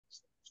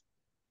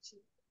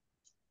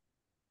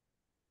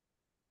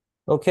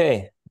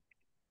Okay,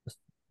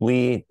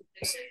 we,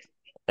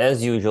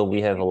 as usual,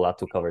 we have a lot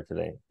to cover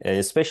today, and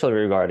especially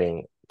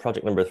regarding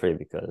project number three,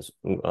 because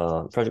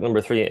project number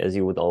three, as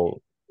you would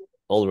all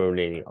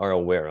already are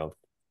aware of,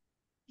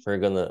 you're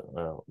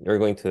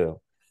going to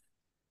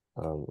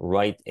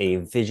write a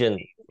vision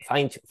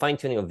fine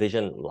tuning a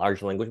vision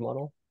large language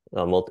model,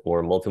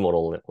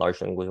 multimodal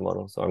large language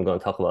model. So I'm going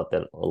to talk about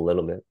that a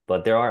little bit,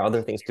 but there are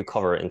other things to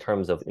cover in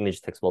terms of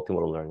image text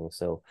multimodal learning.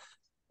 So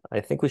I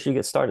think we should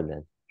get started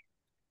then.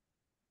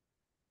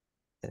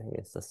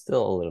 It's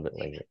still a little bit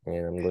later,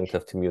 and I'm going to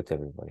have to mute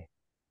everybody.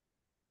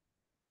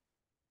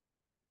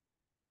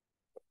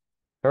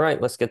 All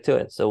right, let's get to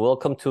it. So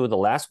welcome to the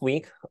last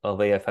week of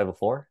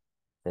AI504,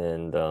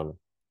 and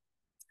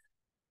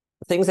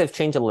things have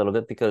changed a little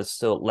bit because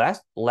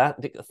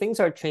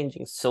things are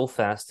changing so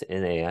fast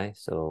in AI.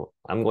 So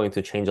I'm going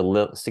to change a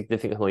little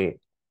significantly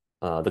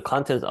the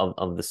content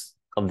of this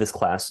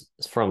class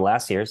from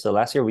last year. So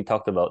last year we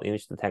talked about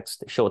image to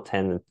text, show,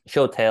 tend,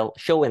 and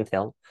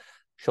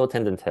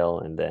tell,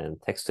 and then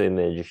text to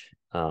image,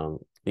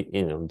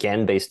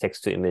 GAN-based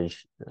text to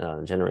image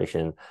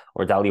generation,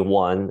 or DALL-E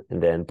 1,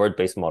 and then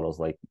BERT-based models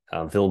like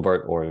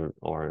VilBERT or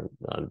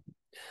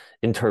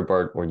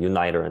InterBERT or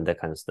Uniter and that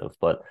kind of stuff.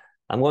 But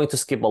I'm going to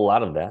skip a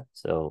lot of that.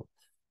 So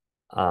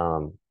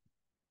I'm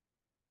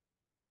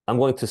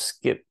going to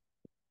skip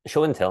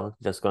show and tell,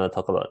 just going to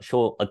talk about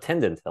show,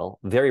 attend, and tell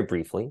very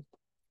briefly,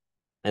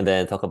 and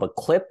then talk about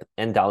clip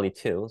and DALL-E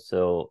 2.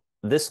 So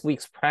this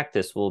week's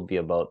practice will be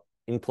about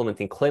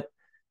implementing clip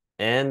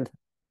and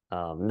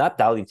not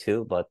DALL-E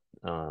 2, but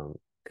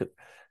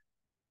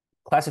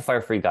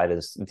classifier-free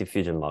guidance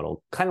diffusion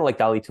model, kind of like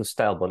DALL-E 2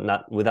 style, but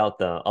not without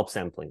the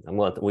upsampling.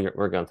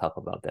 We're going to talk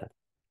about that.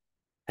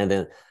 And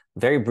then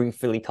very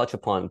briefly touch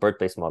upon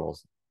BERT-based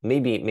models.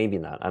 Maybe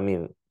not. I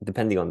mean,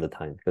 depending on the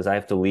time, because I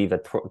have to leave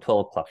at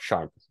 12 o'clock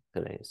sharp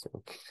today.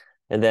 So,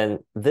 and then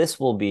this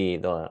will be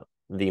the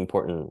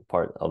important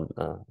part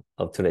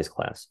of today's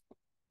class.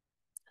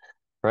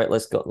 All right,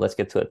 let's go. Let's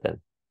get to it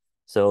then.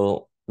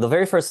 So the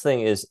very first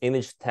thing is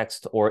image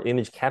text or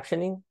image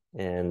captioning.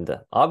 And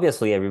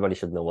obviously, everybody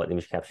should know what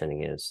image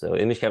captioning is. So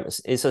image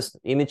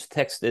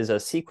text is a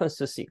sequence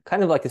to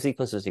kind of like a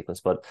sequence to sequence,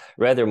 but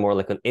rather more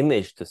like an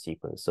image to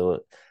sequence.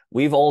 So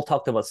we've all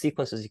talked about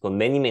sequence to sequence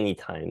many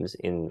times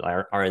in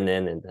our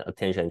RNN and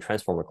attention and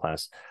transformer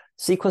class.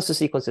 Sequence to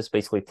sequence is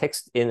basically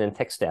text in and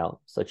text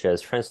out, such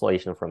as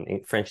translation from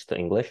French to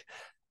English.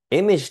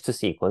 Image to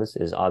sequence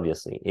is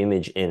obviously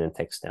image in and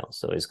text out.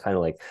 So it's kind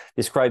of like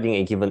describing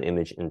a given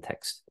image in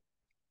text.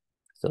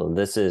 So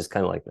this is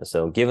kind of like this.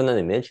 So given an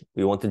image,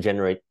 we want to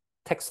generate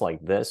text like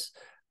this,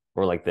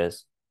 or like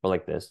this, or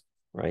like this,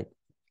 right?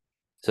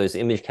 So it's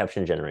image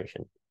caption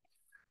generation.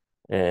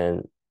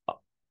 And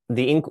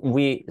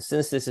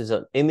since this is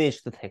an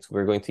image to text,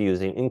 we're going to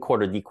use an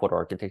encoder-decoder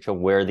architecture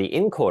where the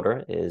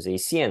encoder is a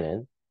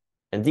CNN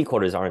and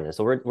decoder is RNN.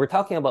 So we're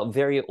talking about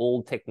very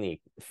old technique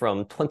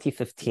from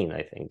 2015,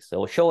 I think.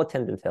 So show,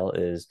 attend, and tell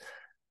is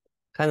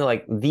kind of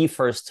like the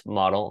first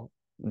model,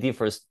 the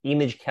first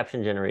image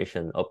caption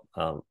generation of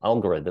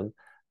algorithm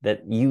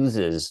that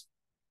uses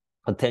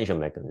attention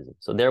mechanism.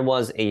 So there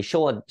was a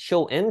show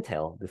and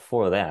tell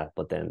before that,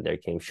 but then there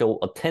came show,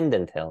 attend,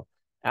 and tell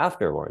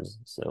afterwards.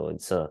 So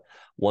it's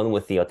one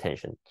with the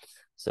attention.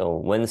 So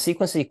when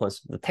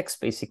the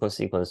text-based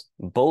sequence,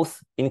 both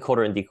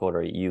encoder and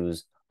decoder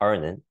use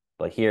RNN,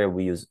 but here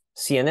we use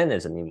CNN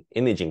as an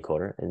image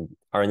encoder and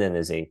RNN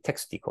as a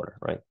text decoder,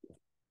 right?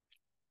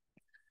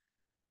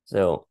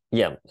 So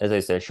yeah, as I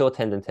said, show,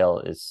 attend, and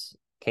tell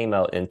came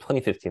out in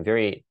 2015,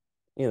 very,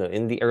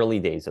 in the early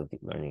days of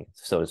deep learning,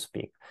 so to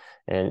speak.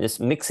 And it's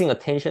mixing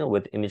attention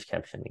with image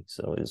captioning.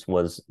 So this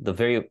was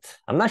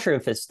I'm not sure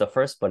if it's the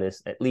first, but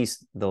it's at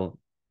least the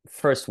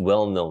first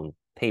well-known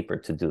paper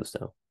to do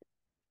so.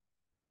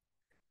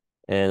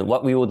 And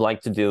what we would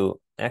like to do,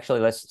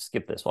 actually, let's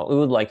skip this. What we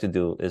would like to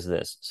do is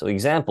this. So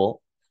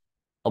example,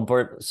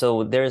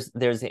 so there's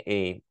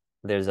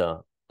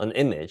an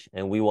image,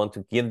 and we want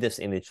to give this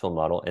image to a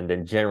model and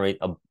then generate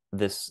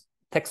this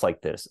text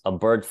like this, a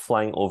bird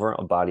flying over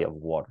a body of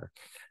water.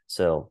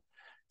 So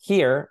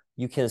here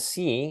you can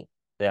see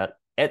that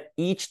at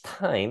each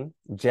time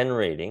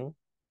generating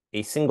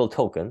a single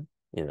token,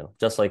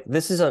 just like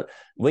this is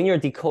when you're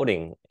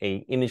decoding a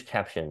image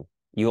caption,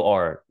 you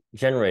are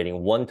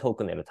generating one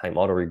token at a time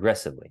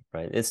autoregressively,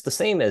 right? It's the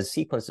same as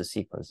sequence to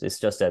sequence. It's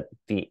just that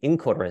the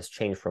encoder has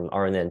changed from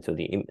RNN to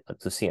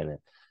CNN.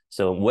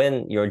 So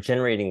when you're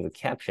generating the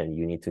caption,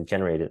 you need to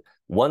generate it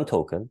one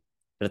token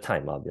at a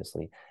time,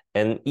 obviously.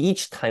 And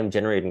each time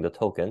generating the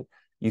token,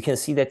 you can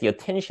see that the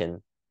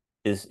attention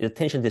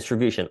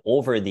distribution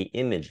over the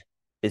image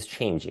is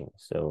changing.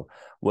 So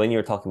when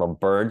you're talking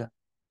about bird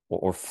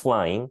or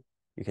flying,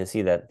 you can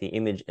see that the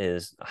image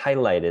is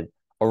highlighted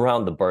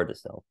around the bird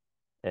itself.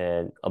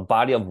 And a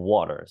body of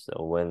water.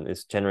 So when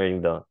it's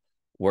generating the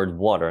word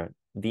water,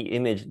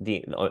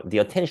 the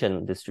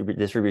attention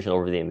distribution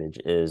over the image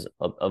is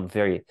a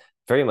very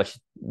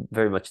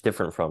much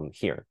different from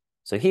here.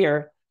 So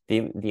here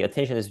the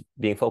attention is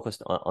being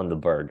focused on the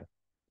bird,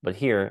 but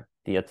here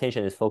the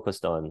attention is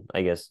focused on,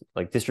 I guess,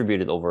 like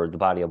distributed over the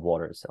body of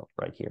water itself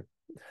right here.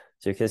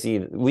 So you can see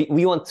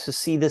we want to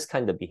see this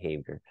kind of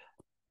behavior.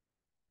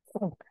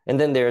 And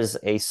then there's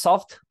a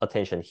soft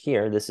attention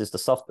here. This is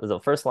the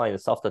first line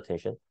is soft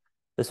attention.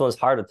 This one's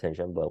hard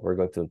attention, but we're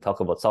going to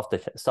talk about soft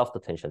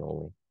attention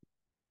only.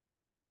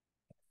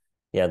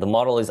 Yeah, the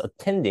model is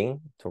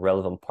attending to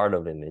relevant part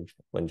of image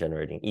when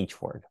generating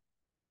each word.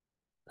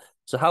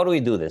 So how do we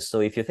do this?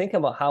 So if you think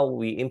about how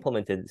we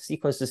implemented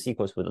sequence to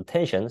sequence with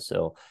attention,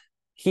 so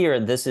here,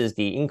 this is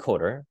the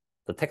encoder,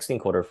 the text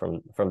encoder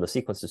from the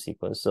sequence to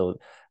sequence. So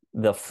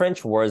the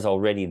French word is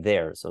already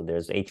there. So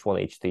there's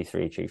H1,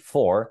 H3,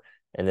 H4,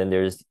 and then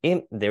there's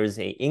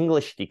a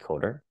English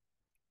decoder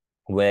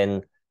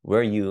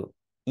where you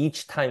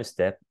each time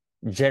step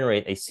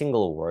generate a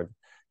single word.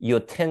 You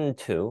attend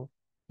to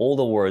all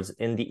the words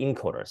in the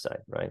encoder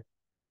side, right?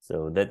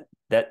 So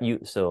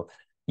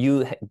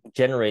you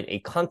generate a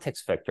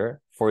context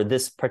vector for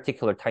this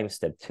particular time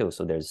step too.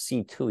 So there's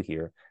C2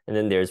 here, and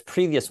then there's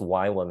previous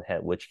Y1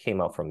 head, which came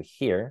out from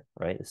here,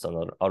 right? It's an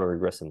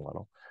autoregressive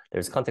model.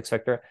 There's context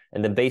vector,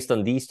 and then based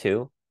on these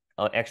two,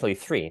 actually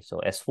three.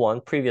 So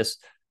S1, previous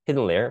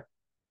hidden layer,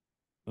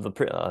 the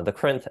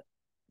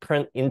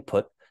current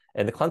input,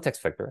 and the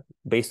context vector.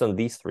 Based on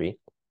these three,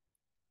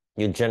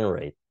 you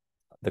generate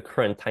the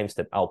current time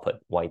step output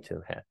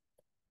Y2 head.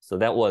 So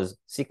that was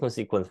sequence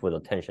with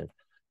attention.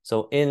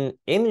 So in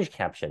image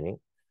captioning,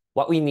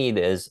 what we need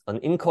is an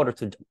encoder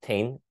to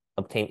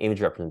obtain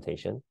image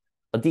representation,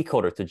 a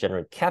decoder to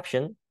generate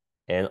caption,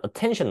 and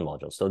attention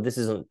module. So this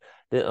is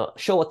the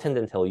show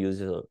attendant tell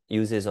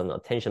uses an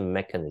attention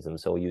mechanism.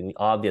 So you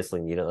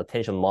obviously need an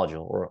attention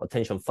module or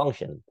attention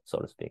function, so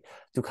to speak,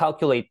 to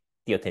calculate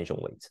the attention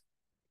weights.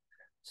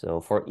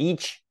 So for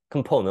each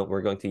component,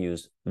 we're going to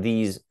use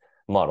these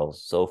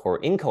models. So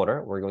for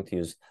encoder, we're going to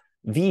use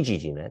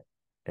VGGNet,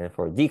 and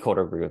for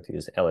decoder, we're going to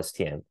use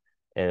LSTM.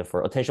 And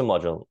for attention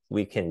module,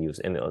 we can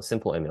use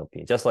simple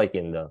MLP, just like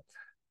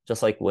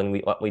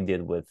what we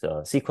did with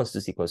sequence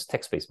to sequence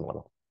text-based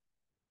model.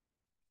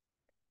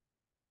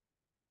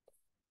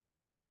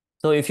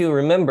 So if you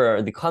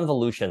remember the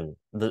convolution,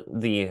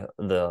 the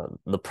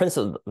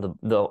principle,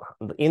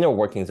 the inner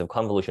workings of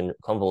convolution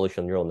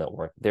neural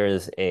network, there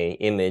is a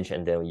image,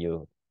 and then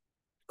you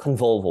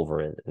convolve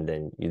over it, and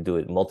then you do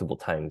it multiple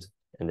times,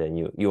 and then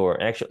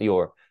your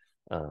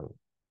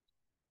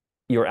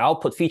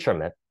output feature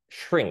map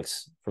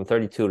shrinks from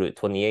 32 to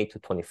 28 to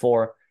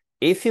 24.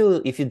 If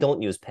you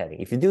don't use padding,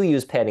 if you do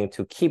use padding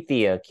to keep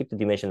the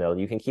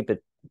dimensionality, you can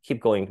keep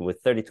going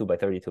with 32 by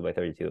 32 by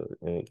 32,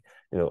 and,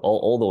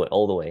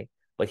 all the way.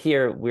 But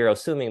here we're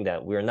assuming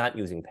that we're not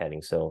using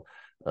padding, so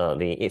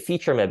the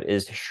feature map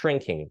is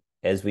shrinking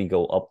as we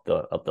go up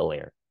the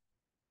layer.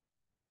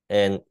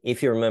 And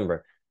if you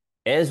remember,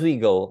 as we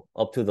go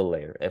up to the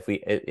layer,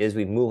 as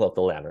we move up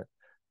the ladder,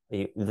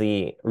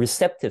 the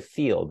receptive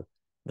field,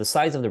 the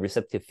size of the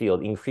receptive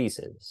field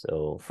increases.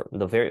 So for in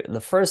the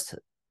first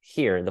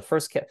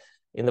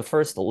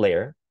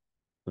layer,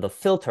 the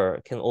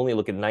filter can only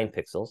look at 9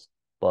 pixels,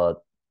 but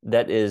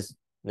that is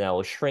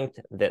now shrinked,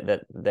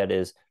 that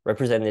is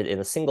represented in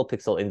a single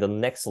pixel in the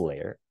next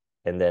layer,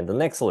 and then the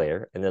next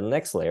layer, and then the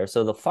next layer.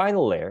 So the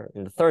final layer,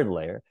 in the third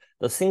layer,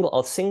 a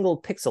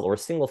single pixel or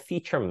single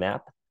feature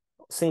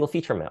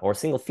or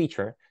single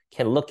feature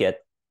can look at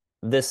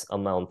this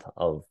amount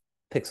of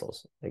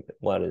pixels. Like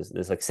what is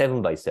this? Like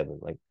 7 by 7.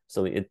 Like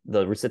so,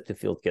 the receptive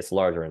field gets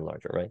larger and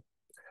larger, right?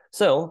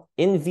 So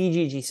in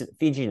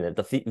VGGNet,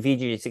 the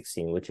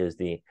VGG16,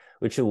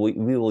 which we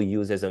will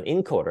use as an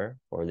encoder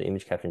for the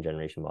image caption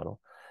generation model,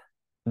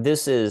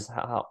 this is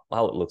how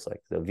it looks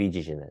like, the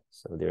VGGNet.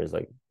 So there's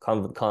like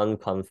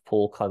conv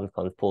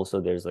pull.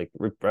 So there's like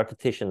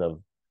repetition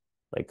of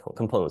like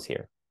components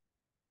here.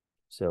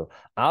 So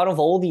out of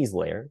all these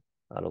layers,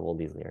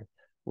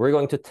 we're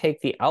going to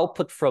take the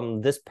output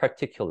from this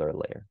particular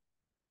layer.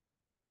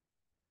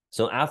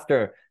 So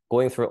after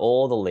going through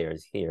all the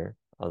layers here,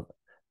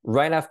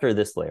 right after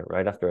this layer,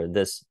 right after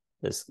this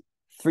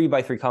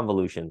 3x3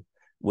 convolution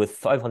with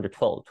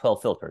 512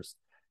 filters,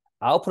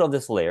 output of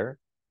this layer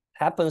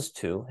happens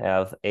to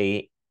have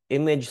a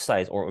image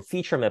size or a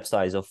feature map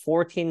size of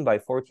 14 by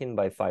 14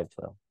 by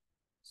 512.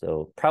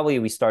 So probably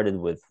we started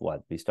with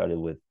what? We started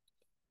with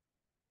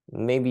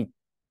maybe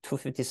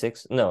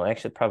 256. No,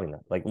 actually, probably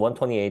not. Like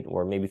 128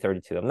 or maybe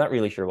 32. I'm not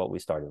really sure what we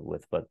started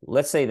with, but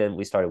let's say that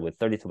we started with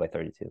 32 by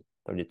 32.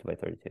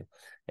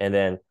 And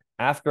then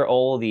after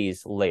all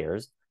these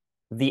layers,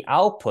 the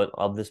output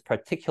of this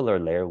particular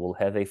layer will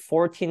have a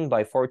 14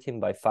 by 14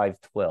 by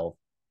 512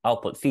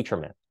 output feature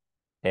map.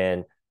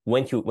 And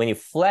when you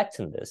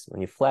flatten this,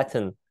 when you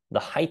flatten the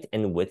height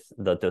and width,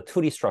 the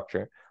 2D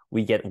structure,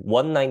 we get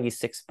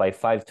 196 by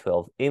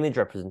 512 image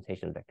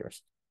representation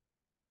vectors.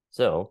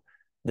 So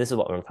this is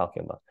what I'm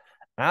talking about.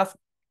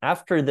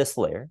 After this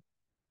layer,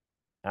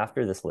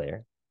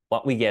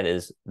 what we get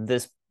is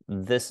this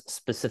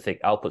specific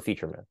output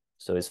feature map.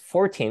 So it's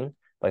 14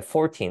 by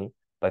 14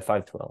 by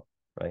 512,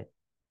 right?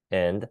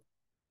 And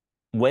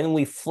when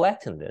we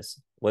flatten the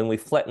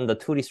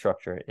 2D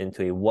structure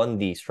into a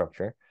 1D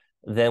structure,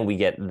 then we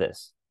get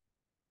this.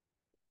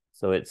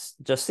 So it's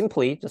just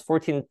simply, just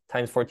 14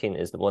 times 14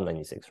 is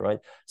 196, right?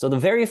 So the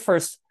very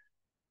first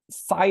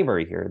fiber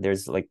here,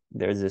 there's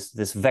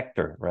this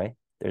vector, right?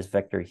 There's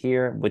vector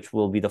here, which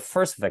will be the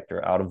first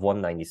vector out of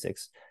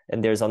 196.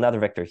 And there's another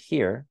vector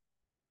here,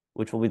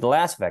 which will be the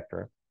last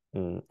vector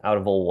out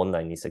of all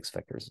 196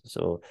 vectors.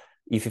 So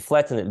if you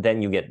flatten it,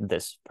 then you get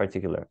this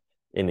particular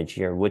image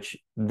here, which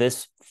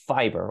this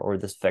fiber or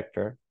this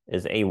vector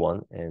is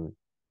A1 and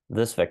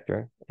this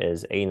vector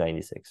is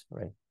A96,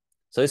 right?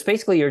 So it's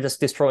basically you're just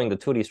destroying the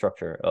 2D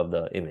structure of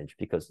the image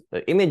because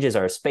the images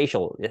are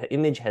spatial.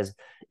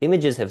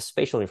 Images have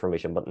spatial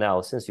information, but now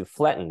since you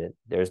flatten it,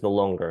 there's no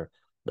longer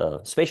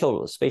the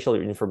spatial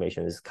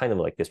information is kind of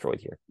like destroyed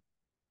here.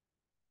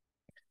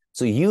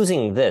 So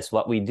using this,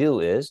 what we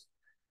do is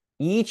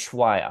each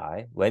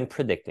yi, when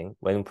predicting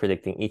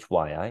each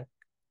yi,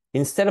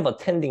 instead of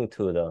attending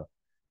to the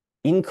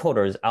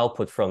encoder's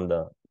output from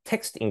the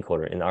text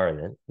encoder in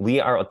RNN, we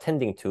are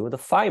attending to the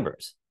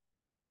fibers.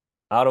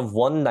 Out of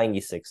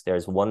 196,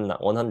 there's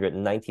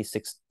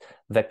 196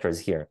 vectors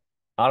here.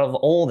 Out of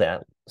all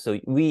that, so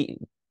we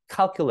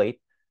calculate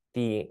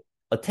the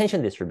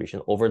attention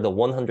distribution over the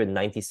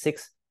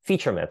 196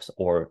 feature maps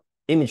or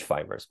image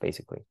fibers,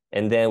 basically.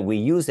 And then we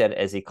use that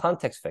as a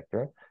context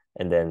vector,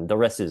 and then the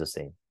rest is the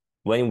same.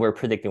 When we're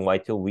predicting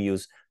Y2, we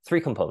use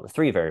three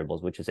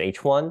variables, which is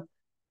H1,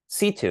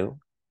 C2,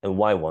 and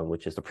Y1,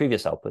 which is the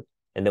previous output,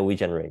 and then we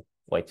generate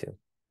Y2.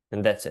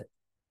 And that's it.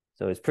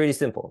 So it's pretty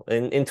simple.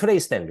 In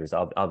today's standards,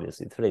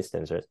 obviously,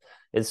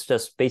 it's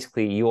just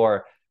basically you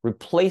are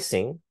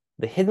replacing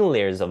the hidden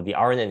layers of the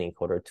RNN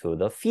encoder to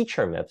the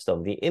feature maps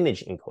of the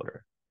image encoder.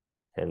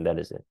 And that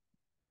is it.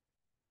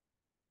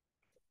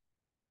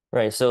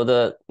 Right, so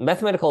the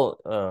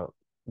mathematical,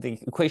 the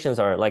equations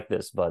are like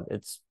this, but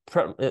it's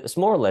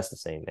more or less the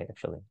same,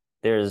 actually.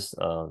 There's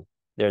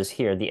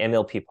here the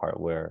MLP part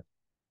where,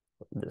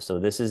 so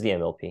this is the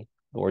MLP,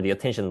 or the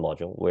attention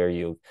module, where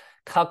you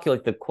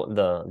calculate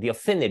the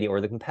affinity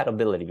or the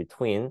compatibility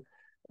between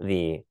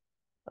the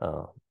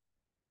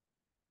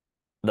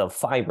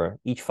fiber,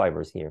 each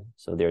fiber is here.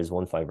 So there's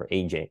one fiber,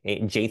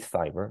 jth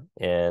fiber,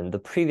 and the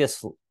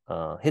previous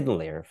hidden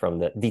layer from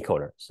the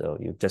decoder. So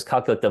you just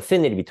calculate the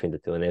affinity between the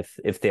two, and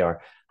if their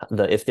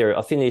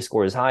affinity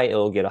score is high,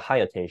 it'll get a high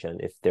attention.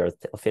 If their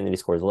affinity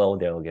score is low,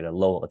 they'll get a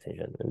low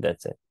attention, and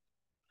that's it.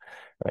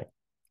 Right.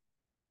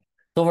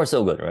 So far,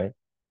 so good, right?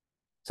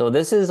 So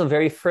this is a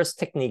very first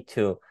technique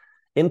to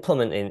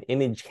implement an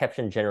image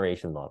caption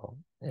generation model.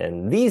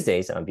 And these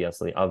days,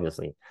 obviously,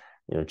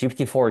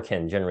 GPT-4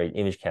 can generate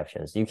image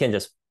captions. You can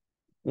just,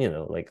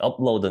 like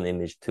upload an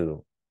image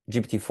to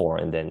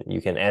GPT-4, and then you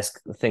can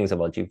ask things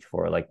about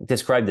GPT-4, like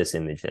describe this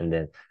image, and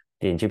then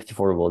the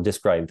GPT-4 will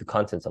describe the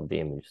contents of the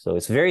image. So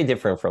it's very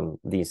different from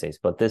these days,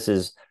 but this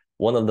is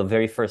one of the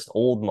very first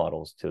old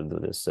models to do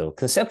this. So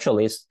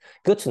conceptually, it's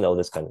good to know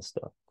this kind of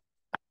stuff.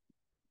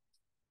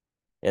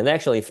 And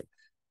actually,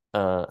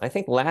 I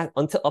think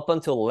up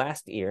until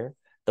last year,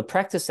 the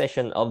practice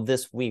session of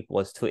this week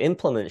was to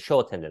implement show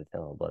attendant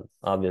panel, but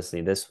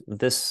obviously this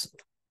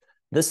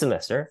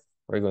semester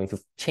we're going to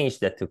change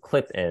that to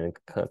clip and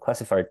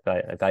classifier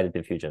guided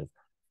diffusion.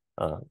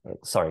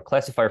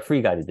 Classifier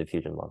free guided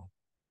diffusion model.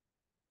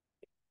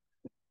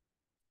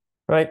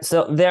 Right.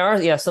 So there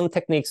are some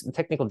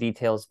technical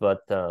details, but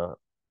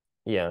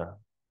yeah.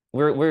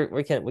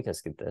 We can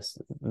skip this.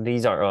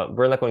 These are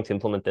we're not going to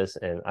implement this,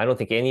 and I don't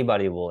think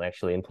anybody will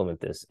actually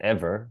implement this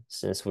ever,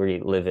 since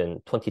we live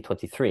in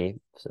 2023.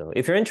 So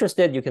if you're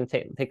interested, you can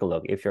take a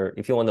look. If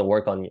you want to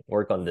work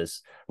on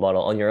this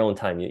model on your own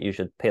time, you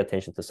should pay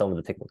attention to some of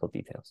the technical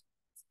details.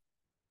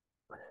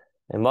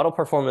 And model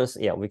performance,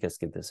 yeah, we can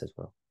skip this as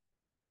well.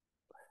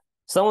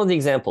 Some of the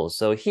examples.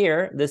 So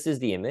here, this is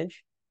the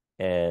image,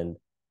 and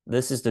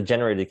this is the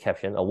generated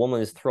caption. A woman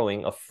is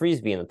throwing a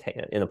frisbee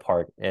in a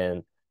park,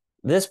 and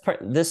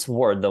this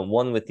word, the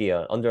one with the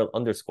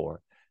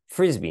underscore,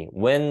 frisbee,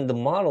 when the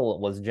model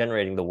was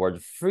generating the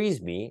word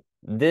frisbee,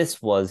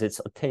 this was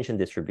its attention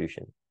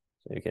distribution.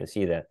 So you can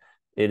see that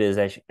it is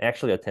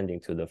actually attending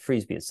to the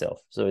frisbee itself.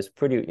 So it's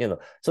pretty,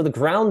 so the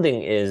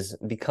grounding is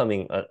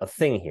becoming a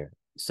thing here.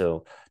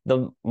 So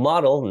the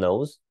model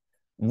knows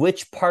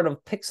which part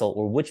of pixel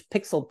or which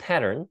pixel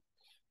pattern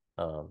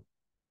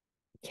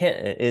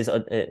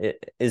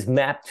is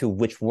mapped to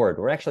which word,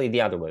 or actually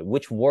the other way,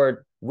 which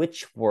word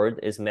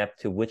is mapped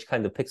to which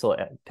kind of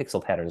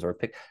pixel patterns or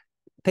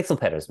pixel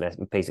patterns,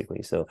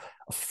 basically. So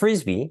a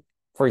frisbee,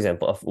 for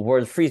example, a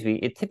word frisbee,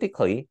 it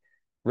typically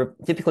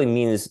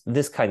means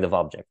this kind of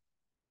object,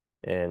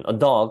 and a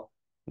dog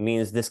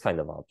means this kind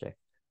of object,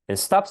 and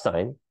stop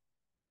sign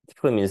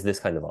typically means this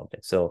kind of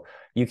object. So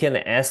you can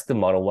ask the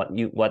model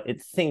what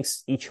it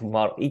thinks each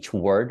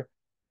word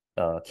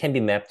can be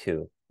mapped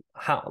to.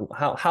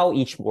 How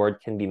each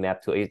word can be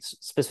mapped to a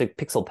specific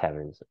pixel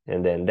patterns,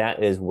 and then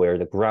that is where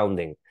the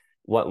grounding.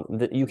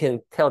 You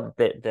can tell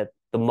that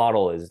the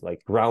model is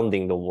like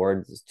grounding the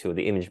words to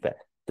the image,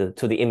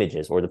 to the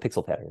images or the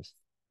pixel patterns.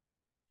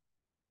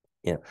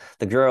 Yeah,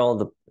 the girl,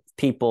 the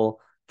people,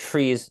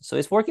 trees. So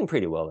it's working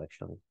pretty well,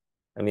 actually.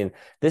 I mean,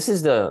 this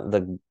is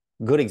the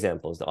good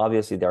examples.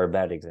 Obviously, there are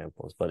bad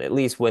examples, but at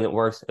least when it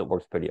works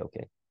pretty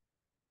okay.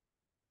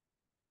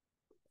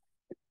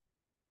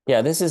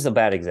 Yeah, this is a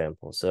bad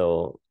example.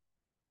 So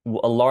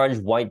a large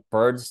white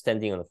bird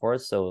standing on the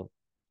forest. So,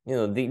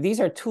 these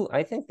are two,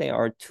 I think they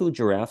are two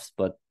giraffes,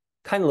 but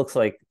kind of looks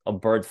like a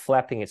bird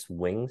flapping its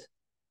wings.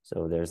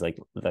 So there's like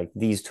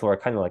these two are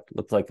kind of like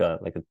look like a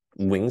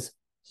wings.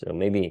 So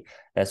maybe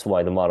that's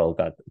why the model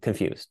got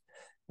confused.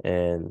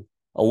 And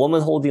a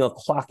woman holding a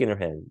clock in her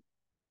hand,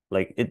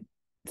 like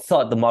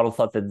the model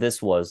thought that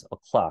this was a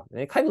clock.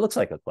 And it kind of looks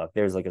like a clock.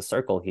 There's like a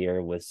circle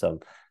here with some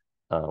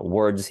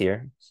words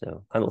here.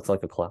 So kind of looks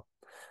like a clock.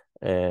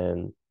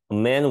 And a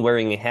man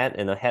wearing a hat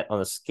and a hat on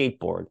a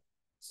skateboard.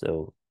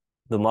 So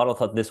the model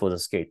thought this was a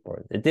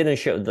skateboard. It didn't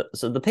show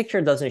so the picture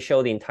doesn't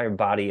show the entire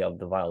body of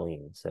the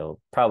violin. So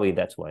probably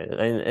that's why.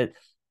 And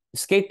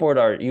skateboard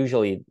are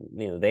usually,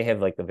 they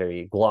have like a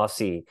very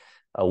glossy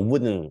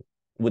wooden,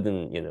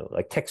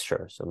 like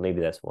texture. So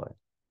maybe that's why.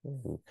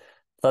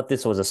 Thought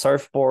this was a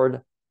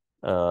surfboard.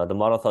 The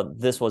model thought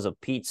this was a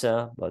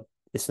pizza, but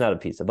it's not a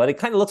pizza. But it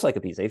kind of looks like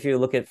a pizza. If you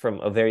look at it from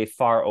a very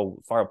far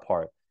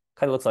apart,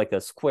 kind of looks like a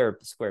square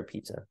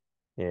pizza.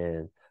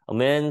 And a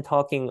man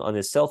talking on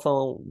his cell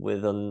phone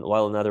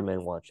while another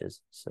man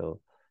watches. So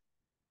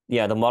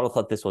yeah, the model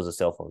thought this was a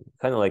cell phone.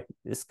 Kind of like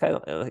it's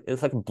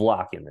like a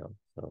block,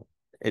 So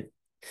it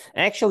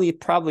actually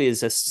probably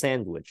is a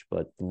sandwich,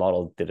 but the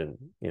model didn't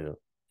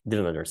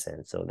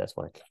understand. So that's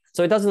why.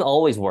 So it doesn't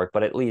always work,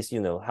 but at least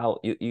how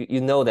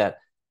you know that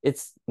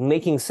it's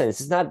making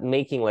sense. It's not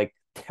making like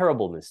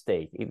terrible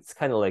mistake. It's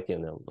kind of like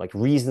like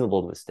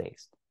reasonable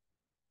mistakes.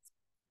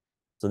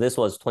 So this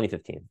was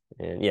 2015,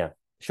 and yeah,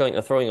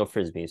 throwing a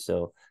frisbee.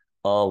 So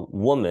a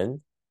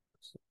woman,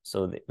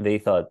 so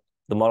the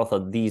model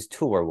thought these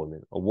two were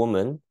women. A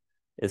woman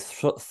is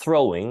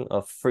throwing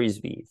a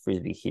frisbee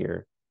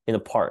here in a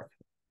park,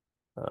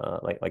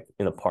 like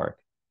in a park.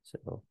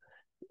 So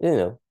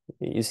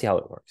you see how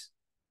it works.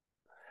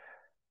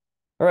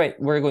 All right,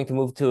 we're going to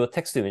move to a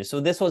text to image. So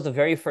this was the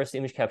very first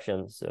image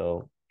caption.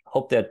 So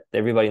hope that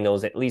everybody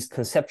knows at least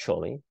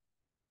conceptually.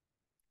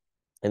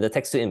 And the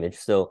text to image.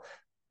 So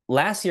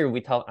last year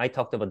I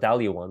talked about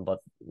DALL-E 1, but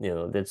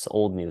that's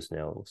old news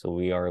now. So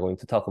we are going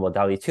to talk about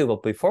DALL-E 2.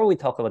 But before we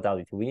talk about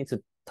DALL-E 2, we need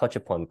to touch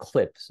upon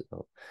CLIP.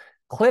 So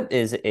CLIP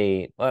is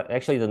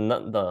actually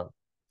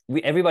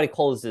everybody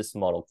calls this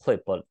model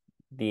CLIP, but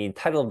the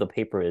title of the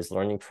paper is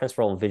Learning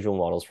Transferable Visual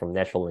Models from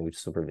Natural Language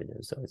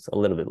Supervision. So it's a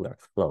little bit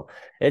long.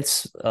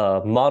 It's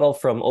a model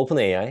from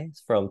OpenAI.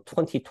 It's from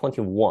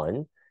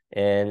 2021,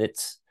 and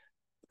it's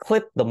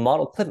the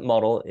CLIP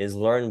model is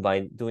learned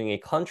by doing a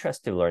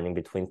contrastive learning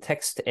between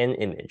text and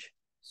image.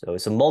 So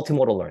it's a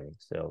multimodal learning.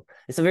 So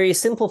it's a very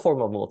simple form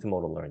of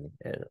multimodal learning.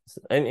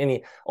 I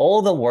mean,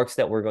 all the works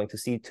that we're going to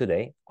see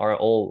today are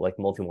all like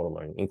multimodal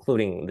learning,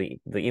 including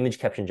the image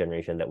caption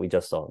generation that we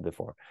just saw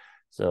before.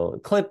 So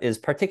CLIP in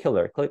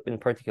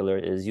particular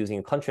is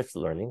using contrastive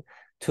learning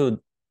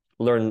to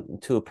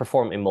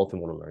perform a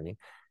multimodal learning.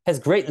 Has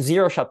great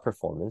zero-shot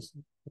performance,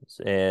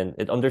 and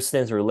it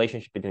understands the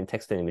relationship between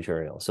text and image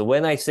very well. So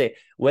when they say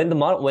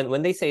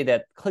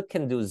that CLIP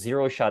can do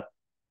zero-shot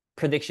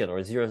prediction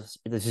or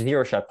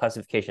zero-shot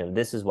classification,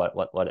 this is what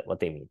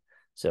they mean.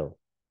 So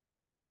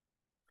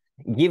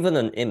given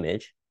an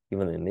image,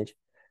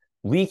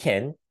 we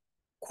can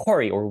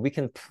query or we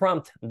can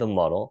prompt the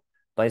model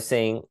by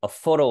saying a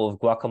photo of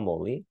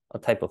guacamole, a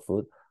type of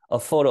food, a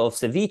photo of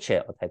ceviche,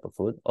 a type of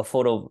food, a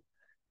photo of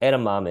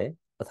edamame,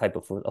 a type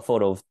of food, a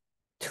photo of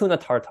tuna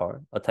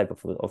tartar, a type of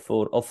food, a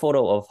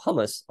photo of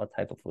hummus, a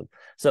type of food.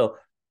 So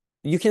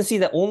you can see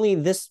that only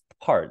this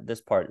part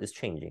is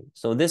changing.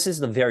 So this is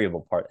the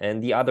variable part,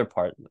 and the other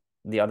part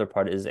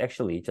is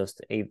actually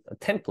just a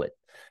template.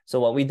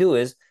 So what we do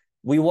is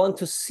we want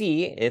to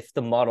see if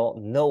the model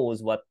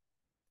knows what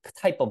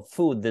type of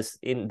food this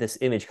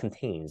image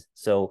contains.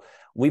 So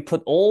we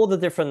put all the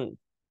different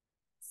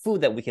food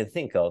that we can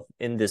think of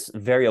in this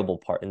variable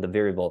part, in the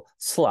variable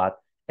slot,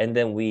 and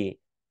then we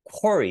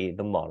query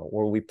the model,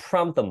 or we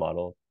prompt the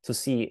model to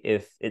see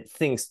if it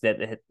thinks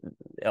that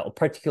a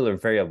particular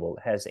variable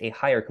has a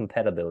higher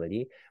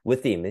compatibility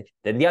with the image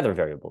than the other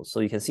variables. So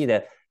you can see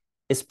that,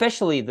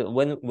 especially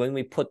when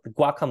we put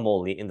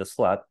guacamole in the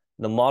slot,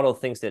 the model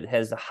thinks that it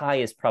has the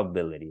highest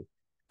probability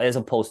as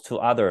opposed to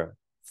other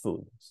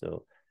food.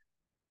 So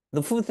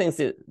the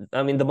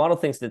model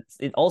thinks that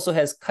it also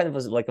has kind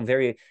of like a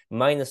very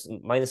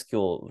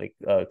minuscule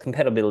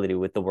compatibility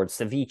with the word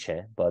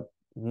ceviche, but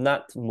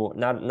not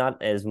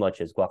as much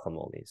as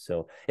guacamole.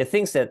 So it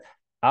thinks that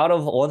out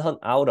of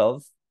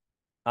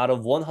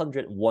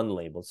 101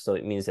 labels, so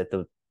it means that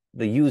the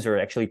user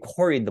actually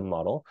queried the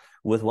model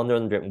with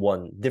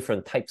 101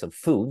 different types of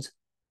foods,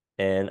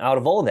 and out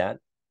of all that,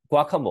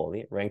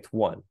 guacamole ranked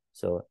 1.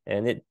 So,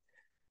 and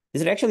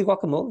is it actually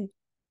guacamole?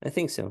 I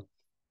think so.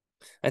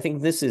 I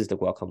think this is the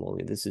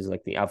guacamole. This is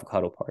like the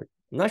avocado part.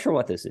 I'm not sure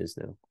what this is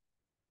though.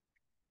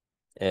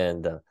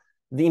 And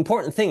the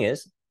important thing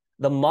is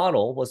this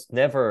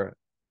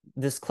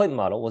CLIP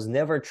model was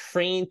never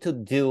trained to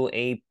do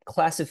a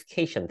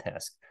classification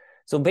task.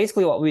 So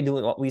basically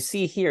what we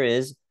see here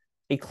is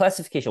a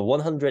classification,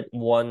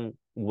 101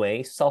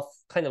 way,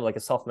 kind of like a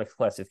softmax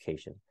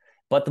classification.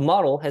 But the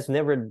model has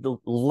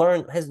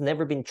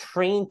never been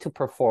trained to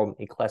perform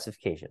a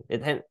classification.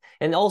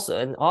 And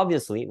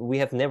obviously we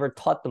have never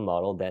taught the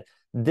model that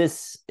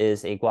this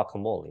is a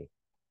guacamole.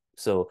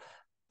 So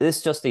this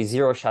is just a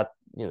zero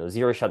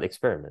shot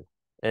experiment.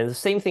 And the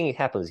same thing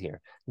happens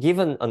here.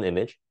 Given an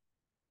image,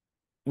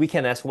 we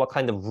can ask what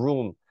kind of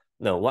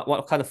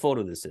what kind of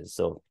photo this is.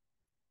 So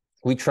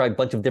we tried a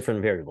bunch of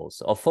different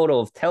variables. A photo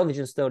of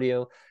television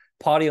studio,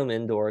 podium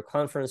indoor,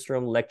 conference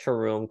room, lecture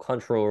room,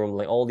 control room,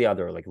 like all the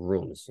other like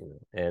rooms,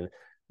 And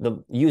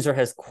the user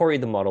has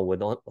queried the model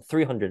with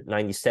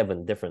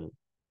 397 different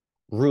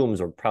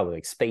rooms or probably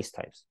like space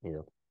types,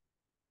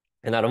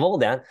 And out of all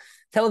that,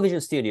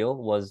 television studio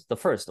was the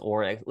first,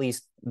 or at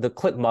least the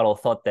clip model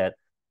thought that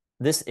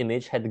this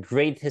image had the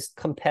greatest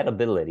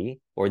compatibility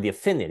or the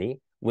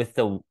affinity with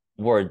the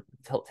word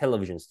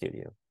television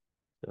studio.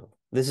 So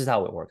this is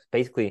how it works.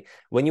 Basically,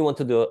 when you want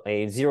to do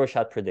a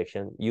zero-shot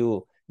prediction,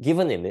 you give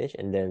an image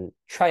and then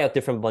try out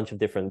bunch of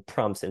different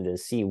prompts and then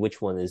see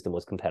which one is the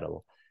most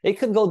compatible. It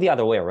could go the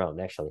other way around,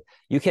 actually.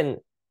 You can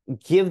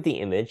give the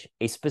image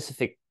a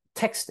specific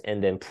text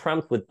and then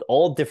prompt with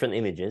all different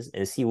images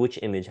and see which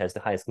image has the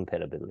highest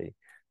compatibility.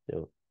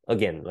 So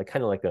again, like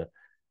kind of like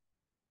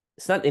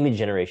it's not image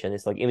generation,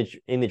 it's like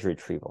image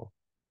retrieval.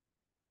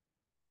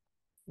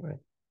 Right.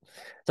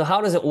 So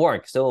how does it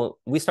work? So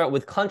we start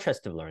with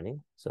contrastive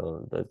learning.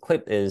 So the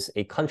clip is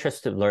a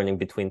contrastive learning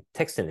between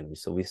text and image.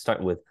 So we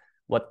start with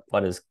what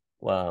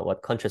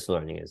contrast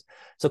learning is.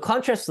 So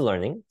contrast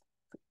learning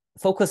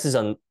focuses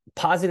on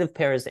positive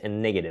pairs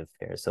and negative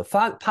pairs. So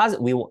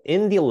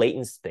in the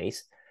latent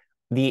space,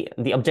 the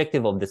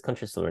objective of this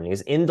contrast learning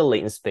is in the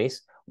latent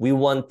space, we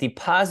want the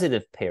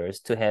positive pairs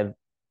to have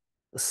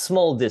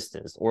small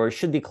distance or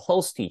should be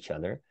close to each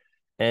other,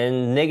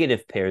 and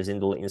negative pairs in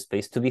the latent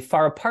space to be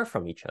far apart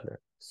from each other.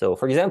 So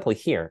for example,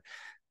 here,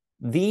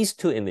 these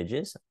two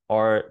images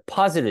are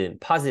positive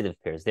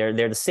pairs. They're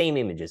the same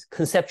images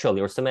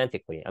conceptually or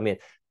semantically. I mean,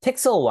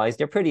 pixel wise,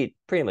 they're pretty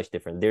much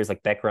different. There's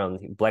like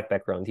black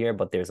background here,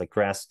 but there's like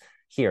grass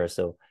here.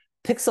 So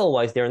pixel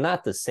wise, they're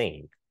not the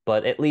same,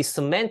 but at least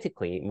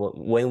semantically,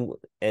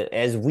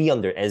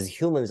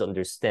 as humans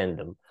understand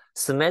them,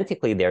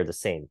 semantically, they're the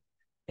same.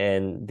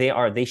 And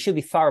they should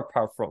be far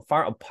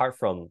apart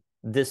from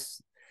this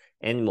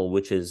animal,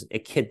 which is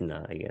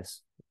echidna, I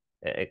guess.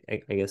 I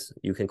guess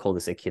you can call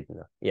this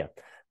echidna. Yeah.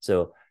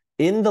 So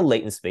in the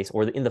latent space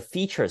or in the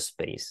feature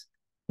space,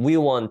 we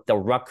want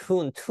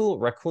the two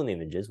raccoon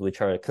images,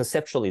 which are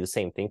conceptually the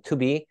same thing, to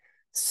be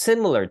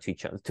similar to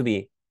each other, to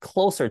be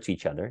closer to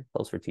each other.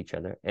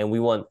 And we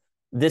want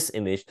this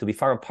image to be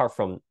far apart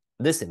from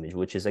this image,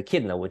 which is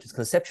echidna, which is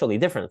conceptually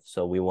different.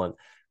 So we want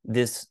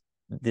this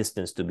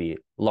distance to be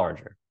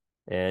larger.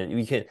 And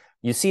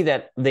you see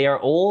that they are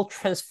all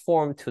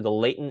transformed to the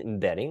latent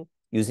embedding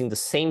using the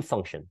same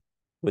function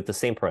with the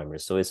same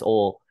parameters. So it's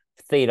all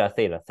theta,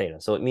 theta, theta.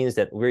 So it means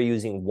that we're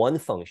using one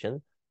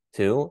function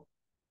to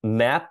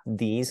map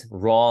these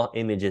raw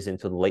images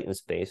into the latent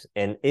space.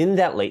 And in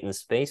that latent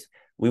space,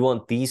 we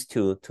want these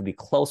two to be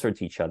closer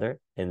to each other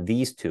and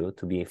these two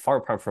to be far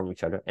apart from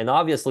each other. And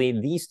obviously,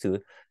 these two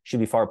should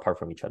be far apart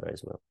from each other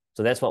as well.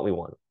 So that's what we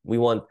want. We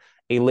want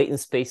a latent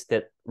space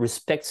that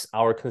respects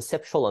our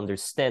conceptual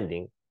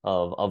understanding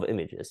of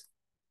images.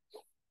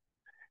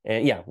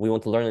 And yeah, we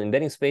want to learn an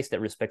embedding space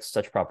that respects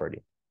such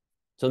property.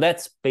 So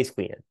that's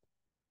basically it.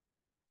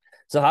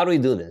 So how do we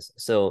do this?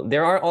 So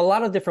there are a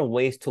lot of different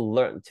ways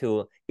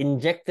to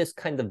inject this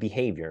kind of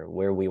behavior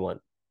where we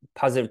want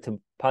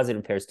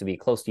positive pairs to be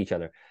close to each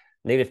other,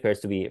 negative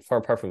pairs to be far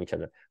apart from each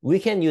other. We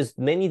can use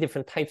many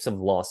different types of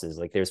losses.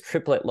 Like there's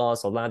triplet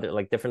loss, a lot of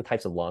like different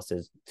types of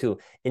losses to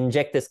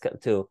inject this,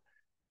 to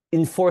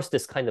enforce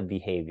this kind of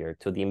behavior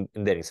to the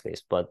embedding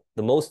space. But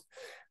the most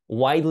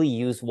widely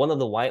used, one of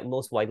the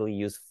most widely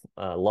used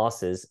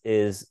losses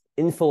is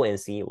info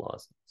NCE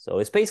loss. So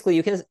it's basically,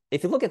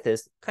 if you look at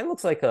this, kind of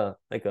looks like a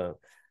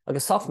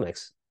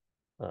softmax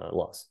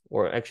loss,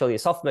 or actually a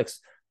softmax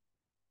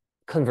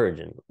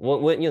conversion.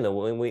 When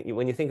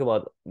you think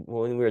about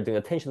when we were doing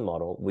attention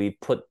model, we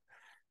put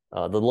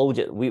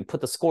we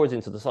put the scores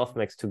into the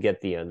softmax to get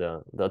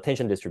the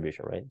attention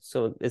distribution, right?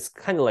 So it's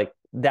kind of like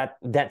that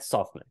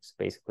softmax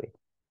basically.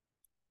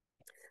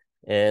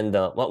 And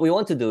what we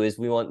want to do is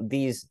we want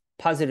these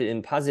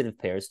positive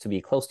pairs to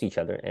be close to each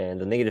other and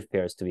the negative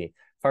pairs to be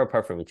far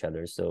apart from each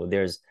other. So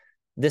there's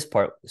this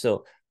part.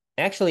 So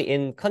actually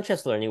in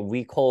contrast learning,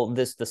 we call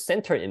this the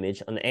center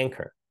image an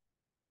anchor.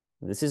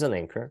 This is an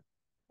anchor,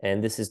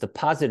 and this is the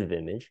positive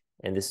image,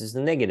 and this is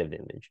the negative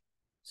image.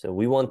 So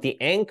we want the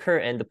anchor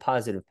and the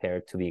positive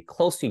pair to be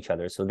close to each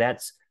other. So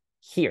that's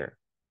here.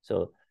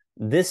 So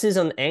this is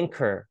an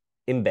anchor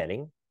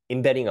embedding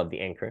of the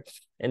anchor,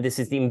 and this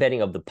is the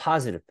embedding of the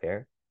positive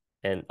pair.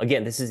 And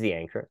again, this is the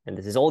anchor, and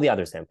this is all the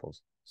other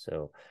samples.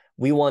 So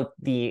we want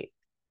the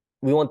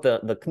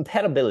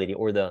compatibility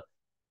or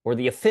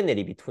the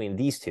affinity between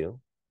these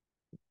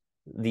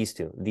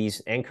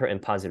anchor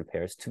and positive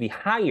pairs to be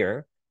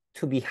higher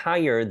to be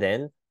higher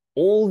than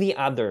all the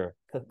other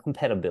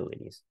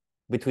compatibilities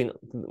between,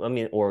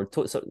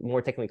 so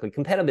more technically,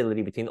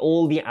 compatibility between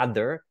all the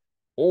other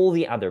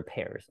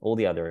pairs, all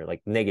the other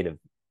like negative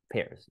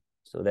pairs.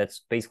 So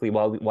that's basically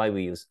why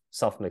we use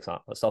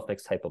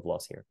softmax type of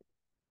loss here.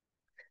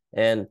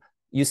 And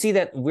you see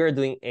that we're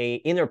doing a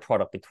inner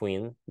product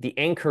between the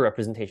anchor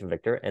representation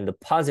vector and the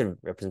positive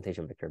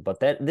representation vector. But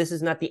this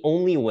is not the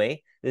only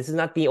way. This is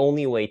not the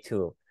only way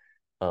to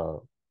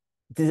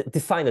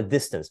define a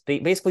distance.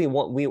 Basically,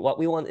 what we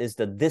want is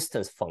the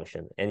distance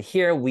function. And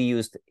here we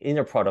used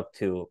inner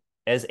product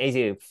as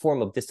a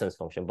form of distance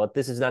function. But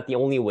this is not the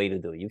only way to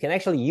do it. You can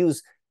actually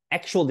use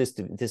actual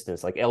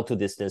distance, like L2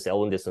 distance,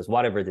 L1 distance,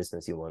 whatever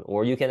distance you want.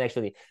 Or you can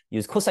actually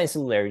use cosine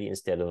similarity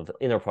instead of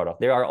inner product.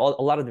 There are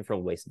a lot of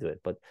different ways to do it.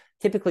 But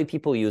typically,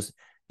 people use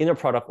inner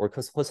product or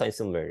cosine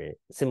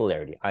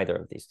similarity, either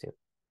of these two.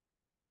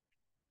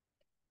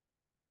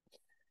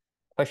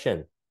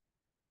 Question.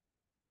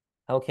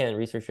 How can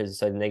researchers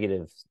decide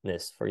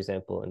negativeness? For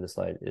example, in the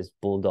slide, is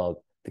bulldog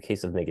the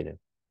case of negative?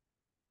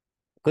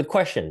 Good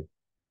question.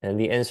 And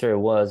the answer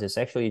was, it's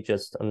actually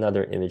just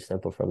another image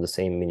sample from the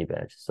same mini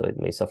batch. So it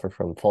may suffer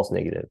from false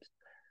negatives.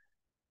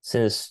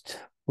 Since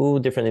two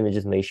different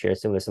images may share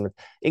similar.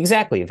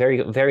 Exactly.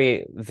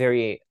 Very,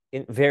 very,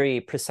 very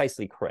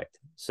precisely correct.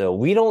 So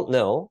we don't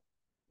know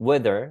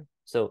whether,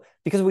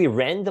 because we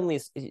randomly,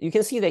 you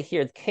can see that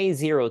here,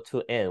 K0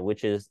 to N,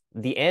 which is,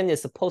 the N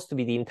is supposed to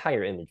be the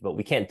entire image, but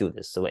we can't do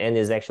this. So N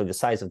is actually the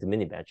size of the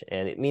mini batch.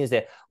 And it means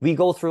that we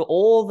go through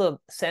all the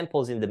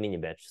samples in the mini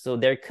batch. So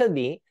there could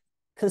be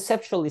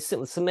conceptually,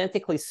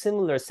 semantically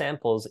similar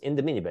samples in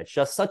the mini batch,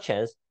 just such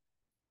as,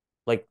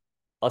 like,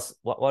 us,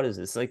 what is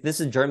this? Like, this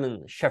is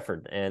German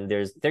Shepherd, and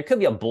there could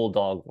be a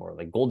bulldog or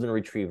like golden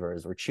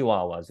retrievers or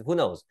chihuahuas, who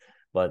knows?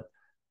 But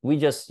we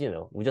just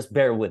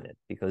bear with it,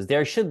 because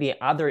there should be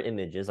other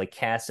images like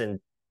cats,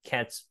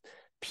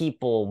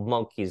 people,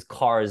 monkeys,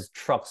 cars,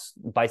 trucks,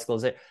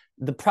 bicycles.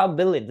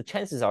 The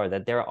chances are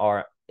that there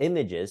are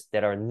images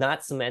that are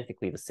not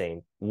semantically the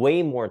same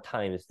way more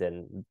times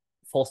than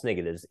false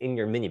negatives in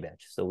your mini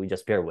batch. So we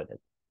just bear with it.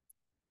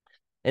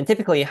 And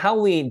typically how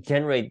we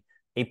generate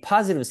a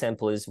positive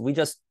sample is we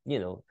just,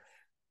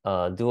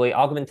 do a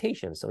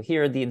augmentation. So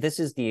here, this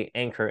is the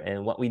anchor,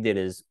 and what we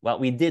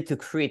did to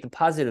create the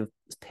positive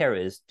pair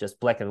is just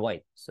black and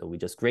white. So we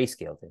just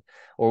grayscaled it,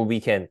 or we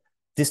can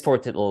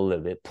distort it a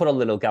little bit, put a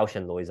little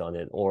Gaussian noise on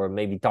it, or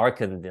maybe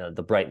darken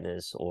the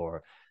brightness,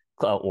 or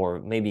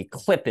maybe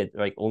clip it,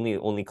 like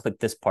only clip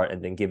this part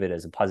and then give it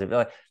as a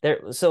positive.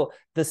 So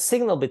the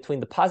signal between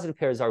the positive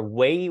pairs are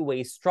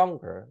way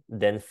stronger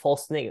than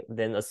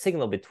a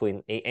signal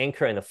between an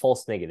anchor and a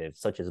false negative,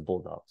 such as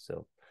bulldog.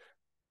 So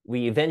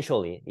we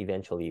eventually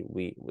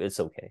it's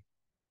okay.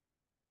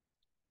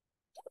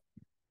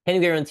 Can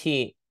you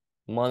guarantee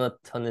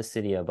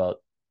monotonicity about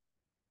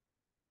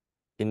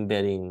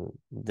embedding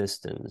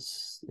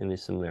distance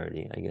image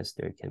similarity? I guess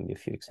there can be a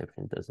few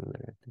exceptions, doesn't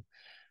matter.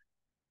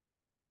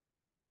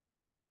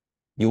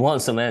 You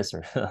want some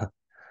answer.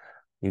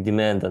 You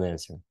demand an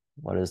answer.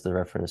 What is the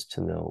reference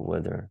to know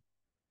whether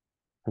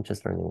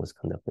conscious learning was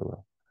conducted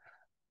well?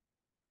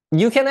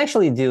 You can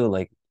actually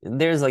do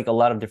there's a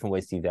lot of different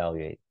ways to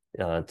evaluate,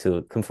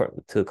 to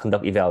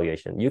conduct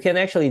evaluation. You can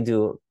actually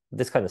do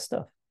this kind of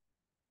stuff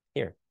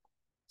here.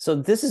 So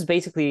this is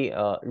basically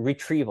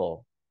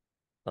retrieval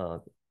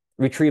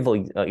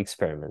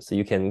experiment. So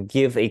you can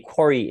give a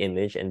query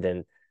image and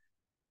then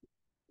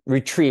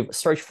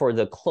search for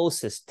the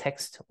closest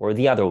text, or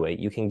the other way.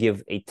 You can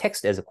give a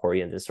text as a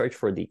query and then search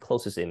for the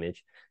closest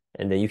image,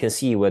 and then you can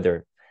see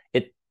whether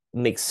it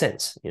makes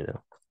sense,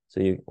 So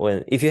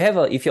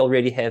if you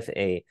already have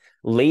a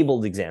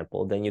labeled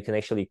example, then you can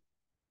actually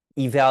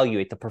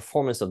evaluate the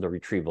performance of the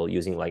retrieval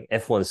using like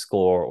F1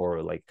 score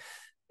or like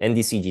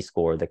NDCG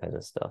score, that kind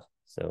of stuff.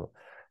 So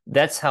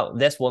that's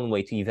one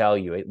way to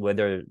evaluate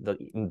whether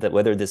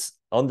whether this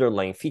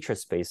underlying feature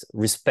space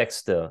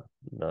respects the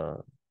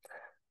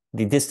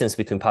distance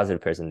between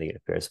positive pairs and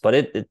negative pairs. But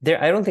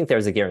I don't think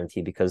there's a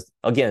guarantee, because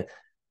again,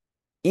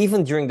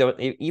 even during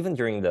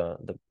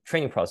the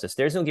training process,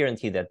 there's no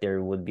guarantee that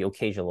there would be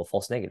occasional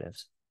false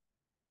negatives.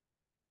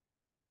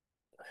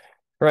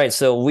 Right,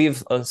 so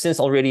we've since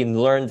already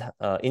learned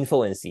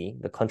influency,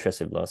 the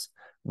contrastive loss,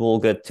 we'll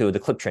get to the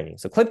clip training.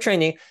 So clip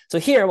training, so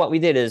here what we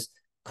did is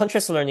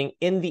contrast learning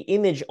in the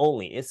image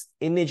only. It's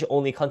image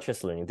only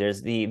contrast learning.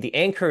 There's the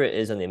anchor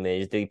is an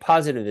image, the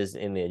positive is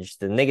an image,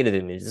 the negative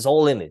image, it's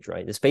all image,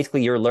 right? It's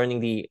basically you're learning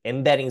the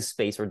embedding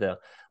space or the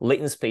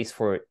latent space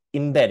for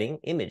embedding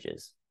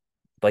images.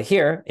 But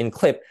here in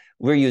clip,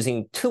 we're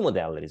using two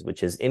modalities,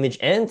 which is image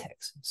and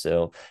text.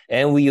 So,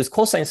 and we use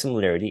cosine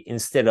similarity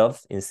instead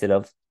of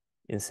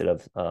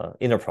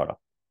inner product.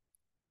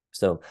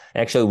 So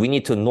actually we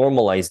need to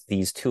normalize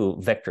these two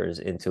vectors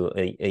into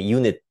a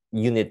unit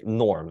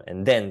norm,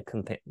 and then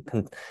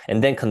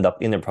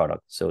conduct inner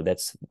product. So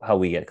that's how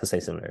we get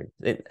cosine similarity.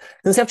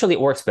 Conceptually,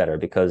 it works better,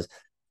 because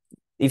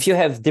if you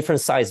have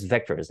different sized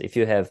vectors, if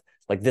you have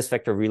like this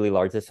vector really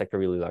large, this vector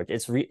really large,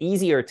 it's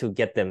easier to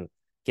get them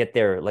get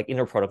their like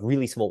inner product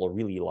really small or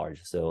really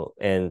large. So,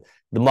 and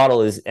the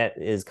model is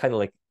kind of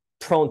like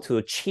prone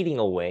to cheating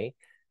away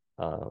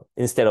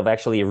instead of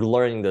actually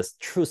learning the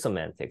true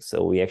semantics.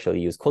 So we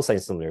actually use cosine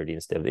similarity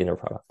instead of the inner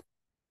product.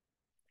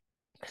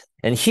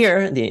 And here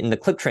in the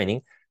clip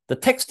training, the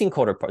text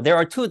encoder part,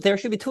 there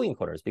should be two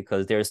encoders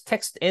because there's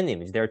text and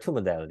image. There are two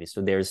modalities.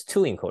 So there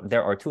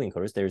are two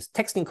encoders. There's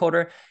text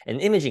encoder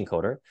and image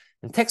encoder.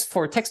 And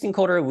for text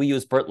encoder, we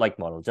use BERT-like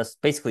model,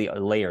 just basically a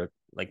layer,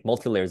 like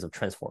multi-layers of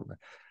transformer.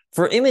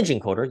 For image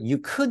encoder, you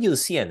could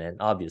use CNN,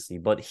 obviously,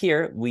 but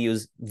here we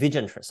use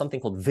something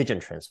called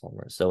vision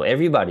transformer. So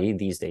everybody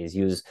these days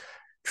use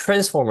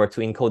transformer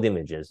to encode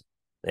images,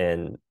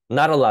 and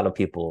not a lot of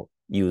people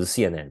use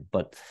CNN,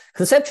 but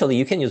conceptually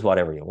you can use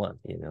whatever you want.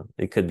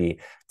 It could be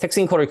text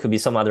encoder, could be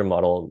some other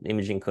model,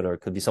 image encoder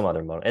could be some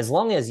other model, as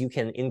long as you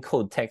can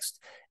encode text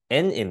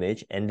and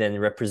image and then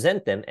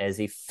represent them as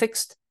a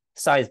fixed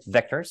sized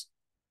vectors,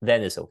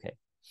 then it's okay.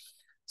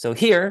 So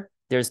here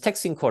there's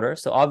text encoder.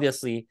 So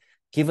obviously,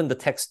 given the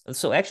text,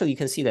 so actually you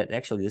can see that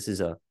actually this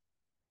is a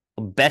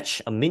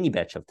mini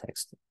batch of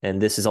text, and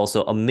this is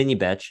also a mini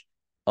batch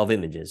of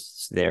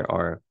images. There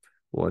are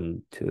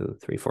 1, 2,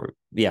 3, 4,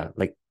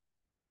 like,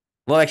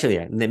 well, actually,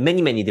 yeah,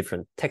 many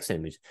different text and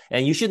images,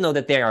 and you should know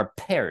that they are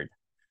paired.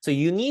 So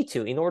you need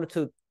to, in order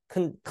to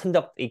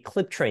conduct a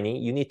clip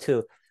training, you need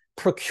to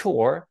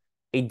procure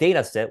a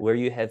data set where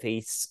you have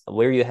a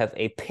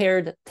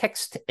paired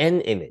text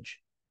and image.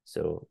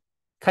 So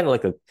kind of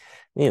like a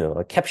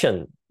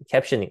caption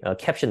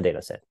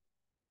data set.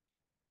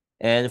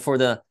 And for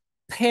the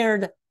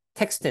paired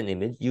text and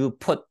image, you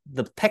put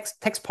the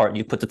text part,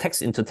 you put the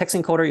text into text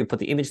encoder, you put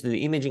the image to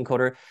the image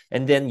encoder,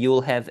 and then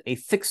you'll have a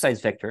fixed size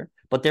vector,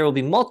 but there will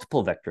be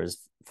multiple vectors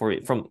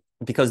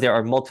because there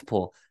are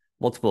multiple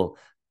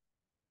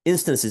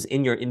instances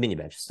in your mini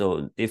batch.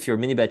 So if your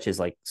mini batch is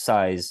like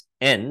size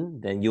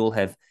n, then you'll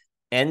have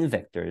n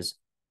vectors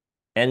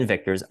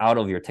out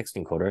of your text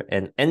encoder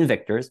and n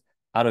vectors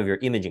out of your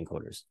image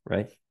encoders,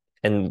 right?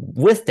 And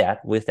with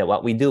that,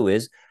 what we do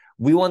is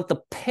we want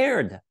the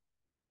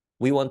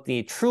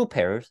true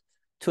pairs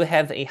to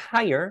have a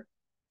higher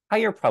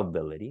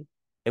probability,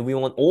 and we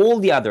want all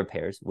the other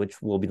pairs,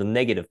 which will be the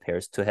negative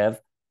pairs, to have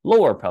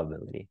lower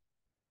probability.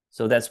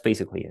 So that's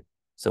basically it.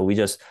 So we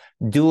just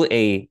do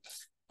a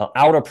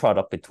outer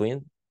product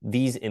between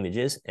these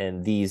images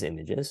and these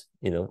images,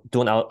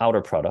 do an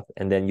outer product,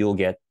 and then you'll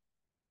get,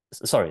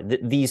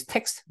 these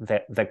text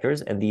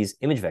vectors and these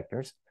image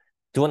vectors,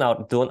 do an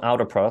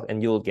outer product,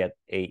 and you'll get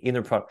a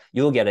inner product.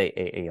 You'll get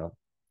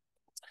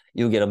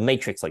you'll get a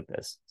matrix like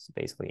this,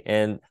 basically.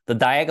 And the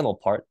diagonal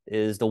part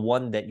is the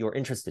one that you're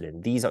interested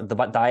in. These are the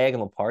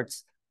diagonal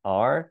parts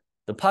are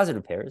the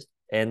positive pairs,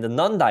 and the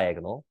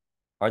non-diagonal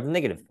are the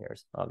negative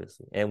pairs,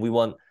 obviously. And we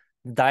want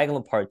the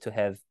diagonal part to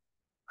have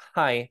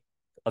high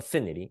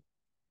affinity,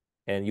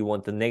 and you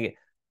want the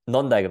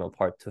non-diagonal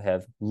part to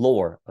have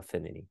lower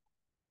affinity.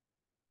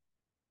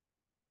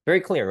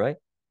 Very clear, right?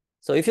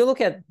 So if you look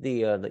at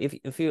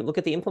if you look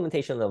at the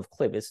implementation of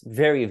clip, it's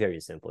very, very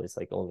simple. It's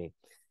like only,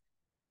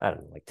 I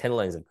don't know, like 10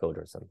 lines of code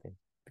or something.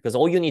 Because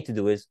all you need to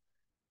do is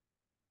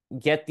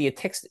get the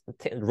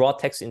raw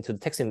text into the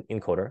text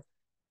encoder,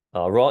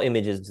 raw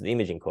images to the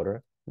image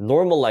encoder,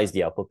 normalize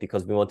the output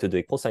because we want to do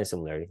a cosine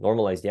similarity,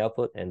 normalize the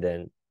output, and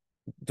then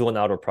do an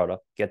outer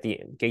product, get the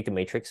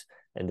matrix,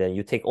 and then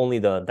you take only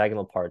the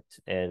diagonal part,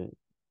 and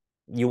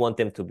you want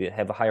them to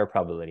have a higher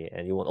probability,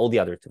 and you want all the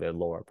others to be a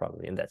lower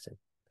probability, and that's it.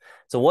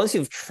 So once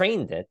you've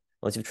trained it,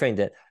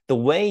 the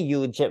way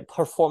you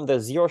perform the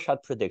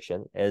zero-shot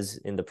prediction, as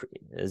in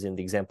the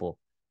example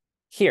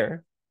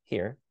here,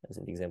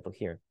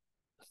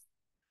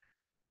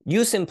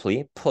 you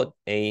simply put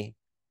a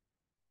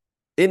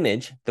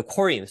image, the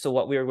core image. So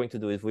what we are going to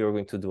do is we are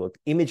going to do an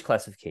image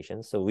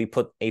classification. So we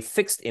put a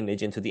fixed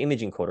image into the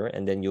image encoder,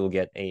 and then you'll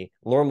get a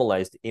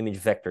normalized image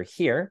vector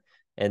here.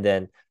 And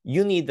then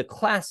you need the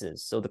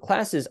classes. So the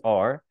classes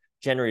are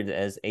generated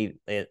as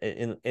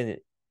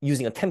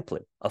using a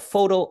template, a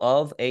photo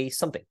of a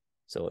something.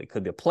 So it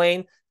could be a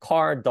plane,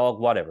 car,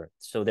 dog, whatever.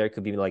 So there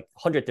could be like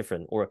 100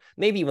 different, or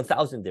maybe even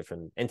 1,000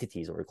 different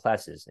entities or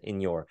classes in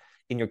your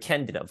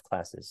candidate of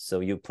classes. So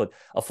you put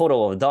a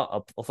photo of a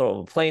dog, a photo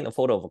of a plane, a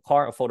photo of a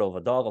car, a photo of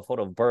a dog, a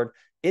photo of a bird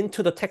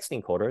into the text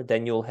encoder.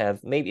 Then you'll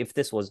have, maybe if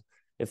this was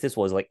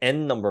like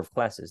n number of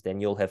classes,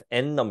 then you'll have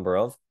n number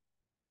of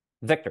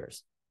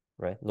vectors,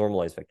 right?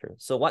 Normalized vectors.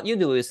 So what you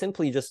do is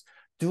simply just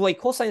do a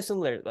cosine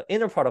similarity,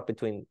 inner product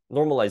between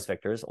normalized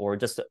vectors, or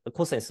just a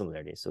cosine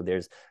similarity. So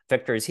there's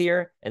vectors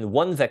here and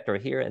one vector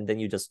here, and then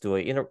you just do a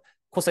inner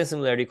cosine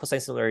similarity, cosine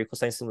similarity,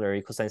 cosine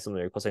similarity, cosine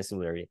similarity, cosine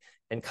similarity,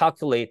 and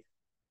calculate,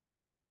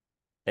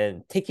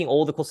 and taking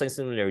all the cosine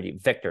similarity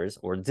vectors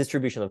or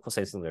distribution of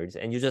cosine similarities,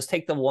 and you just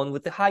take the one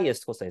with the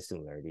highest cosine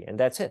similarity, and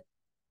that's it.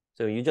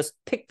 So you just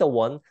pick the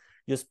one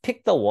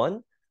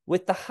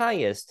with the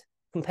highest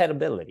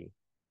compatibility,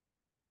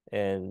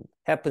 and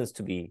happens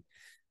to be,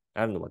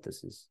 I don't know what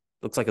this is.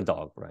 Looks like a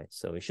dog, right?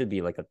 So it should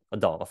be like a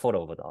dog, a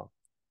photo of a dog.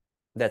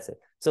 That's it.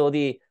 So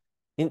the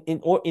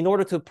in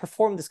order to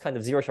perform this kind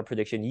of zero-shot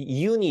prediction,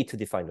 you need to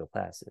define the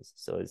classes.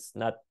 So it's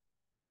not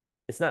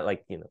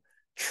like, you know,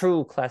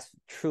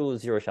 true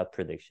zero-shot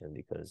prediction,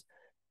 because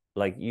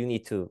like you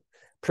need to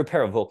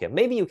prepare a vocab.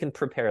 Maybe you can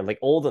prepare like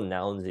all the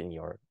nouns in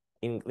your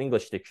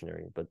English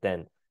dictionary, but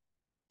then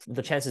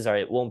the chances are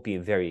it won't be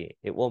very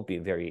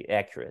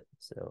accurate.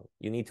 So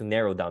you need to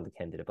narrow down the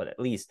candidate. But at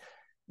least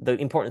the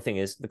important thing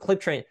is the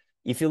clip train.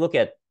 If you look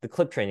at the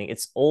clip training,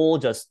 it's all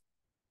just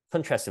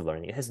contrastive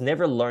learning. It has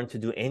never learned to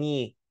do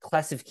any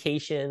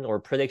classification or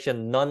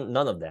prediction, none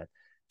of that.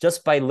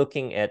 Just by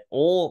looking at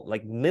all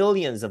like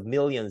millions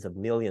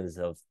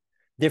of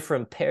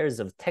different pairs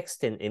of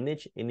text and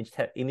image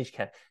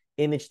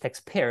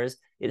text pairs,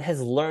 it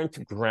has learned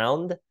to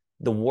ground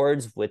the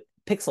words with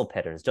pixel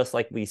patterns, just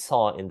like we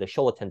saw in the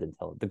show attendant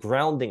tone. The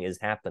grounding is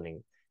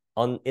happening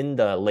in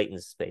the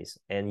latent space,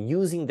 and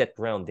using that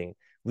grounding,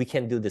 we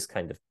can do this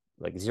kind of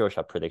like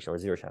zero-shot prediction or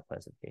zero-shot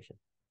classification.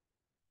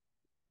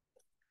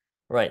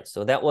 Right,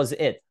 so that was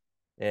it.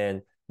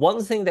 And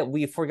one thing that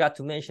we forgot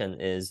to mention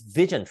is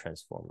vision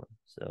transformer.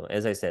 So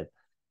as I said,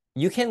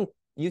 you can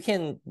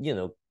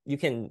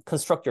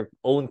construct your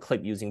own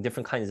clip using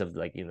different kinds of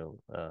like,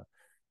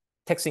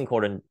 text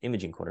encoder and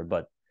image encoder,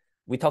 but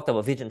we talked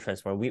about vision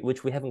transformer,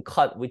 which we haven't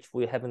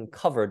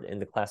covered in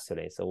the class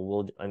today. So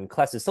we'll in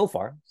classes so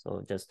far.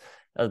 So just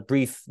a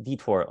brief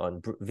detour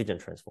on vision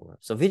transformer.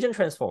 So vision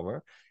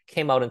transformer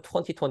came out in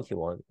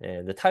 2021,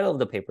 and the title of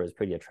the paper is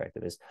pretty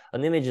attractive. It's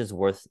an image is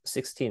worth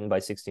 16 by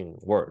 16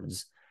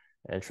 words,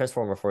 and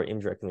transformer for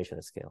image recognition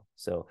at scale.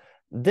 So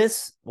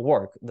this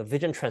work, the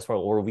vision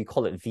transformer, or we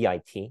call it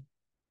VIT,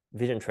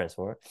 vision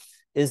transformer,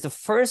 is the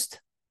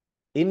first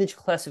image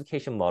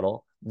classification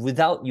model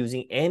without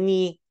using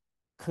any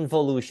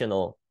convolution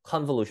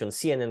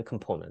CNN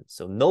component.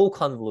 So no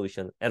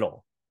convolution at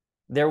all.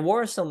 There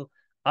were some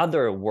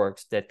other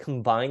works that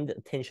combined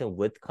attention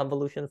with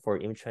convolution for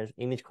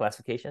image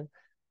classification,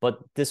 but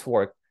this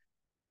work,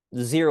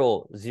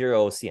 zero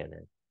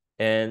CNN.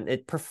 And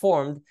it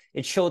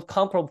showed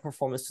comparable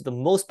performance to the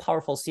most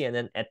powerful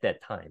CNN at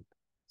that time.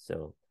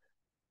 So,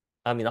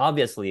 I mean,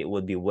 obviously it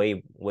would be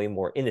way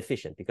more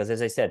inefficient, because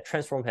as I said,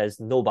 transform has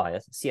no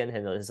bias. CNN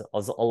has a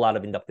lot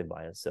of inductive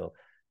bias. So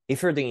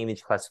if you're doing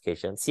image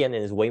classification,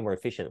 CNN is way more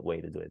efficient way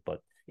to do it.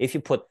 But if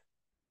you put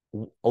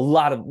a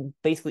lot of,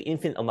 basically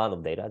infinite amount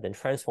of data, then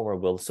transformer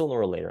will sooner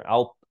or later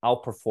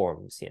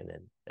outperform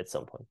CNN at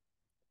some point.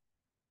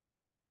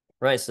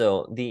 Right,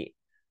 so the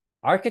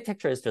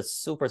architecture is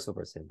just super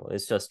simple.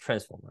 It's just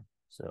transformer.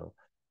 So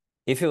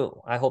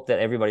I hope that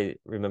everybody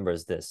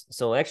remembers this.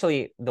 So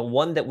actually, the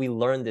one that we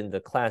learned in the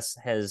class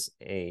has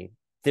a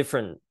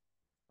different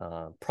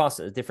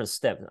process, different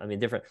step. I mean,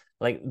 different,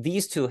 like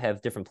these two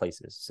have different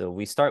places. So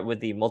we start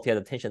with the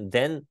multi-head attention,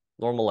 then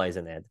normalize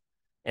and add.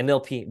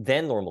 MLP,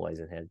 then normalize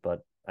and add. But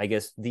I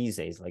guess these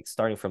days, like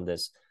starting from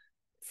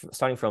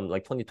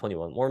like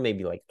 2021, or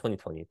maybe like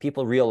 2020,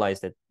 people realize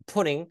that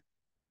putting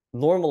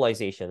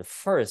normalization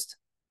first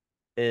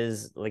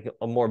is like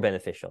a more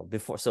beneficial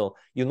before. So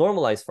you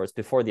normalize first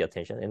before the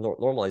attention, and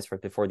normalize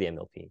first before the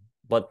MLP.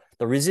 But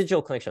the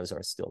residual connections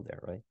are still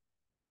there, right?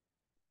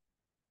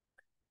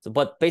 So,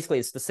 but basically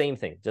it's the same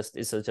thing.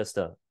 It's just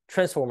a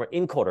transformer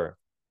encoder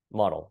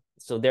model.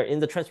 So there in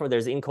the transformer,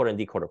 there's the encoder and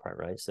decoder part,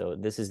 right? So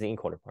this is the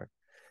encoder part.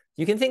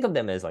 You can think of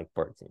them as like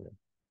BERT.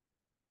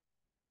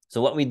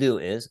 So what we do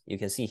is, you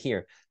can see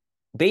here,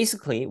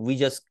 basically we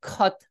just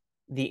cut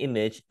the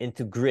image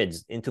into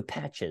grids, into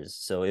patches.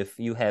 So if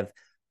you have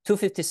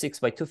 256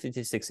 by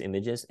 256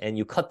 images and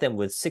you cut them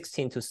with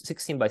 16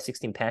 by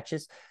 16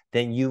 patches,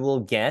 then you will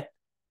get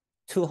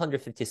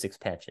 256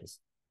 patches.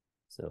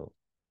 So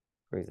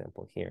for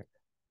example, here,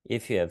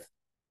 if you have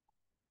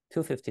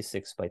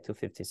 256 by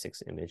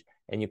 256 image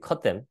and you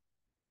cut them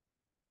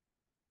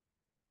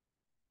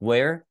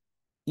where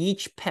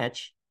each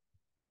patch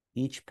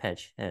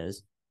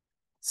has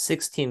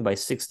 16 by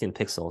 16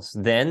 pixels,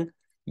 then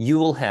you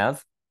will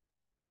have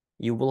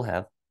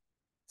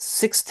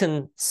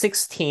 16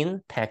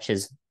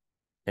 patches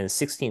and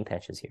 16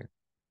 patches here.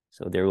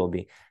 So there will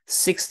be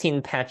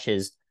 16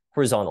 patches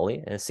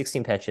horizontally and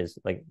 16 patches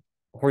like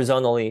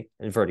horizontally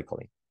and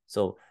vertically.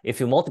 So if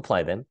you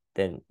multiply them,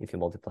 then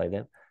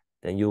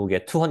you will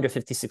get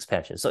 256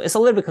 patches. So it's a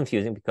little bit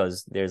confusing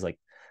because there's like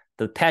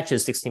the patch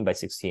is 16 by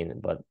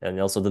 16,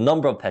 and also the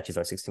number of patches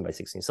are 16 by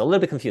 16. So a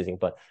little bit confusing.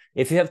 But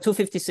if you have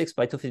 256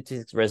 by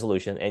 256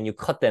 resolution and you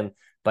cut them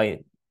by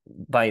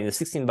the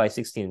 16 by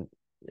 16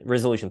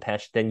 resolution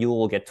patch, then you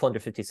will get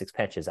 256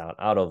 patches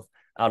out of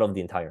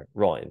the entire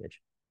raw image.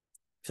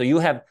 So you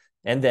have,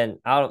 and then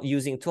out of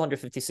using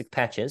 256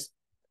 patches,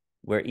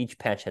 where each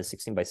patch has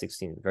 16 by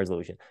 16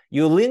 resolution,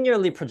 you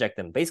linearly project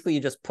them. Basically, you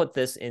just put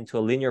this into a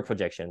linear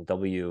projection,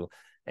 WX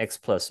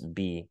plus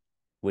B,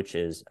 which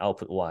is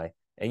output Y.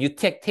 And you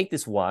take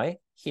this Y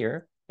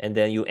here, and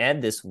then you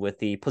add this with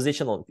the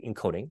positional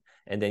encoding,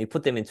 and then you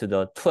put them into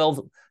the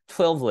 12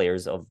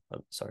 layers of,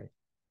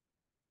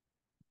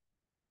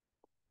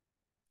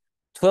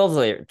 12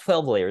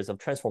 layers of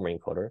transformer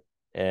encoder.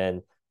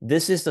 And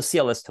This is the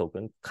CLS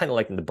token, kind of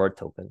like in the BERT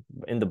token,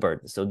 in the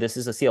BERT. So this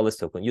is a CLS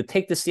token. You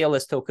take the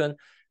CLS token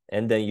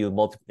and then you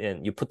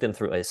put them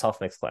through a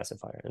softmax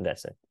classifier, and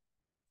that's it.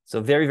 So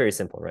very, very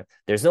simple, right?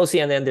 There's no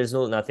CNN, there's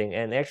no nothing.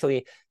 And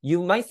actually,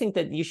 you might think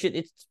that you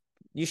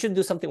should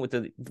do something with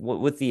the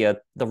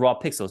raw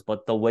pixels,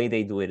 but the way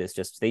they do it is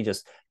they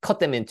just cut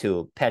them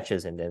into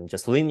patches and then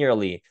just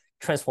linearly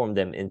transform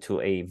them into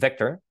a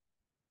vector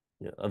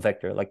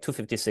like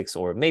 256,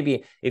 or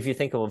maybe if you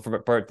think of a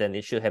BERT, then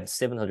it should have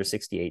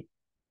 768.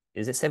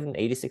 Is it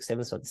 786,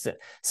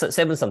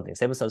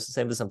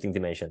 seven something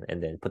dimension,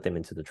 and then put them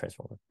into the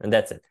transformer, and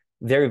that's it.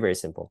 Very, very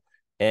simple.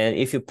 And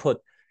if you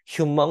put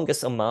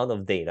humongous amount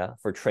of data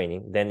for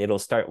training, then it'll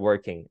start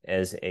working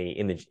as a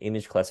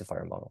image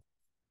classifier model.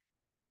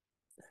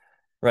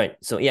 Right.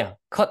 So yeah,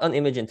 cut an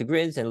image into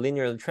grids and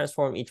linearly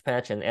transform each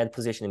patch and add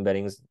position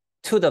embeddings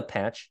to the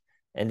patch,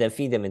 and then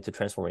feed them into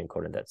transformer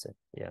encoder. That's it.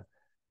 Yeah.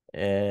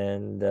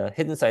 And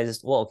hidden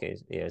sizes, well, okay,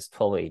 yeah, it's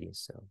 1280.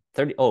 So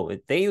 30. Oh,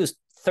 they use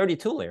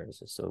 32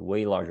 layers, so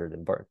way larger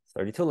than BERT.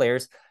 32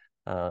 layers,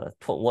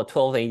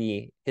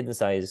 1280 hidden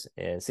size,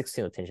 and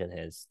 16 attention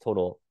heads.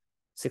 Total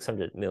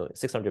 600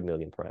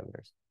 million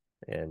parameters.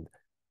 And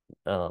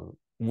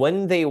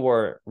when they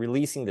were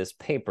releasing this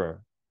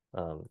paper,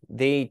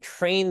 they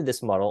trained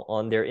this model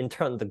on their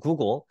internal.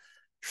 Google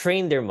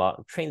trained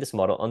this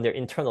model on their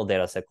internal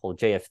data set called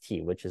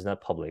JFT, which is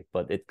not public,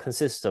 but it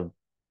consists of,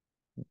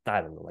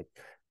 I don't know, like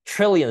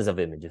trillions of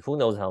images, who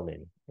knows how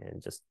many, and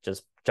just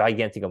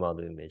gigantic amount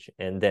of image.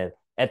 And then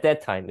at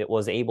that time, it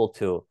was able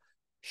to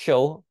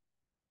show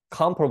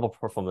comparable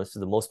performance to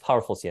the most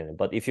powerful CNN.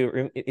 But if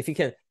you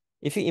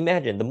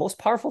imagine, the most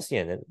powerful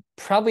CNN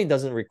probably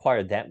doesn't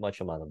require that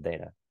much amount of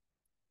data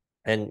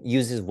and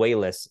uses way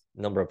less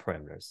number of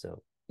parameters.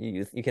 So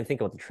you can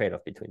think about the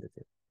trade-off between the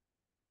two.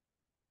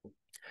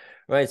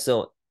 Right.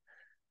 So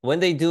when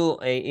they do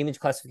a image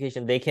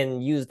classification, they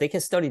can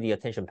study the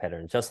attention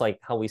pattern, just like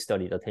how we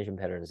studied attention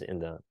patterns in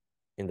the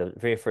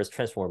very first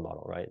transformer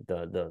model, right?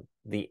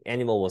 The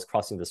animal was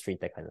crossing the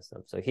street, that kind of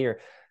stuff. So here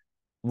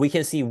we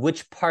can see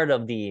which part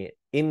of the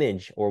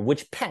image, or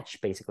which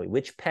patch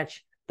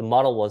the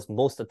model was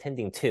most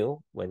attending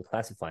to when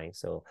classifying.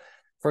 So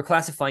for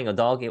classifying a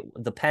dog,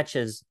 the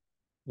patches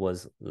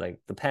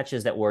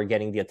that were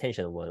getting the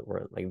attention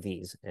were like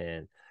these,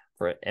 and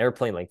for an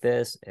airplane like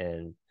this,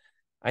 and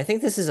I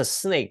think this is a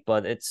snake,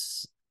 but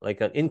it's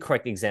like an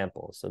incorrect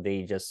example. So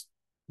they just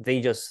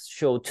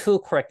show two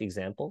correct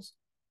examples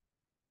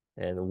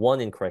and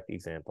one incorrect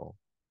example.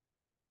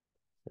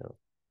 So,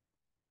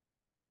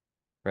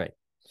 right.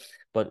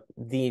 But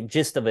the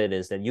gist of it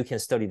is that you can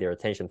study their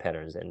attention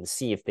patterns and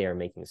see if they are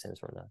making sense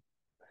or not.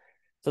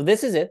 So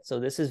this is it. So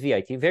this is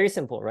VIT. Very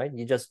simple, right?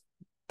 You just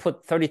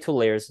put 32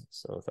 layers.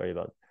 So sorry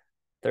about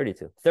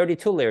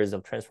 32 layers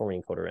of transformer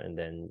encoder, and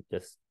then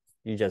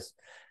you just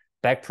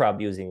backprop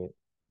using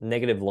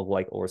negative log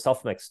or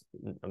softmax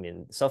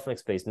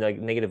based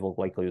negative log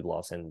likelihood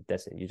loss, and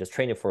that's it. You just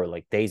train it for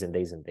like days and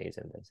days and days,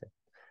 and that's it.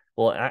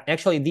 Well,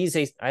 actually, these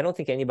days, I don't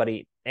think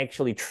anybody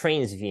actually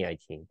trains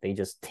VIT. They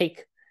just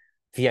take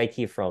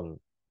VIT from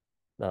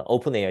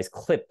OpenAI's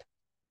CLIP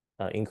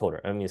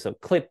encoder. So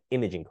CLIP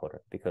image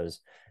encoder,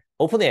 because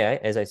OpenAI,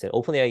 as I said,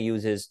 OpenAI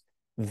uses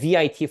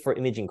VIT for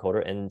image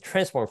encoder and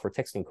transform for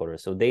text encoder.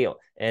 So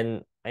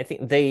I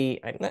think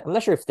I'm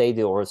not sure if they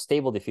do or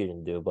Stable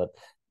Diffusion do, but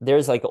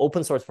there's like an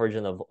open source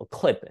version of a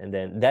CLIP, and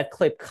then that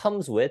CLIP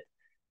comes with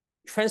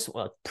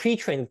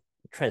pre-trained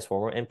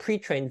transformer and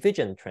pre-trained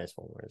vision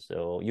transformer.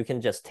 So you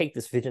can just take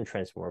this vision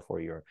transformer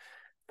for your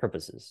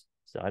purposes.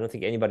 So I don't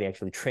think anybody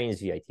actually trains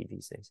VIT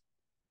these days.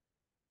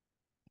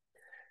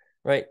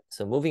 Right.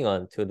 So moving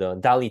on to the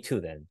DALL-E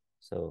 2 then.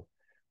 So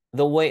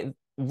the way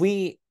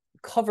we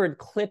covered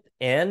CLIP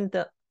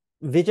and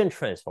vision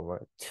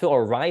transformer to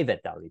arrive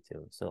at DALL-E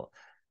 2. So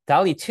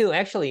DALL-E 2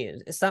 actually,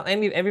 it's not, I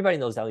mean, everybody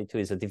knows DALL-E 2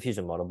 is a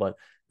diffusion model, but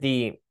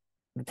the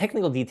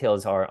technical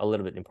details are a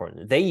little bit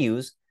important. They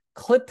use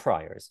CLIP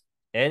priors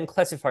and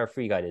classifier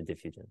free guided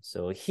diffusion.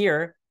 So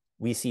here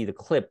we see the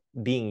CLIP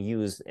being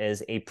used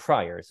as a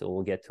prior. So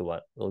we'll get to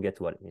what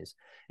it means.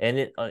 And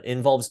it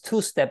involves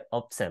two-step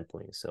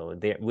upsampling, so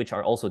which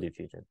are also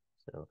diffusion.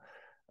 So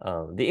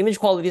the image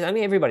qualities, I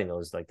mean, everybody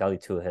knows like DALL-E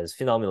 2 has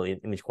phenomenal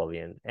image quality.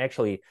 And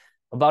actually,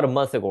 about a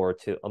month or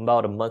two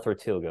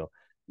ago,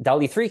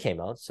 DALL-E 3 came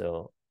out.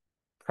 So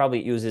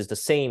probably uses the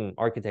same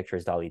architecture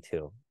as DALL-E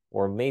 2,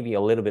 or maybe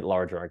a little bit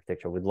larger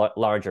architecture with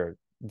larger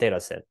data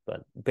set.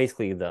 But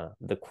basically, the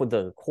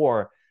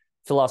core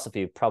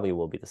philosophy probably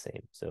will be the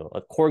same. So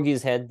a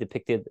corgi's head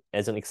depicted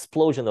as an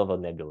explosion of a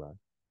nebula.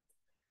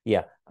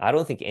 Yeah, I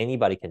don't think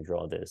anybody can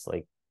draw this.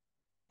 Like,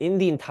 in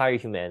the entire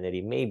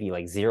humanity, maybe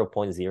like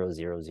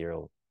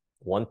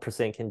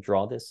 0.0001% can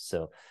draw this.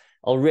 So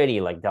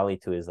already like DALL-E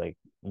 2 is like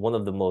one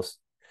of the most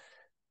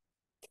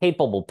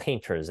capable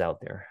painters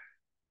out there.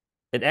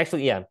 It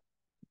actually, yeah,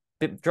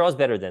 it draws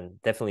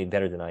definitely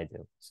better than I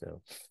do.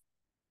 So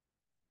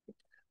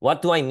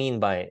what do I mean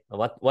by,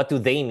 what do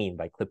they mean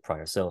by CLIP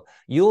prior? So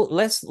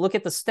let's look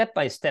at the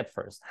step-by-step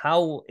first,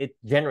 how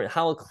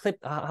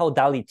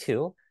DALL-E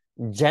 2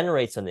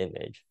 generates an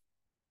image.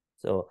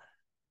 So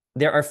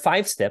there are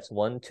 5 steps.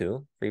 1,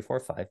 2, 3, 4,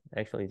 5.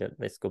 Actually,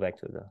 let's go back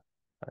to the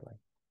highlight.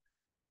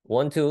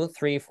 1, 2,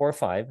 3, 4,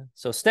 5.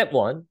 So step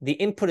 1, the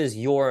input is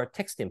your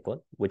text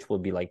input, which will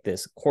be like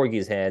this: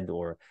 corgi's head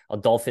or a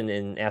dolphin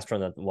in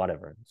astronaut,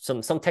 whatever,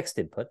 some text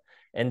input.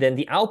 And then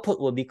the output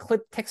will be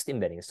clip text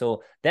embedding.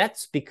 So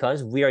that's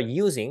because we are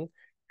using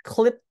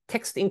clip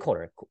text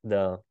encoder.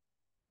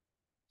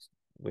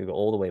 We go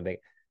all the way back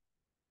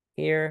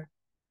here.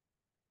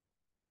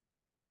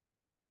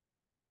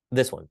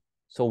 This one.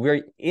 So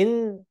we're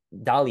in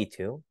DALL-E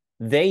 2.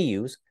 They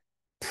use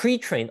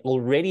pre-trained,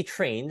 already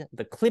trained,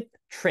 the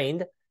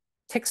clip-trained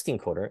text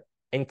encoder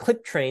and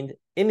clip-trained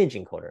image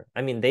encoder.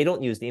 I mean, they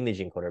don't use the image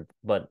encoder,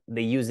 but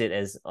they use it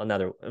as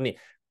another. I mean,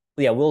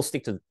 yeah, we'll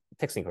stick to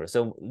text encoder.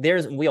 So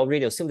we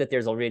already assume that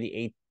there's already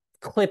a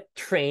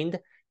clip-trained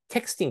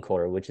text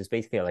encoder, which is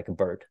basically like a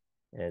BERT.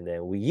 And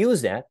then we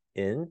use that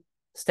in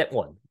step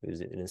 1. We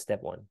use it in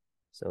step 1.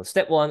 So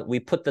step 1, we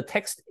put the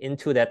text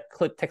into that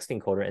clip text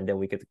encoder, and then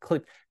we get the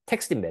clip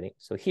text embedding.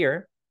 So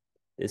here,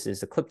 this is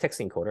the clip text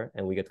encoder,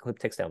 and we get the clip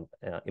text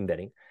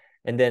embedding.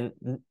 And then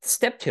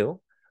step 2,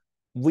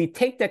 we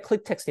take that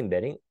clip text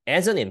embedding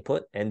as an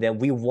input, and then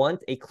we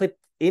want a clip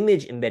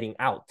image embedding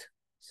out.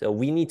 So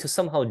we need to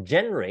somehow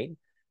generate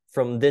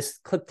from this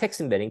clip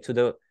text embedding to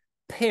the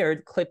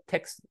paired clip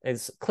text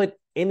as clip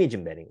image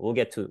embedding. We'll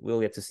get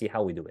to see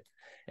how we do it.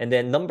 And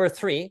then number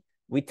 3,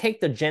 we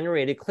take the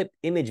generated clip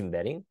image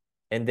embedding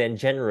and then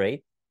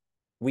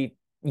we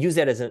use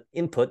that as an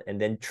input and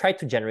then try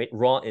to generate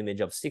raw image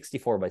of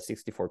 64 by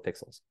 64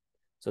 pixels.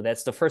 So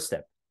that's the first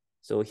step.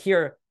 So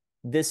here,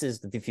 this is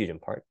the diffusion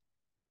part.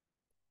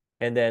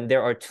 And then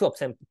there are two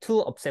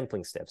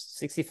upsampling steps: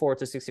 64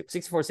 to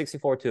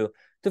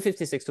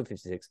 256,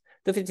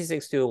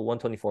 256 to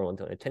 124,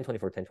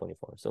 1024,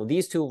 1024. So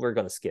these two we're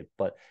going to skip,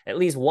 but at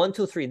least 1,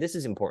 2, 3, this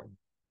is important.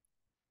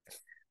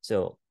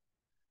 So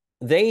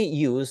they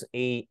use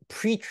a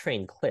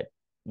pre-trained clip,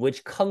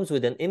 which comes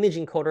with an image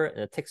encoder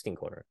and a text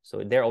encoder.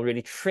 So they're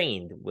already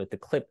trained with the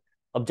clip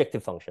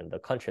objective function, the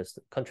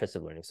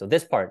contrastive learning. So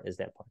this part is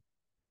that part,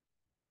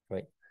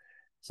 right?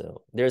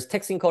 So there's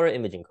text encoder,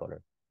 image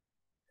encoder.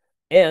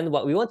 And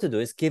what we want to do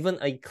is, given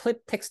a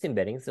clip text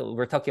embedding, so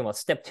we're talking about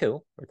step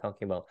 2,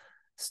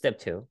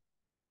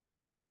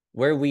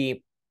 where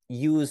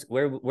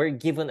we're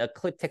given a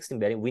clip text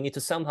embedding, we need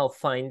to somehow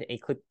find a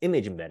clip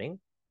image embedding.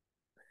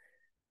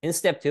 In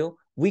step 2,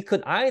 we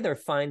could either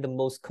find the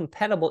most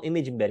compatible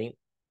image embedding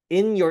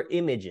in your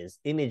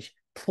image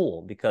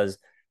pool, because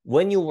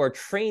when you were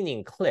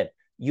training clip,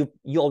 you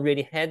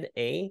already had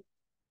a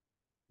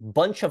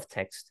bunch of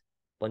text,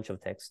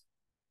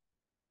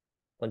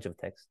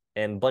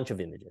 and bunch of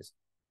images,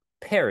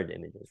 paired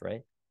images,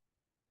 right?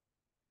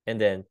 And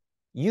then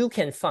you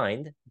can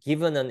find,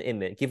 given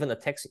a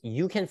text,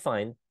 you can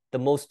find the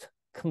most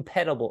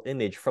compatible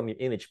image from your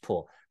image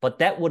pool, but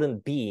that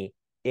wouldn't be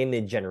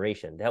image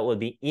generation. That would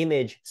be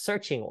image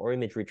searching or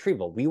image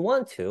retrieval. We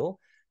want to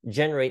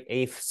generate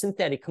a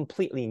synthetic,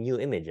 completely new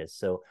images.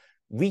 So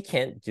we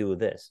can't do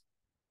this.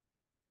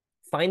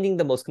 Finding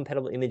the most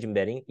compatible image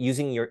embedding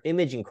using your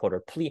image encoder,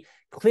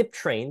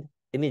 clip-trained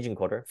image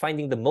encoder,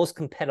 finding the most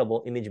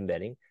compatible image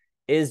embedding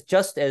is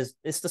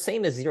it's the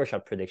same as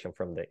zero-shot prediction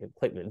from the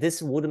clip.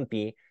 This wouldn't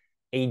be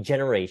a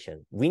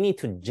generation. We need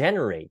to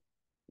generate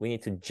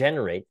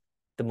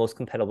the most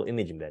compatible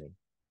image embedding,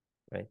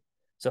 right?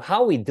 So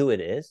how we do it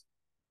is,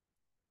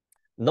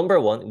 number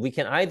 1, we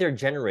can either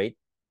generate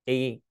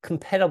a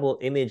compatible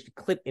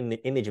clip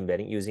image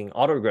embedding using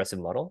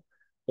autoregressive model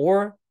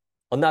or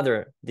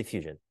another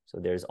diffusion. So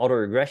there's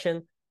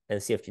autoregression and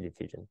CFG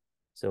diffusion.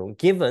 So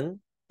given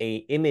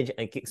a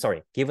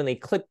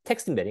clip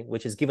text embedding,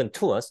 which is given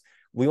to us,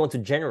 we want to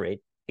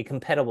generate a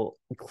compatible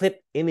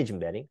clip image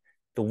embedding.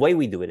 The way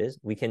we do it is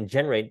we can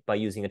generate by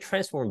using a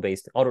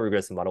transform-based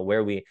autoregressive model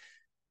where we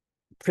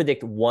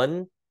predict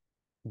one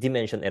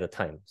dimension at a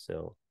time.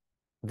 So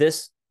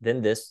this,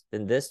 then this,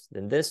 then this,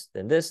 then this,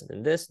 then this,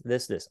 then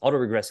this, this.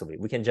 Autoregressively,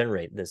 we can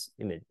generate this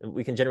image.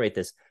 We can generate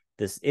this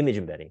image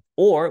embedding,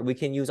 or we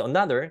can use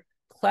another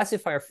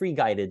classifier free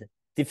guided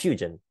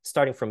diffusion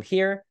starting from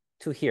here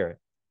to here.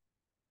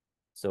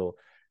 So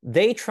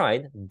they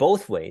tried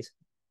both ways.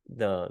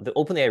 The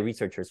OpenAI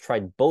researchers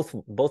tried both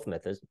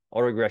methods,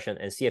 autoregression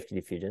and CFG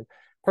diffusion.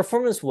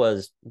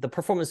 The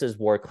performances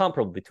were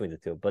comparable between the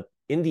two, but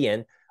in the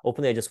end,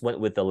 OpenAI just went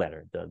with the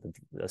latter, the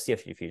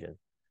CFG diffusion.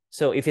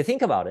 So if you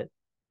think about it,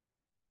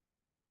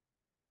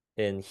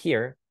 in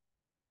here,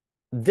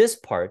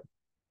 step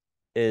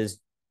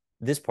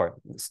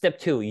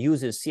 2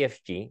 uses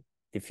CFG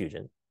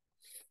diffusion.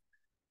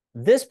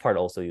 This part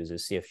also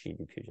uses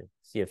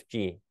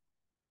CFG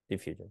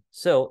diffusion.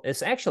 So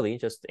it's actually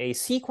just a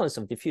sequence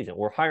of diffusion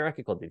or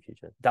hierarchical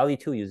diffusion. DALL-E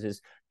 2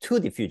 uses 2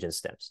 diffusion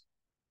steps.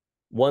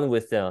 One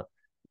with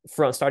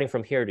starting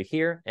from here to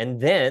here, and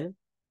then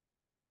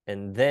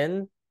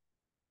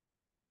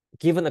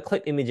given a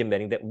clip image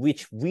embedding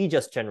which we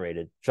just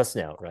generated just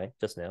now, right?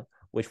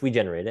 Which we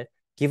generated,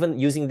 Given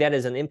using that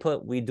as an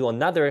input, we do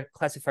another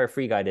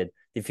classifier-free guided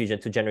diffusion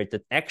to generate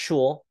the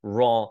actual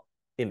raw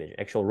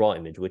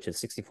image, which is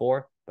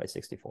 64 by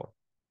 64.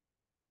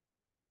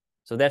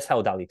 So that's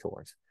how DALL-E 2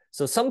 works.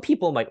 So some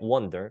people might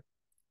wonder,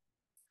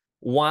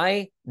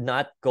 why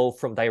not go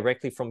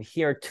directly from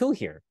here to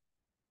here?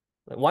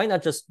 Why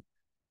not just,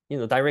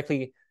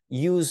 directly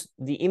use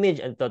the image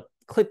and the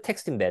clip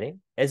text embedding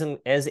as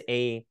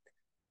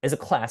a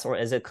class or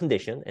as a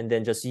condition, and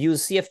then just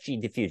use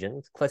CFG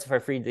diffusion,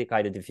 classifier-free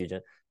guided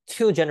diffusion,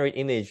 to generate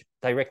image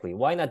directly?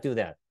 Why not do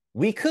that?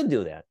 We could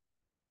do that.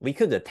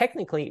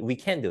 Technically, we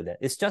can do that.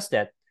 It's just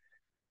that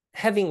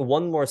having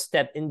one more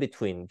step in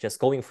between, just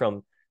going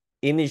from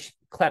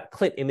clip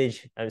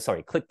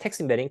text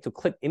embedding to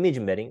clip image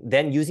embedding,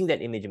 then using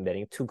that image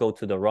embedding to go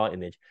to the raw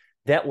image,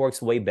 that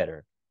works way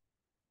better.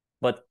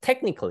 But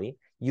technically,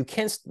 you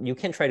can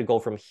try to go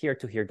from here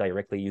to here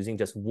directly using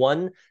just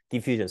one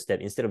diffusion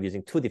step instead of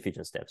using two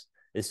diffusion steps.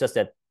 It's just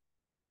that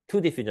two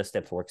diffusion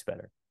steps works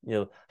better.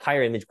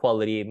 Higher image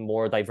quality,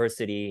 more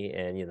diversity,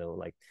 and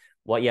like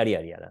what yada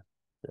yada yada.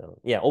 So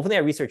yeah,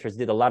 OpenAI researchers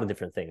did a lot of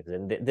different things,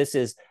 and this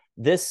is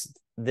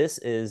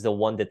the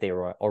one that they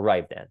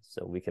arrived at.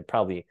 So we could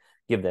probably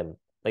give them,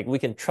 we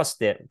can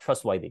trust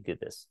why they did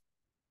this.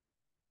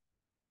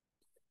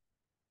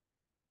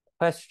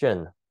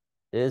 Question: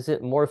 is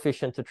it more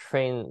efficient to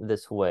train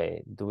this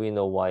way? Do we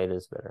know why it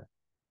is better?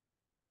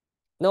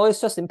 No, it's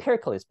just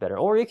empirically it's better.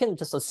 Or you can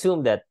just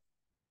assume that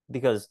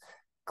because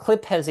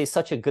CLIP has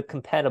such a good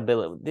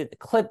compatibility, the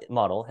CLIP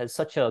model has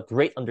such a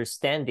great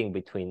understanding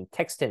between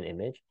text and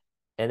image,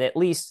 and at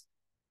least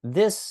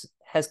this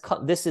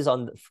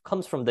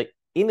comes from the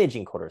image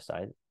encoder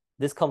side.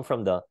 This comes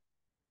from the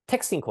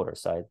text encoder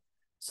side.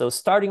 So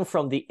starting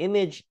from the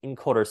image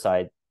encoder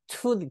side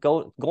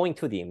going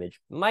to the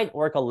image might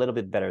work a little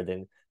bit better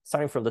than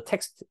starting from the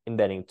text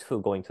embedding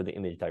to going to the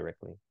image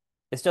directly.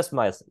 It's just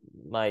my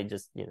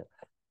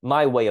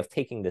way of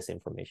taking this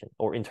information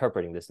or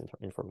interpreting this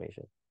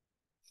information.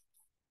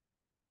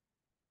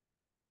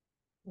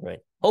 Right.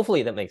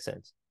 Hopefully that makes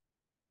sense.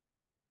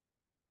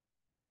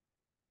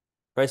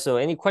 Right. So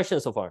any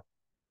questions so far?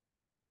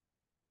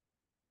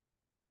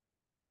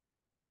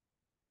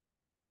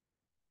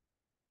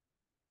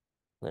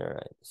 All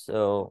right.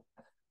 So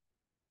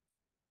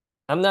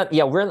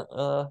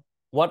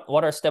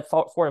what are step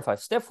 4 and 5?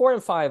 Step 4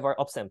 and 5 are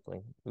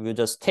upsampling. We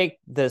just take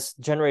this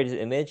generated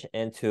image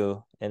and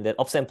then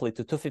upsample it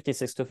to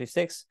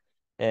 256,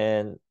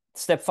 and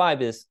step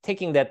 5 is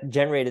taking that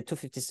generated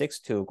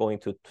 256 to going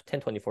to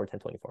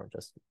 1024,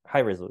 just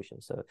high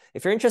resolution. So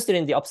if you're interested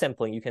in the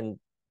upsampling, you can,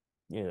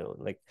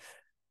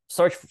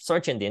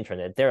 search in the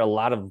internet. There are a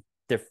lot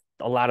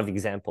of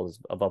examples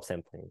of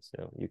upsampling,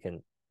 so you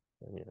can,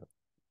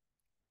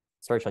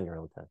 search on your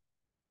own time.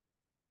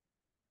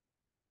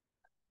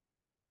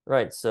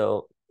 Right.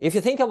 So if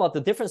you think about the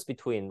difference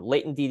between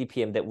latent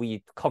DDPM that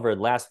we covered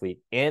last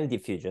week and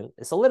diffusion,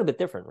 it's a little bit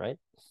different, right?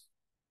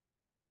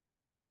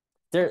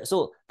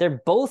 They're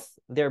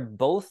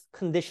both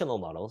conditional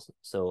models.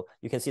 So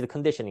you can see the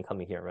conditioning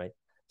coming here, right?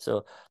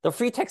 So the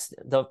free text,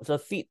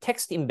 the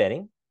text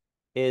embedding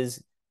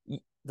is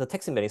the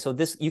text embedding. So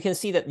this, you can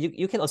see that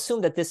you can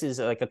assume that this is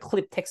like a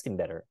clip text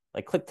embedder,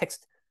 like clip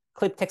text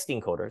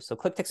encoder. So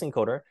clip text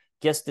encoder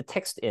gets the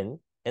text in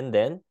and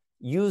then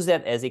use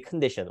that as a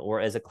condition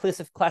or as a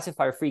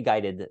classifier-free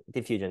guided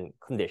diffusion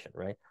condition,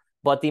 right?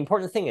 But the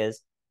important thing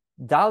is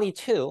DALL-E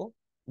 2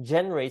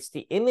 generates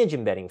the image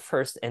embedding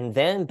first, and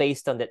then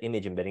based on that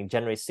image embedding,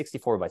 generates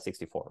 64 by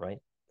 64, right?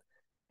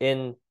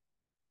 In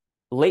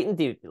latent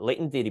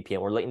DDPM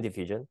or latent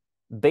diffusion,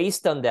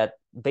 based on the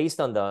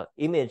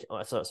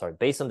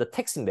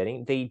text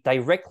embedding, they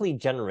directly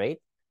generate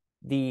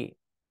the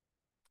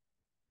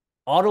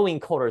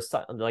autoencoder,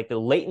 like the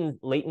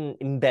latent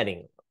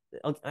embedding.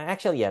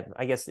 Actually, yeah,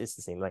 I guess it's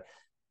the same.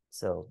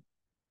 So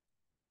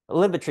a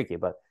little bit tricky,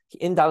 but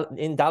in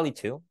DALL-E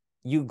 2,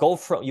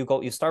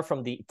 you start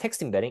from the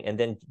text embedding and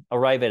then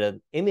arrive at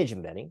an image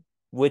embedding,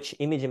 which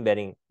image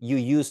embedding you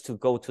use to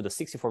go to the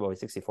 64 by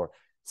 64.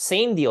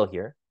 Same deal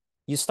here.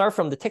 You start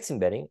from the text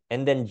embedding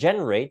and then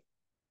generate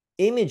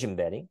image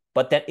embedding,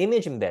 but that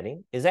image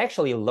embedding is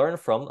actually learned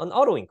from an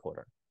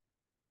autoencoder.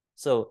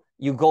 So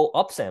you go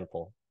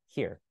upsample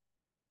here.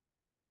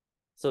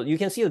 So you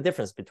can see the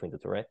difference between the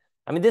two, right?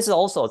 I mean, this is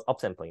also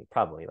upsampling,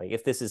 probably. Like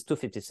if this is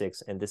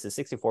 256 and this is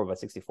 64 by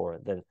 64,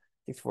 then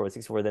 64 by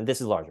 64, then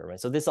this is larger, right?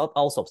 So this is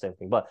also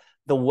upsampling. But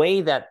the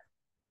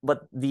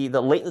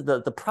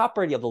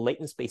property of the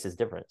latent space is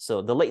different.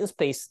 So the latent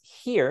space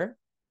here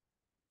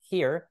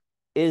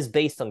is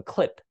based on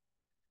clip.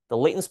 The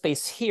latent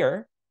space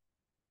here,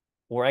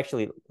 or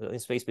actually the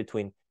latent space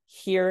between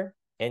here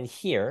and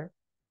here,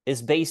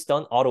 is based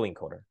on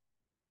autoencoder.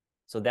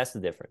 So that's the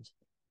difference.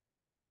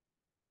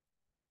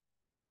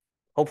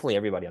 Hopefully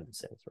everybody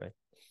understands, right?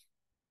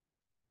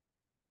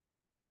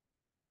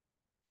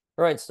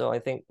 All right, so I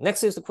think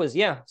next is the quiz.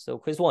 Yeah, so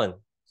quiz 1.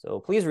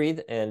 So please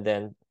read and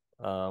then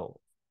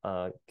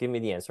give me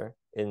the answer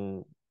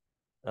in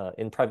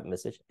private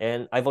message.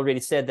 And I've already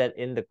said that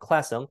in the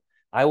classroom,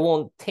 I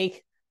won't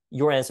take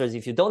your answer is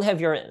if you don't have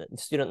your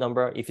student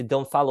number, if you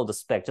don't follow the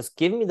spec, just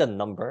give me the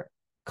number,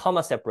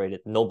 comma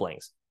separated, no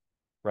blanks,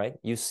 right?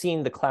 You've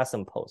seen the class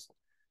and post.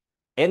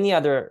 Any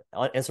other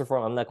answer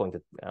form, I'm not going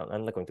to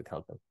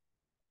count them.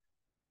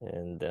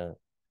 And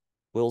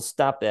we'll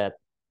stop at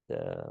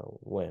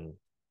when?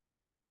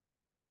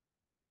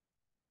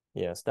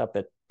 Yeah, stop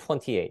at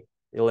 28,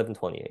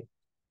 1128.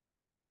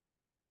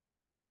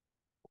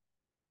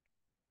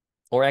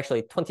 Or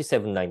actually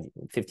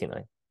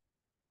 2759.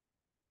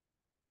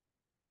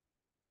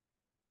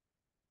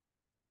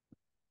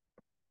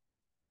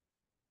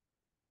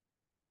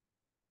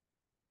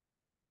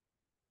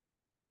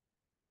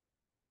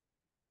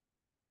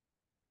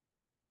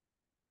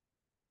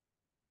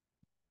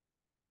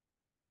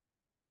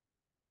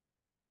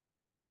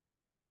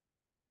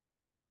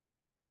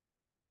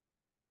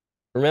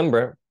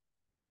 Remember,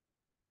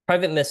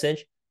 private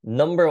message,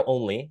 number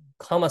only,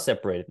 comma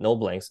separated, no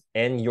blanks,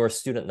 and your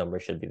student number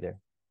should be there.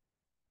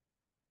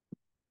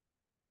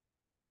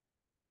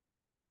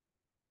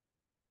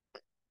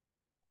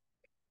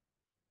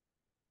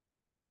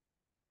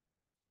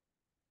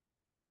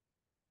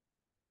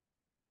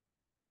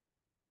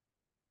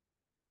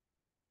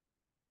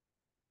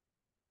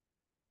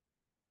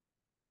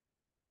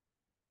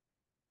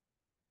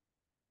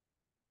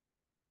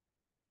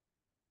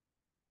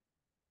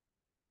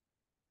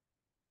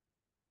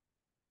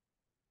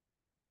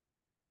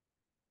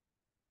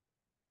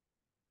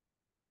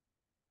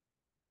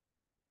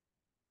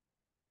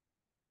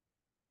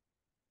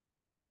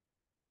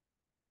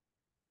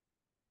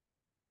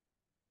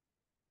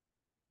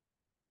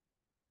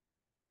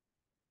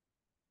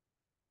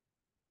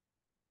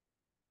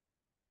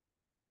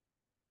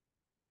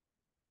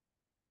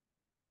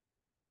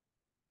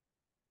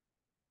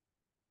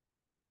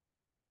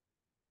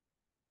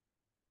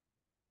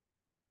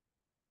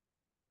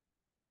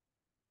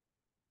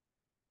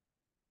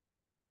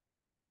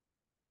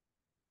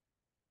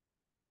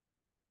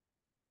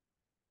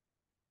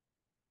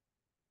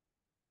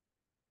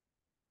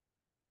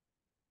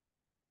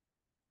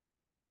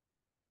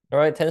 All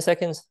right, 10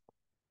 seconds.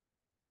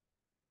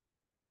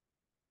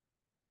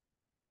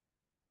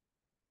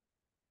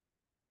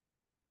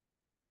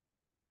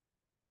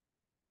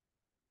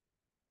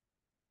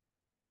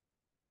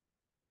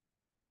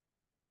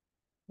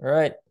 All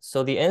right,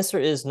 so the answer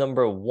is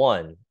number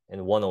one,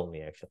 and one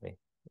only, actually.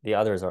 The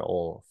others are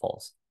all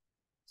false.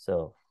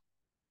 So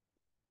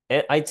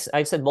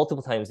I've said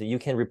multiple times that you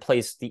can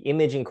replace the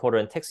image encoder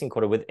and text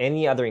encoder with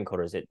any other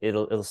encoders.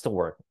 It'll still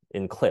work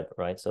in clip,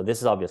 right? So this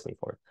is obviously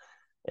for it.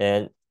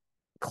 And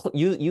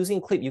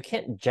using clip, you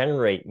can't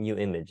generate new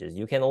images.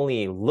 You can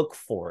only look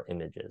for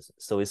images.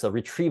 So it's a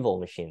retrieval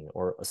machine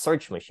or a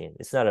search machine.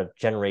 It's not a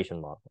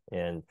generation model.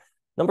 And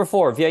number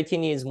four, VIT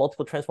needs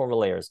multiple transformer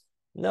layers.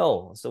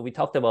 No. So we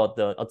talked about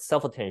the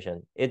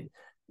self-attention.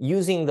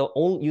 Using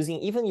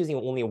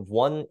only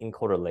one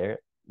encoder layer,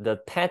 the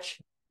patch,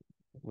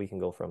 we can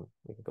go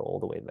all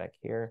the way back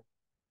here.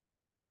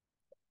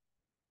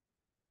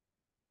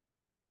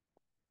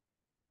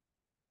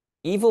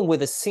 Even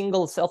with a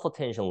single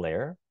self-attention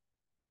layer,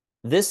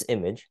 this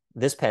image,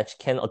 this patch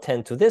can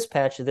attend to this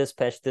patch, this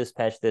patch, this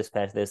patch, this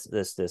patch, this,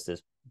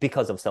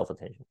 because of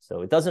self-attention.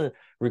 So it doesn't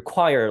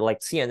require like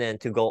CNN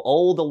to go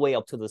all the way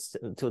up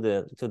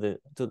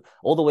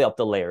all the way up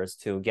the layers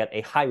to get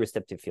a high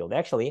receptive field.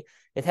 Actually,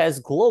 it has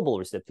global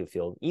receptive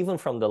field even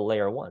from the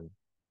layer one.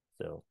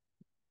 So,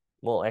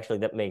 well, actually,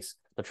 that makes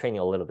the training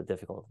a little bit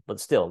difficult,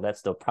 but still,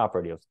 that's the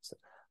property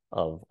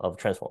of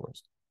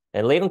transformers.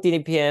 And latent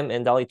DDPM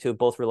and DALL-E 2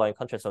 both rely on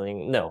contrast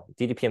learning. No,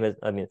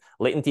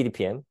 latent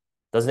DDPM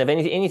doesn't have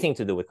anything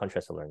to do with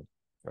contrast learning,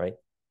 right?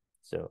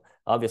 So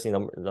obviously,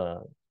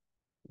 the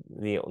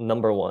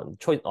number one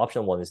choice,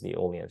 option one, is the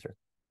only answer.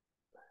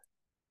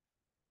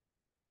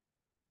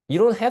 You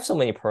don't have so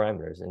many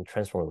parameters in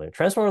transformer layer.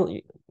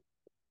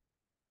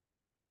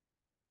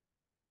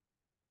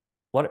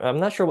 What, I'm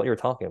not sure what you're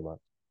talking about.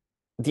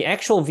 The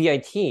actual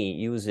VIT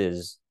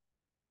uses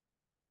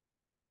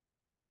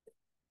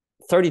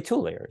 32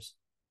 layers.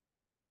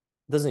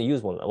 Doesn't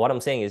use one. What I'm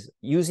saying is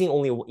using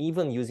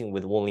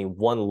with only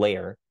one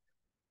layer,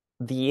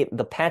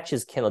 the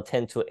patches can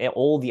attend to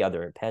all the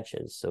other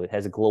patches. So it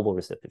has a global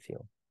receptive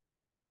field.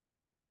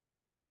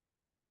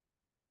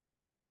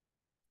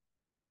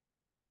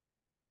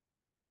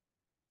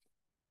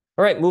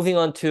 All right, moving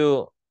on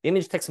to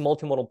image text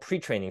multimodal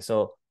pre-training.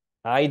 So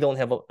I don't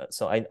have a lot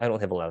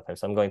of time,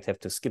 so I'm going to have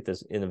to skip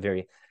this in a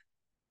very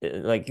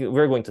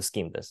we're going to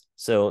scheme this.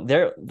 So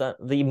the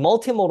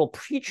multimodal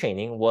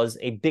pre-training was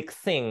a big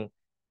thing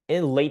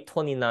in late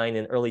 2019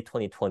 and early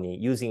 2020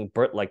 using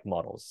BERT-like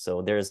models.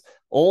 So there's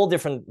all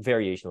different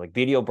variations like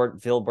video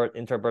BERT, VIL BERT,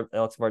 InterBERT,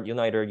 LXBERT,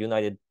 Uniter,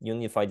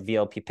 Unified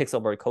VLP,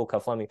 Pixel BERT, Coca,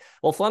 Flamingo.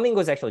 Well,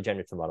 Flamingo is actually a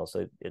generative model,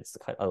 so it's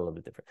a little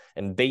bit different.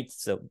 And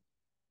Bates, so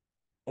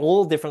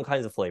all different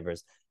kinds of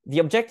flavors. The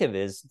objective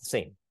is the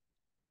same.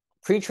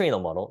 Pre-train a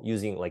model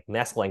using like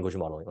mask language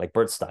modeling, like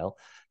BERT style,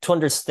 to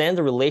understand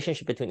the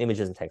relationship between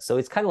images and text. So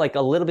it's kind of like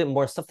a little bit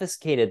more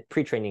sophisticated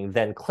pre-training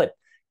than CLIP.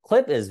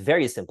 CLIP is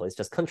very simple. It's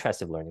just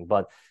contrastive learning.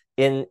 But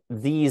in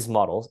these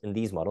models,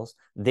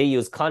 they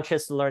use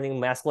conscious learning,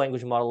 mask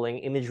language modeling,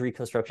 image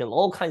reconstruction,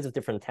 all kinds of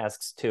different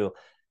tasks to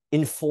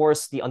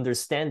enforce the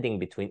understanding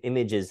between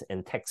images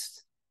and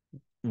text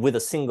with a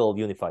single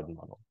unified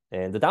model.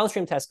 And the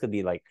downstream tasks could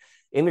be like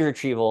image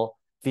retrieval,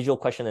 visual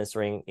question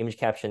answering, image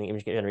captioning,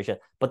 image generation.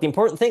 But the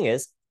important thing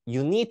is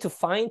you need to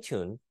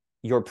fine-tune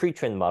your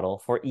pre-trained model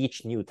for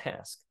each new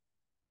task,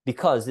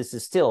 because this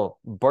is still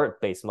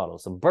BERT-based model.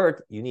 So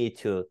BERT, you need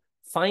to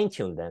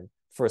fine-tune them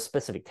for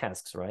specific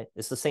tasks, right?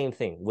 It's the same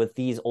thing with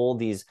all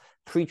these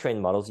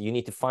pre-trained models. You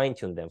need to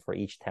fine-tune them for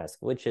each task,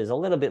 which is a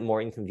little bit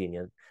more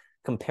inconvenient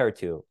compared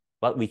to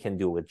what we can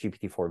do with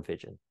GPT-4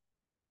 Vision.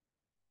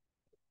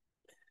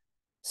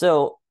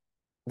 So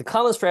the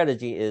common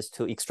strategy is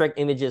to extract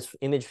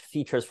image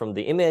features from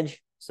the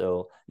image.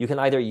 So you can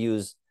either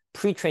use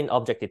pre-trained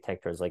object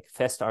detectors like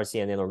fast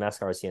RCNN or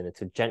mask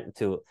RCNN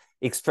to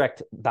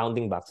extract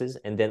bounding boxes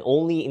and then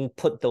only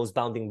input those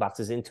bounding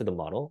boxes into the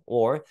model,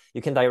 or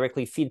you can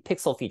directly feed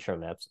pixel feature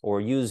maps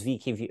or use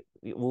VQVA.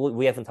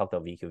 We haven't talked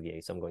about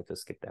VQVA, so I'm going to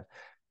skip that.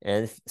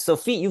 And so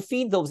you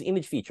feed those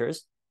image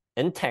features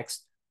and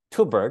text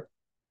to BERT,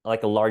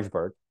 like a large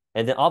BERT,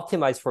 and then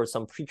optimize for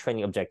some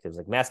pre-training objectives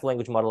like mask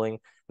language modeling,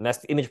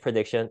 mask image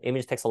prediction,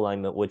 image text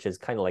alignment, which is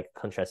kind of like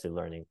contrastive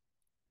learning.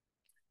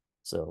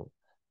 So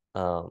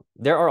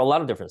there are a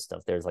lot of different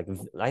stuff. There's like,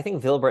 I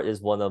think VilBERT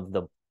is one of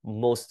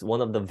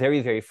the very,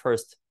 very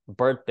first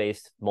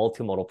BERT-based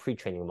multimodal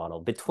pre-training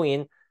model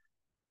between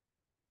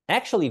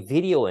actually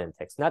video and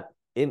text, not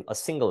a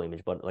single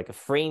image, but like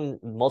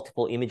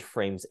multiple image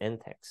frames and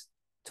text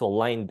to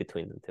align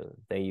between the two.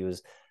 They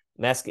use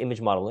mask image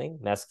modeling,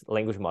 mask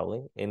language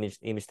modeling,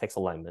 image text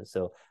alignment.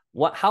 So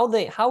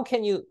how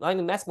can you, I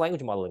mean, mask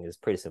language modeling is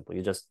pretty simple.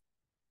 You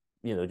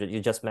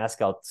just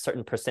mask out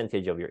certain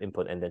percentage of your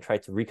input and then try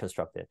to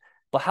reconstruct it.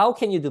 But how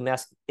can you do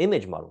mask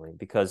image modeling?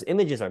 Because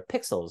images are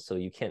pixels, so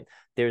you can't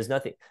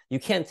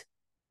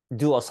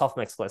do a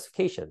softmax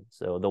classification.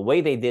 So the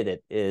way they did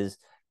it is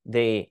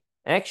they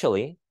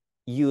actually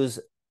use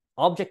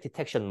object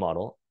detection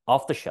model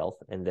off the shelf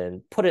and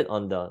then put it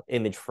on the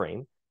image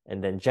frame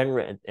and then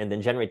generate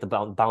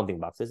the bounding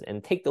boxes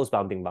and take those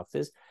bounding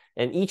boxes,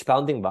 and each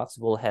bounding box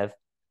will have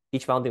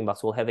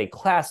a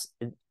class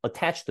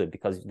attached to it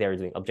because they're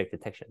doing object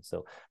detection.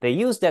 So they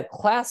use that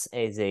class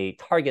as a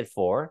target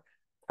for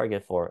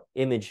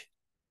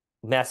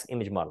mask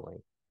image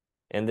modeling.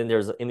 And then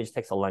there's image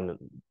text alignment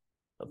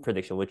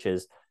prediction, which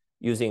is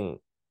using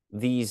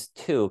these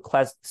two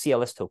class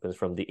CLS tokens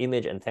from the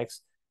image and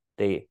text.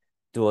 They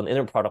do an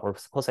inner product or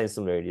cosine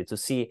similarity to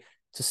see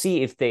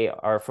if they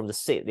are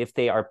if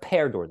they are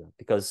paired or not,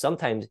 because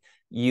sometimes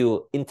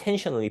you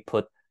intentionally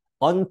put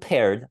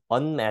unpaired,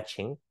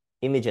 unmatching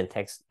image and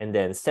text, and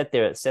then set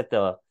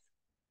the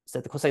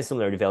cosine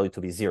similarity value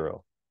to be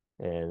 0.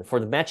 And for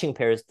the matching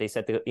pairs, they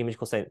set the image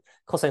cosine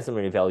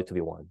similarity value to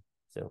be 1.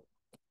 So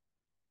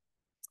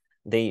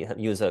they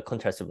use a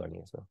contrastive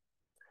learning as well.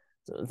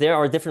 So there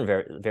are different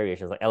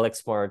variations like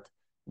LXBERT,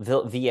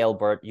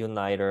 VLBERT,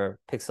 Uniter,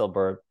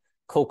 PixelBERT,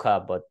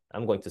 COCA, but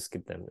I'm going to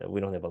skip them.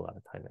 We don't have a lot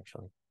of time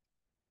actually.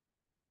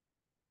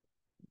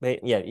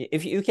 But yeah,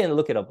 if you can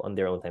look it up on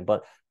their own time,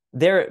 but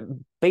their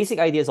basic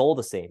idea is all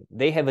the same.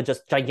 They have a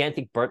just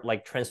gigantic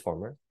BERT-like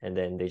transformer, and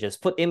then they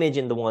just put image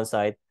in the one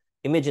side,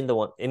 image in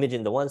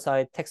the one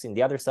side, text in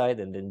the other side,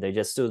 and then they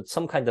just do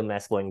some kind of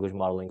mask language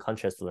modeling,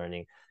 contrast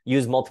learning,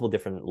 use multiple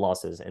different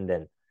losses, and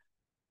then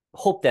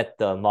hope that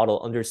the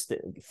model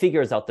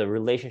figures out the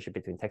relationship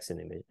between text and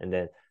image, and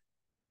then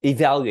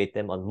evaluate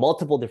them on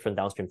multiple different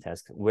downstream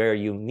tasks where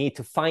you need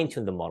to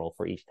fine-tune the model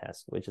for each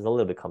task, which is a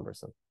little bit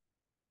cumbersome.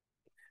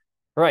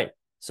 All right,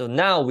 so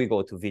now we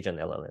go to Vision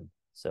LLM.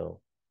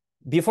 So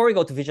before we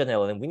go to Vision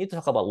LLM, we need to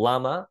talk about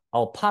LLaMA,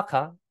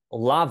 Alpaca,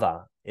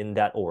 LLaVA in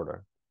that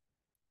order.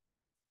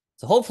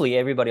 So hopefully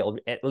everybody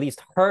at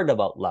least heard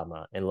about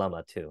LLaMA and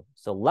LLaMA 2.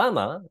 So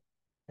LLaMA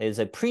is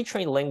a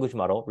pre-trained language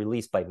model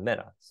released by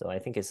Meta. So I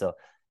think it's a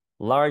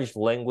large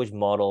language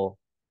model.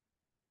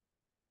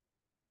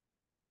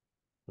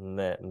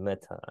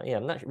 Meta. Yeah,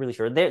 I'm not really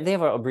sure. They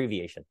have an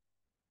abbreviation.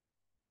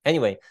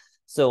 Anyway,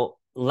 so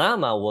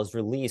LLaMA was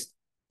released.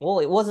 Well,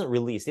 it wasn't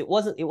released. It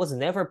was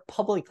never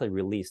publicly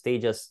released. They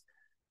just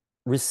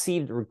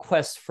received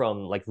requests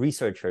from like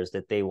researchers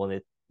that they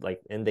wanted, like,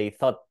 and they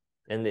thought,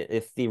 and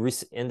if the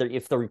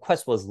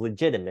request was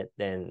legitimate,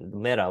 then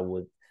Meta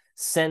would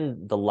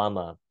send the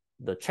LLaMA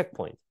the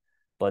checkpoint.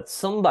 But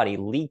somebody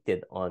leaked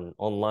it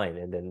online,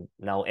 and then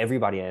now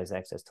everybody has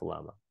access to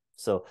LLaMA.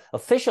 So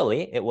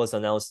officially, it was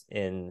announced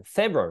in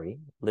February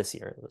this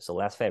year, so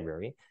last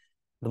February.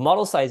 The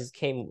model sizes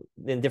came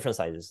in different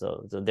sizes.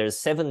 So there's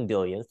 7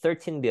 billion,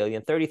 13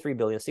 billion, 33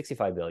 billion,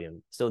 65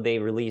 billion. So they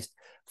released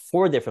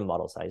 4 different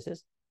model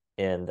sizes.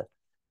 And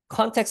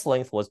context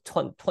length was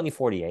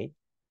 2048.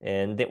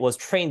 And it was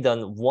trained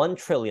on 1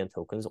 trillion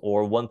tokens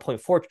or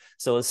 1.4.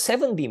 So a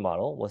 7B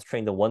model was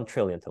trained on 1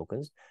 trillion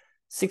tokens.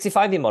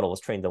 65B model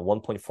was trained on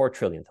 1.4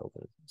 trillion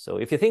tokens. So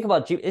if you think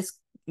about it's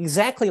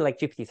exactly like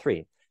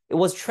GPT-3. It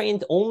was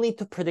trained only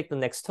to predict the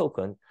next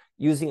token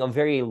using a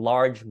very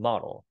large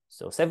model.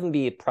 So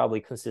 7B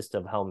probably consists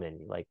of how many?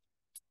 Like,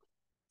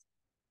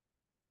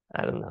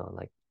 I don't know,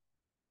 like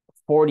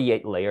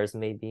 48 layers,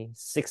 maybe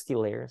 60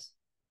 layers,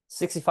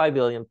 65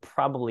 billion,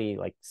 probably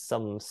like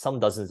some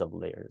dozens of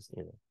layers,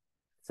 you know.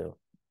 So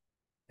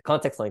the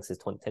context length is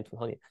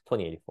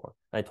 2084,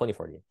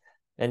 2048.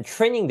 And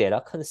training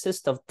data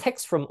consists of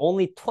text from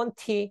only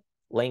 20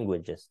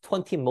 languages,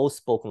 20 most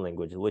spoken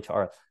languages, which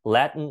are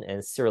Latin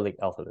and Cyrillic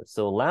alphabets.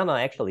 So LLaMA,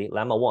 actually,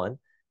 LLaMA 1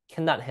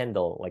 cannot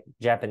handle like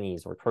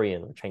Japanese or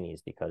Korean or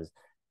Chinese because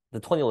the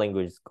 20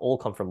 languages all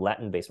come from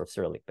Latin-based or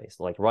Cyrillic-based,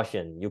 like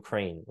Russian,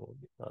 Ukrainian,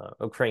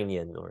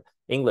 or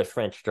English,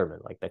 French, German,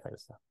 like that kind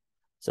of stuff.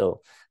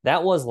 So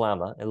that was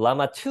LLaMA, and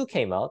LLaMA 2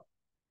 came out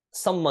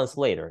some months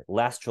later,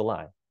 last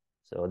July.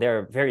 So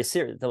they're very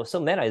serious. So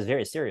Meta is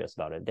very serious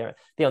about it.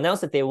 They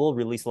announced that they will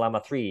release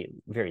LLaMA 3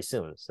 very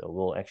soon. So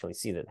we'll actually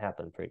see that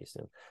happen pretty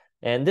soon.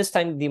 And this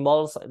time,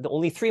 the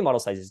only 3 model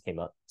sizes came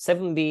out: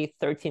 7B,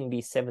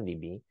 13B,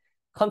 70B.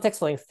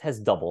 Context length has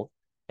doubled,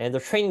 and the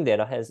training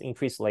data has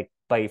increased like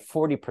by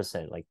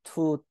 40%, like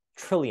 2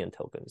 trillion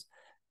tokens.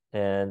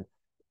 And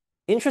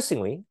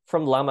interestingly,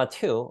 from LLaMA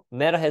 2,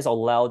 Meta has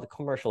allowed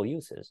commercial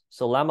uses.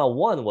 So LLaMA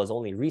 1 was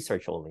only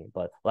research only,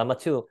 but LLaMA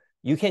 2,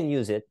 you can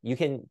use it. You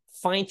can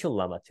fine-tune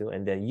LLaMA 2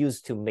 and then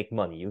use to make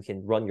money. You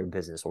can run your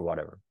business or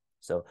whatever.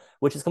 So,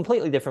 which is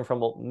completely different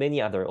from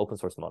many other open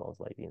source models.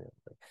 Like, you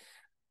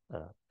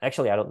know,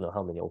 actually, I don't know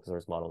how many open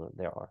source models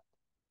there are.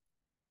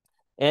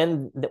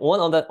 And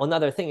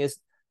another thing is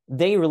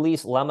they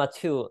released LLaMA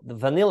 2, the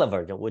vanilla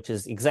version, which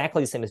is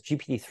exactly the same as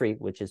GPT-3,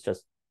 which is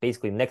just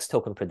basically next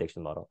token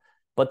prediction model.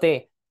 But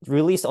they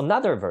released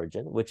another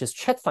version, which is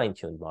chat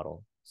fine-tuned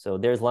model. So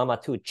there's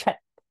LLaMA 2 chat,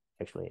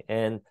 actually.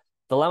 And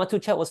the LLaMA 2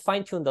 chat was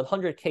fine-tuned on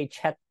 100K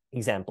chat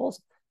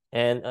examples,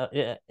 and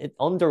it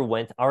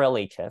underwent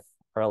RLHF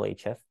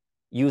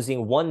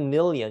using 1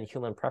 million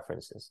human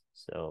preferences.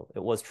 So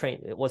it was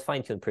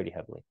fine-tuned pretty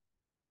heavily.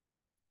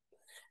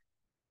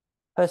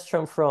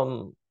 Question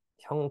from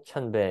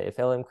Hyungchanbe: if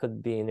LM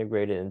could be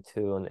integrated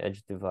into an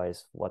edge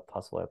device, what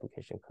possible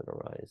application could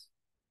arise?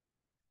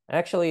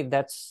 Actually,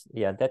 that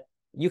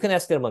you can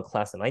ask them on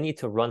class. I need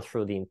to run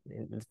through the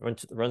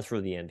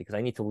end because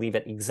I need to leave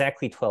at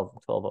exactly 12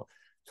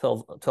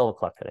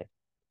 o'clock today.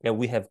 And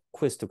we have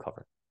quiz to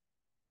cover.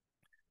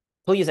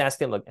 Please ask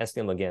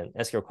them again.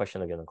 Ask your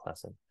question again in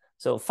class.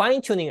 So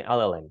fine-tuning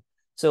LLM.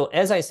 So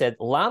as I said,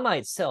 LLaMA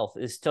itself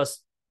is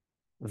just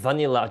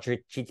vanilla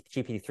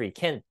GPT-3.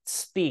 Can't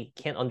speak,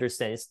 can't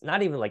understand. It's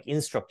not even like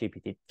instruct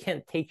GPT.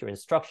 Can't take your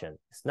instruction.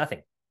 It's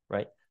nothing,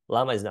 right?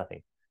 LLaMA is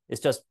nothing.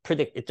 It just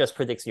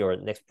predicts your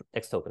next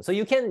token. So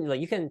you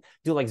can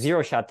do like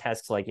zero-shot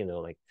tasks, like, you know,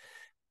 like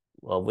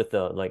with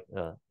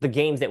the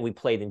games that we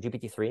played in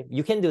GPT-3.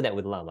 You can do that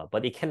with LLaMA,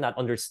 but it cannot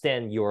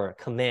understand your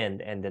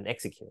command and then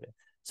execute it.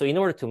 So in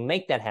order to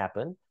make that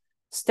happen,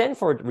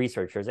 Stanford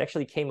researchers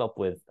actually came up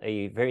with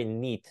a very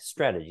neat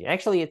strategy.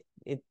 Actually,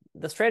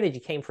 the strategy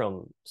came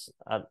from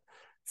a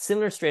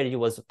similar strategy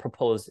was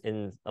proposed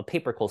in a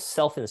paper called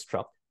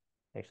Self-Instruct.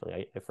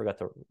 Actually, I forgot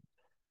to.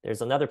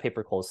 There's another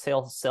paper called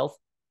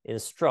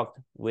Self-Instruct,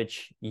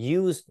 which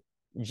used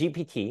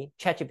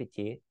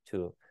ChatGPT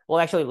to. Well,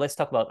 actually, let's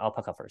talk about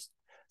Alpaca first.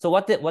 So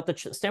what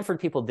the Stanford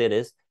people did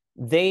is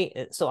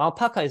so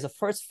Alpaca is the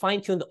first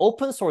fine-tuned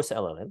open source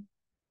LLM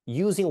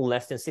using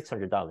less than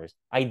 $600.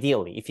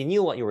 Ideally, if you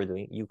knew what you were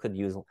doing, you could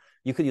use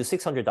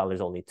 $600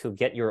 only to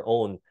get your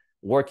own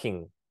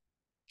working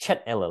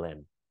chat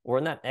LLM,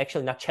 or not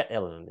chat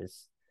LLM,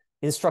 it's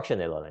instruction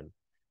LLM.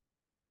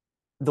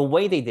 The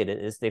way they did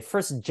it is they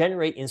first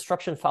generate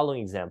instruction following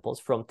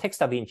examples from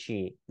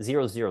TextDaVinci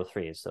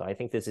 003. So I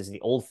think this is the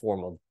old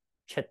form of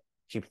chat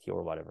GPT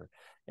or whatever.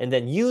 And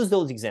then use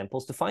those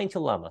examples to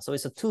fine-tune LLaMA. So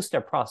it's a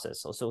 2-step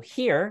process. So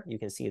here you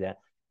can see that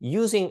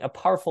using a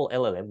powerful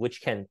LLM,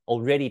 which can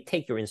already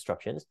take your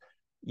instructions,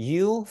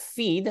 you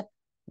feed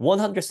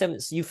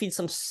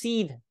some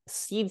seed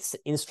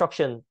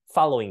instruction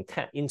following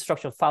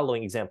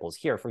examples.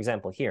 Here, for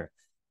example, here,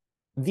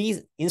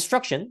 these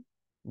instruction,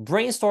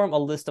 brainstorm a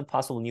list of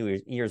possible New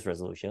Year's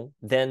resolution.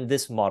 Then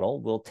this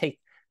model will take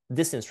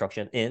this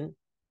instruction in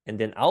and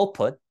then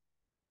output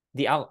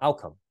the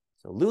outcome.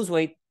 So lose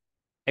weight,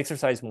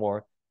 exercise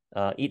more,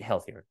 eat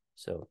healthier.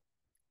 So,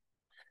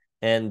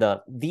 and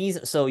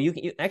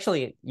you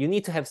actually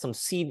need to have some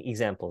seed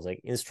examples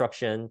like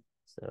instruction.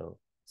 So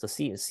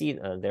seed.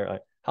 There are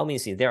how many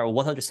seeds? There are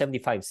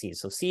 175 seeds.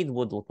 So seed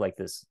would look like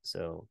this.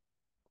 So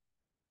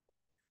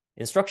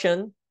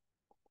instruction,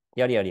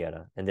 yada yada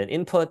yada, and then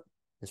input,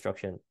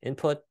 instruction,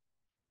 input,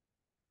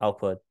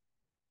 output,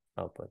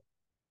 output,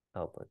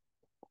 output.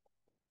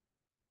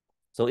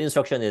 So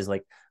instruction is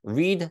like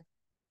read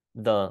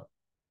the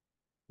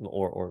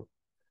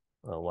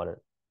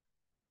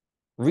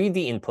read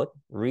the input,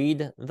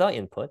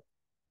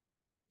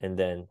 and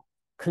then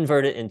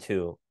convert it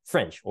into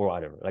French or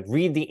whatever. Like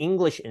read the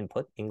English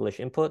input,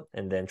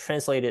 and then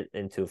translate it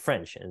into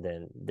French, and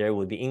then there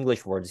would be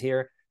English words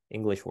here,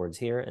 and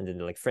then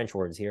like French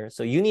words here.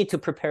 So you need to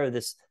prepare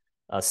this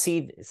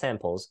seed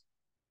samples,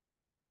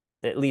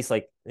 at least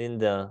like in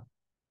the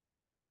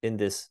in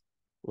this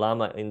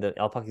LLaMA, in the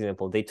Alpaca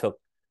example, they took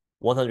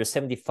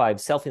 175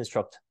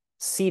 self-instruct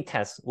seed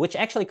tasks, which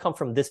actually come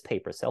from this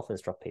paper,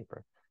 self-instruct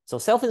paper. So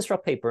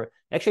self-instruct paper,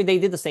 actually they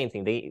did the same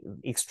thing. They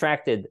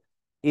extracted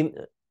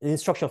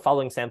instruction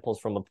following samples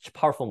from a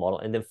powerful model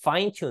and then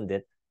fine-tuned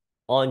it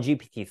on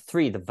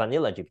GPT-3, the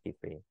vanilla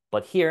GPT-3.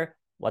 But here,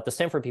 what the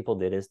Stanford people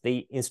did is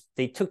they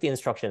took the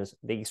instructions,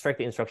 they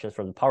extracted the instructions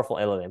from the powerful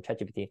LLM,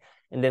 ChatGPT,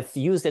 and then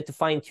used it to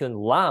fine-tune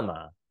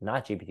LLaMA,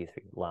 not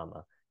GPT-3,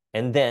 LLaMA.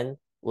 And then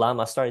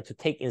LLaMA started to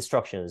take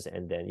instructions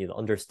and then, you know,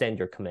 understand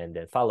your command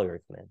and follow your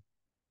command.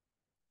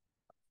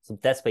 So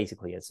that's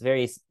basically it. It's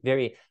very,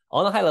 very,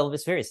 on a high level,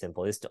 it's very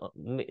simple.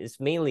 It's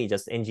mainly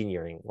just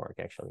engineering work,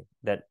 actually,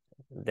 that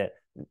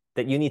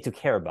you need to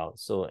care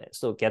about. So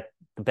get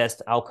the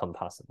best outcome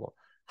possible.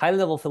 High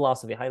level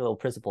philosophy, high level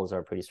principles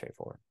are pretty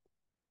straightforward.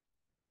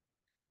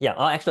 Yeah,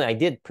 actually, I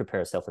did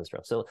prepare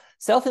self-instruct. So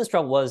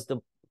self-instruct was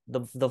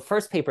the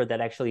first paper that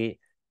actually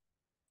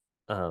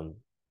kind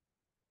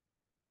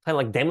of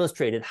like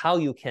demonstrated how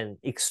you can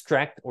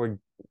extract or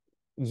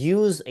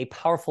use a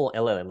powerful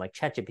LLM like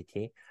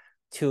ChatGPT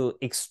to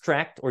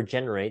extract or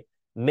generate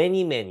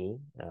many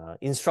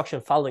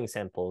instruction following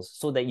samples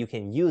so that you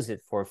can use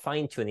it for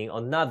fine-tuning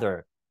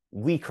another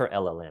weaker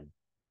LLM.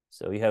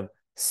 So you have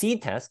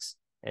seed tasks,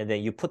 and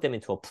then you put them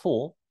into a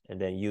pool, and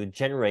then you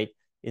generate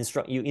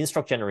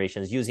instruct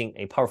generations using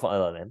a powerful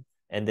LLM,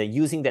 and then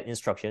using that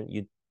instruction,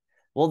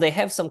 they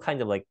have some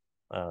kind of like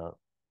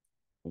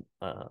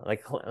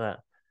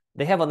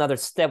they have another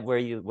step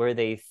where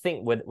the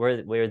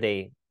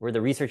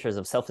researchers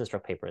of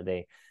self-instruct paper,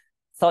 they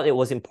thought it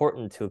was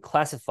important to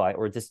classify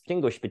or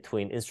distinguish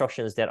between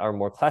instructions that are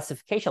more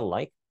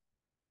classification-like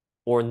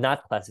or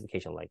not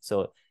classification-like.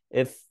 So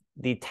if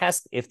the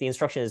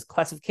instruction is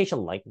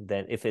classification-like,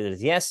 then if it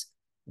is yes,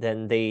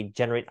 then they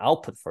generate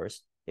output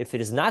first. If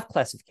it is not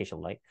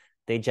classification-like,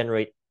 they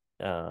generate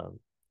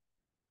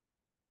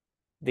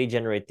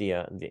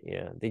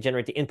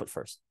the input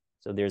first.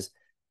 So there's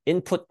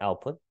input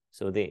output.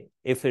 So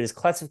if it is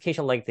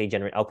classification-like, they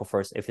generate output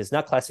first. If it's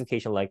not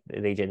classification-like,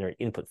 they generate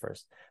input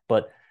first.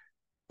 But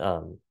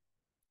in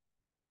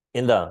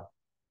the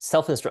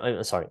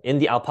in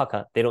the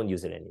Alpaca, they don't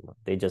use it anymore.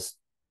 They just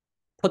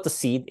put the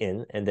seed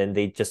in, and then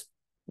they just,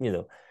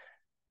 you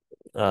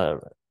know,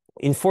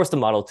 enforce the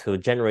model to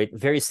generate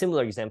very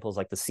similar examples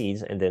like the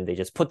seeds, and then they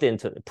just put it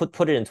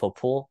into a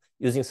pool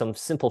using some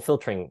simple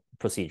filtering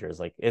procedures.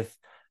 Like if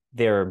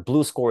their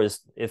blue score is,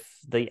 if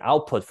the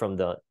output from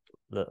the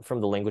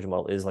language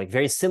model is like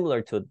very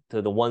similar to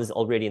the ones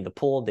already in the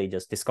pool, they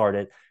just discard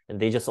it, and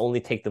they just only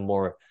take the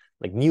more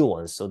like new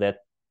ones,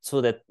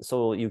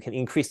 so you can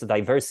increase the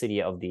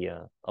diversity of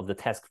the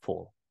task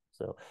pool.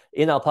 So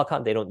in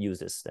Alpaca, they don't use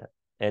this step,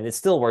 and it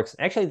still works.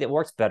 Actually, it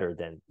works better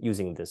than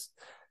using this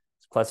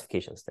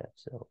classification step.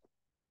 So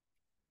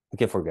you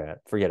can forget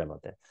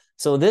about that.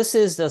 So this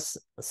is the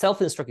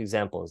self-instruct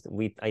examples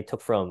that I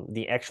took from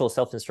the actual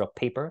self-instruct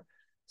paper.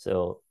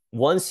 So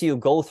once you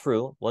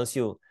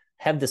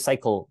have the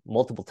cycle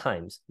multiple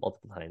times,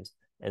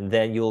 and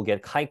then you'll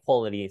get high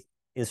quality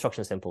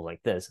instruction samples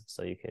like this.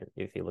 So you can,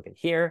 if you look at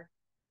here,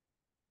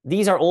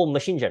 these are all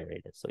machine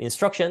generated. So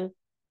instruction,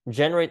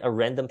 generate a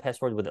random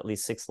password with at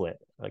least 6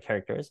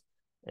 characters.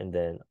 And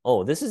then,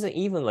 this is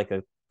even like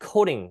a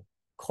coding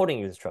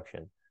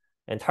instruction.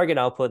 And target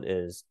output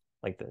is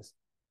like this.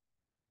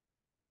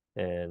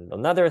 And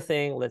another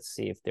thing, let's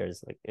see if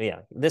there's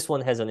this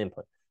one has an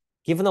input.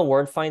 Given a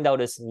word, find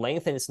out its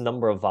length and its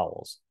number of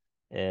vowels.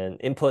 And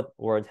input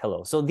word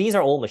hello. So these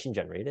are all machine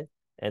generated.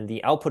 And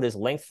the output is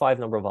length 5,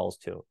 number of vowels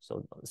 2.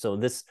 So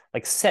this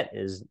like set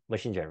is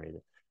machine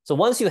generated. So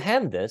once you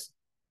have this,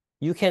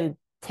 you can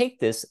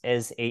take this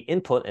as a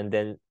input and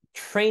then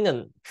train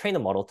a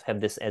model to have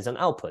this as an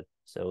output.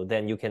 So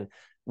then you can,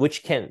 what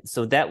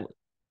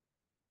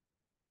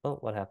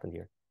happened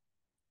here?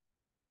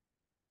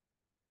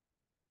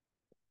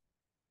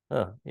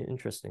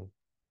 Interesting.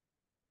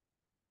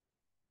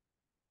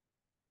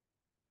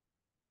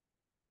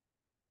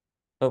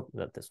 Oh,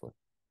 not this one.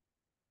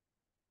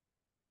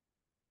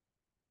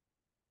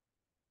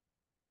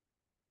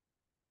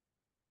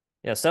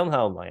 Yeah,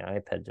 somehow my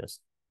iPad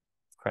just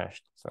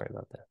crashed. Sorry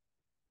about that.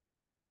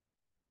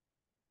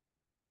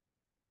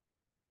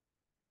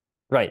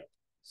 Right.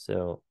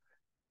 So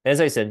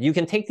as I said, you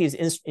can take these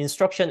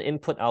instruction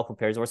input output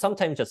pairs, or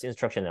sometimes just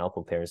instruction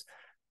output pairs,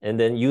 and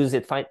then use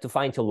it to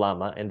fine-tune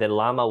LLaMA, and then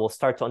LLaMA will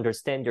start to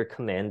understand your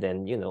command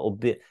and,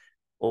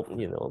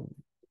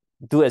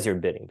 do as you're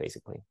bidding,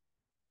 basically.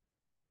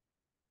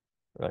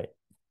 Right.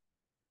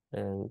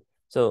 And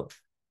so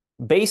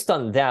based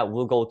on that,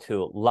 we'll go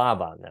to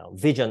LLaVA now,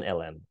 Vision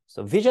LLM.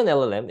 So Vision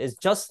LLM is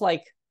just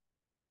like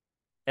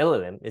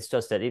LLM, it's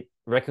just that it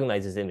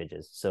recognizes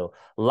images. So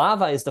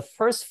LLaVA is the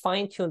first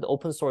fine-tuned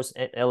open source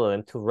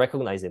LLM to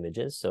recognize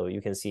images. So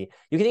you can see,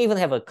 you can even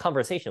have a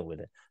conversation with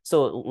it.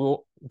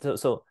 So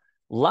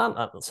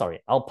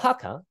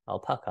Alpaca,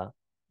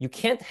 you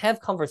can't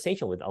have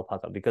conversation with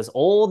Alpaca because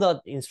all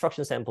the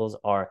instruction samples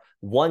are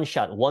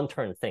one-shot,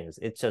 one-turn things.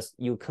 It's just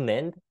you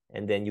command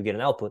and then you get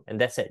an output, and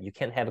that's it. You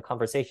can't have a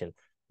conversation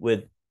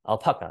with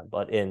Alpaca.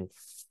 But in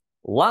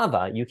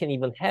LLaVA, you can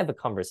even have a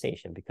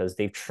conversation because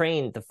they've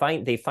trained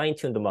they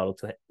fine-tuned the model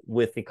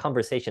with the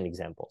conversation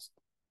examples.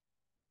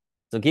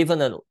 So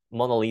given a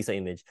Mona Lisa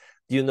image,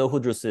 do you know who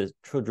drew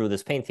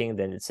this painting?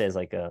 Then it says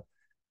like a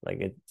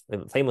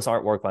famous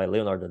artwork by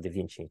Leonardo da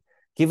Vinci.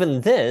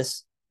 Given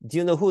this, do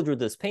you know who drew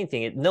this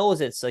painting? It knows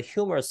it's a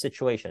humorous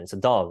situation. It's a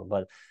dog,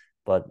 but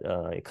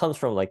it comes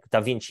from like Da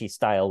Vinci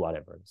style,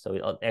 whatever. So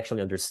it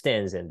actually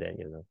understands and then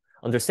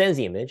understands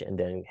the image and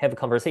then have a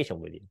conversation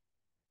with you.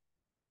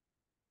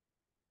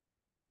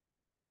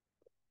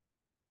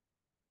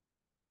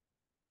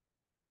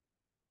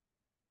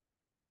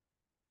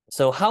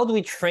 So how do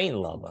we train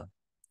LLaMA?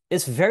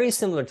 It's very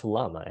similar to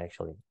LLaMA,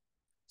 actually.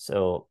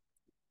 So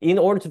in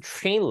order to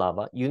train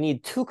LLaMA, you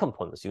need two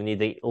components. You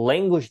need a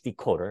language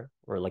decoder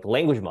or like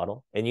language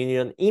model, and you need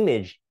an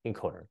image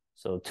encoder.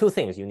 So two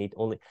things. You need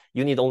only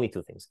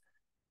two things.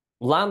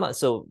 LLaMA.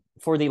 So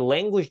for the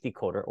language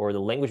decoder or the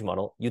language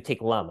model, you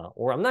take LLaMA,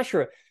 or I'm not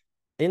sure.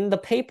 In the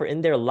paper,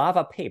 in their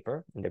LLaVA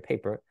paper,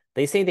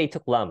 they say they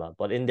took LLaMA,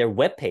 but in their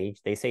web page,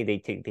 they say they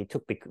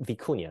took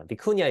Vicuña.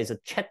 Vicuña is a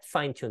chat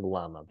fine-tuned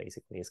LLaMA,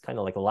 basically. It's kind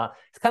of like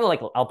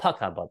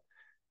Alpaca, but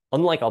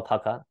unlike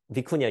Alpaca,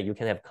 Vicuña, you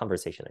can have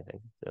conversation, I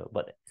think. So,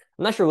 but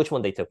I'm not sure which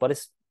one they took, but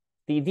it's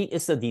the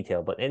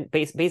detail. But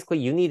basically,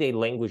 you need a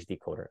language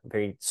decoder, a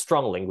very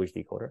strong language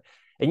decoder,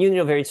 and you need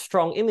a very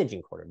strong image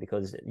encoder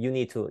because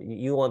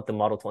you want the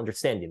model to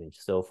understand the image.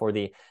 So for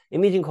the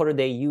image encoder,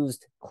 they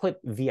used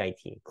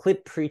CLIP-VIT,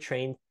 CLIP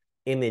pre-trained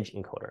image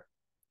encoder.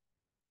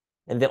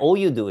 And then all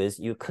you do is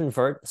you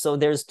convert. So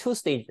there's two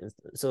stages.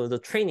 So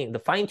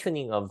the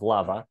fine-tuning of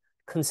LLaVA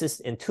consists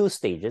in two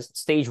stages.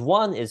 Stage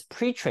one is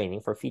pre-training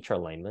for feature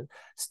alignment.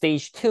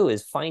 Stage two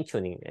is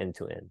fine-tuning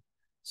end-to-end.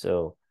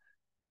 So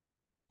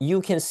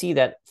you can see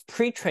that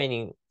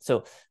pre-training.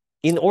 So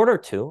in order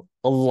to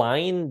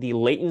align the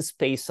latent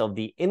space of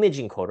the image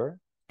encoder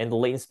and the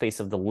latent space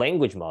of the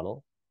language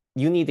model,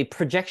 you need a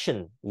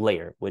projection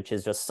layer, which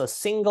is just a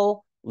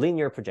single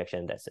linear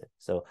projection. That's it.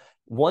 So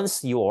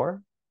once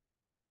your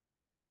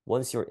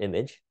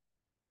image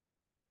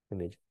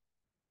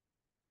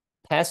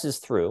passes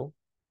through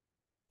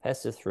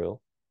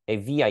a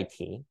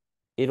VIT,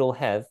 it'll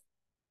have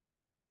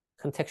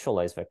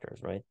contextualized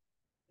vectors, right?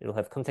 It'll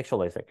have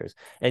contextualized vectors.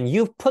 And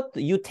you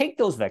take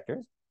those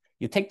vectors,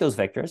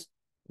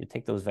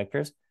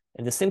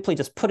 and just simply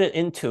just put it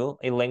into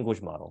a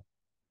language model.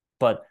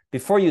 But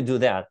before you do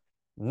that,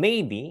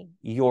 maybe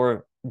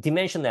your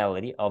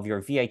dimensionality of your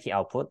VIT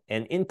output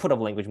and input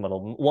of language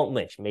model won't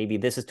match. Maybe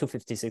this is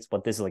 256,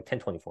 but this is like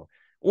 1024.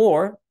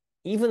 Or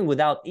even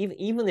if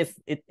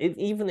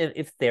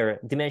their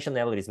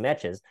dimensionalities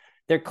matches,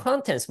 their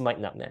contents might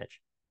not match.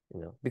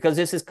 Because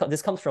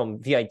this comes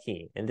from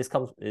VIT, and this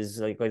is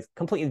like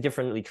completely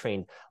differently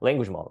trained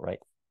language model, right?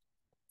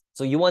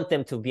 So you want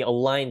them to be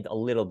aligned a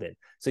little bit.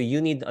 So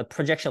you need a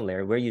projection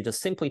layer where you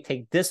just simply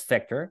take this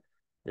vector,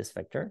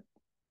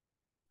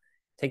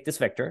 take this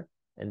vector,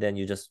 and then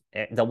you just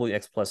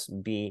wx plus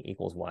b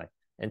equals y,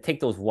 and take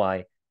those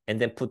y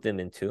and then put them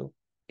into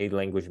a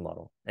language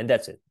model, and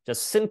that's it.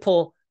 Just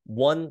simple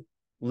one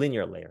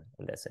linear layer,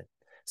 and that's it.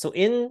 So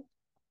in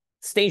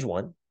stage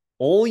one,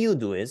 all you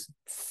do is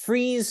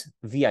freeze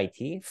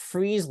VIT,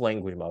 freeze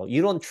language model.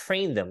 You don't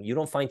train them. You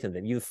don't fine-tune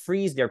them. You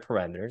freeze their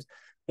parameters.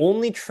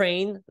 Only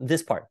train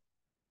this part.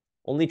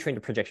 Only train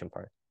the projection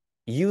part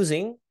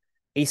using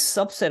a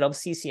subset of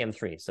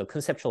CCM3, so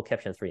conceptual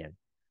caption 3M.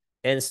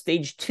 And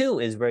stage two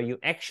is where you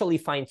actually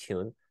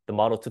fine-tune the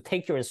model to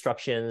take your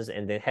instructions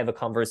and then have a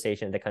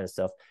conversation, that kind of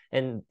stuff.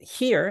 And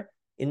here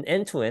in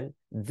end-to-end,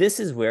 this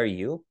is where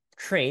you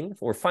train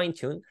or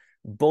fine-tune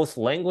both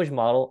language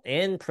model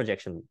and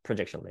projection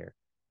layer.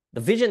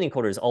 The vision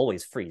encoder is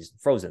always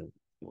frozen,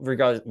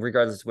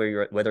 regardless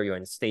whether you're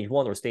in stage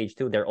one or stage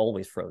two, they're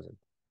always frozen.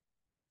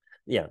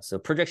 Yeah, so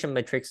projection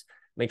matrix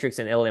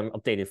and LLM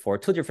updated for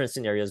two different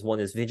scenarios. One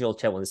is visual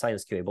chat, one is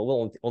science QA, but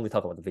we'll only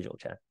talk about the visual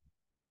chat.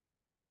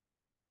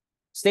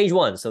 Stage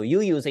one, so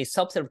you use a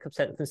subset of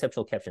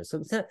conceptual caption.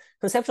 So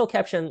conceptual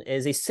caption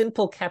is a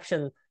simple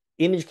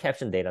image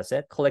caption data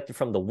set collected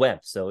from the web.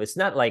 So it's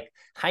not like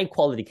high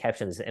quality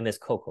captions, MS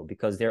Coco,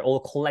 because they're all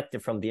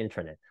collected from the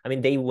internet. I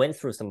mean, they went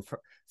through some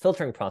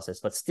filtering process,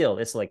 but still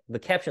it's like the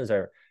captions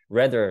are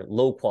rather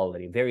low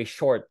quality, very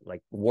short,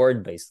 like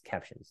word-based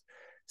captions.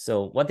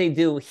 So what they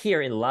do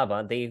here in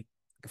LLaVA, they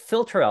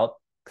filter out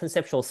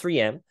conceptual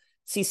 3M,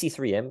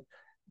 CC3M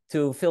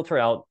to filter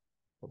out,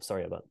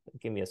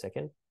 give me a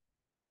second.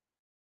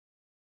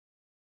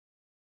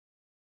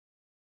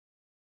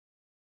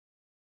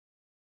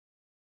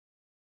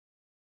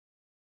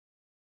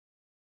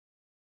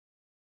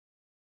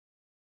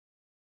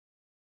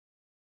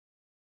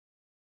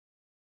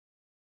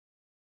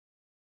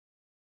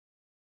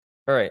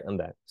 All right, I'm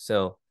back.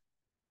 So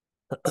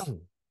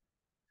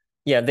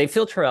yeah, they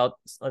filter out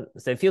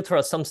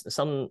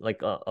some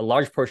like a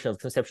large portion of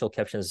conceptual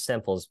captions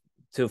samples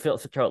to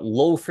filter out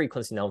low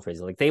frequency noun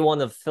phrases. Like they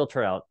want to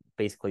filter out,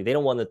 basically, they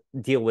don't want to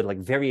deal with like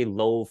very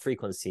low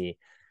frequency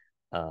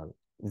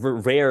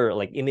rare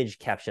like image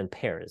caption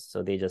pairs.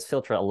 So they just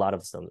filter a lot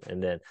of them,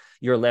 and then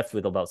you're left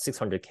with about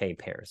 600K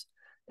pairs.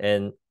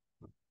 And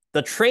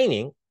the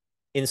training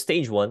in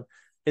stage 1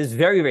 is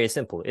very, very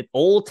simple. It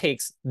all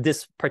takes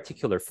this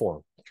particular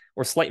form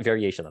or slight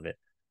variation of it.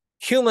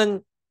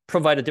 Human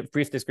provide a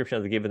brief description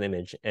of the given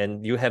image,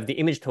 and you have the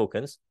image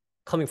tokens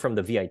coming from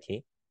the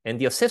VIT, and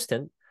the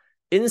assistant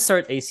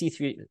insert a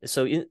C3.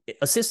 So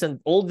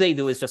assistant, all they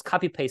do is just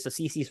copy paste a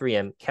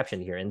CC3M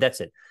caption here, and that's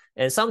it.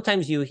 And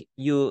sometimes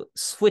you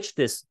switch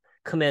this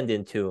command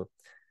into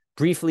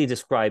briefly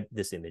describe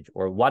this image,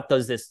 or what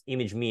does this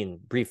image mean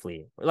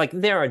briefly. Like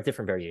there are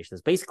different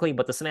variations basically,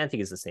 but the semantic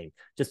is the same.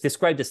 Just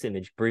describe this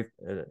image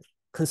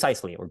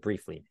concisely or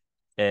briefly.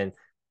 And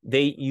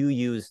you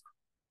use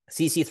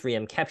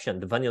CC3M caption,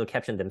 the vanilla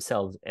caption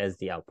themselves as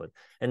the output.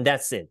 And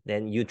that's it.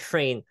 Then you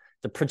train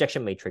the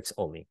projection matrix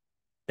only.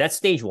 That's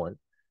stage 1.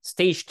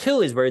 Stage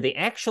 2 is where they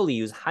actually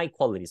use high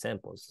quality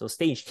samples. So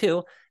stage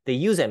 2, they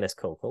use MS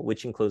Coco,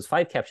 which includes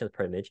 5 captions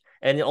per image.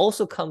 And it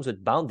also comes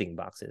with bounding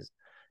boxes.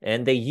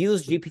 And they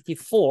use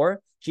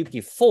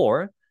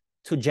GPT-4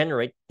 to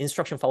generate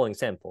instruction following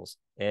samples.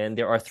 And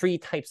there are 3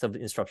 types of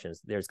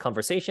instructions. There's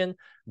conversation,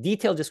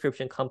 detailed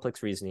description,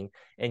 complex reasoning.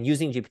 And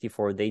using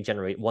GPT-4, they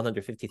generate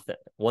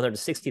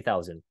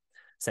 160,000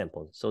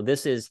 samples. So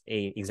this is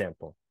an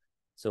example.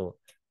 So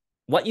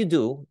what you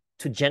do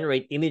to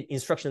generate image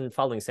instruction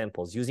following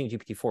samples using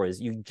GPT-4 is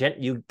you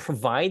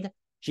provide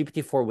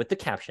GPT-4 with the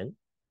caption,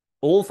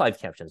 all 5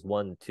 captions,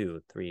 1,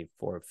 2, 3,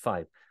 4,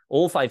 5,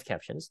 all 5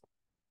 captions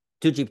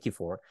to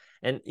GPT-4.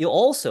 And you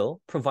also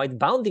provide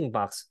bounding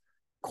box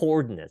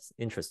coordinates,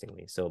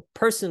 interestingly. So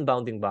person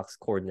bounding box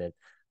coordinate,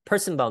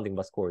 person bounding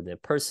box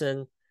coordinate,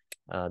 person,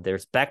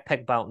 there's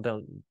backpack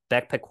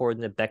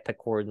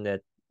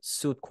coordinate,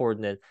 suit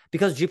coordinate,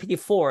 because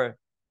GPT-4,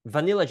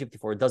 vanilla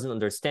GPT-4 doesn't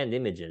understand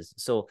images.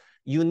 So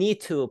you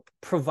need to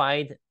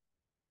provide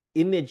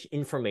image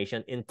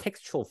information in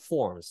textual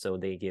forms. So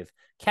they give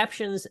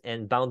captions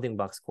and bounding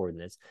box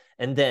coordinates.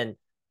 And then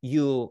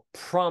you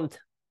prompt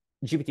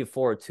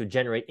GPT-4 to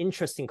generate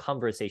interesting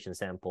conversation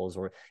samples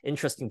or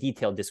interesting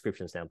detailed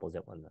description samples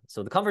and whatnot.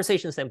 So the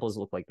conversation samples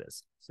look like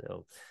this.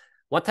 So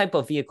what type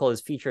of vehicle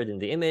is featured in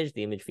the image?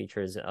 The image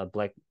features a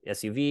black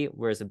SUV.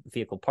 Where is the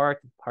vehicle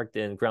parked? Parked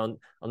in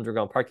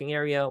underground parking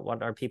area.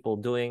 What are people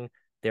doing?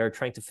 They're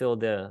trying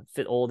to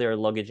fit all their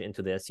luggage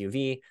into the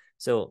SUV.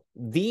 So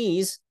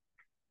these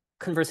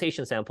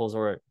conversation samples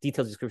or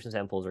detailed description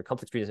samples or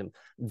complex reason,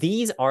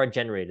 these are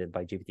generated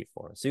by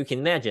GPT-4. So you can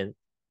imagine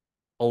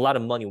a lot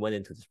of money went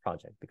into this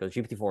project because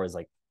GPT-4 is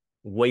like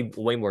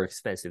way more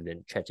expensive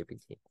than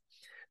ChatGPT.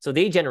 So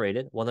they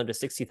generated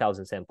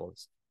 160,000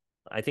 samples.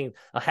 I think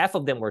half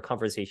of them were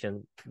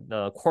conversation,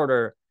 the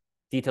quarter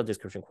detailed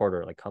description,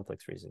 quarter like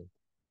complex reasoning.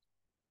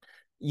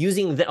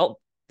 Using the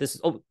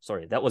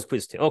sorry, that was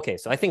quiz 2. Okay,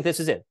 so I think this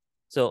is it.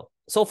 So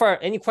far,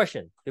 any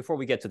question before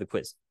we get to the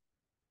quiz?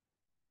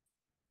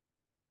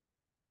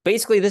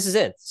 Basically, this is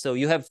it. So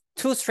you have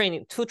two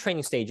training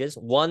stages.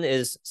 One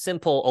is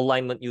simple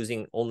alignment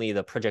using only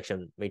the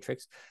projection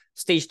matrix.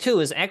 Stage 2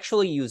 is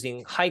actually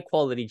using high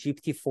quality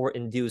GPT-4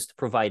 induced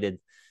provided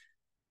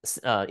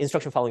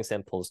instruction following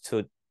samples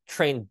to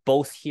train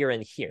both here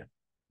and here,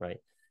 right?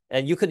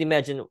 And you could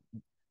imagine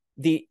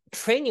the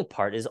training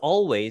part is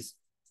always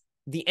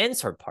the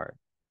answer part.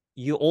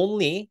 You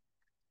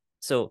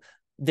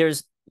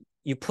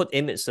put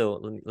image.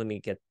 So let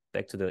me get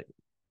back to the.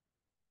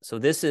 So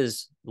this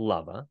is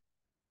LLaVA.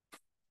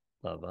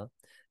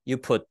 You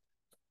put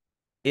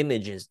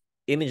image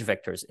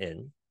vectors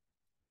in.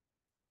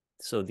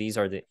 So these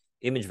are the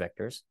image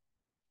vectors,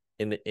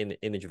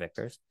 image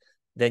vectors.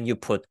 Then you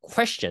put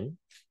question.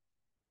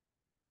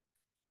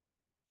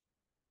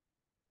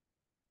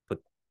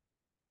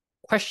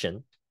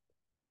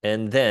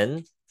 And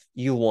then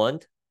you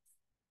want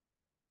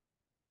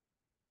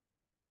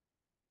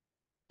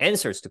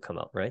answers to come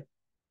out, right?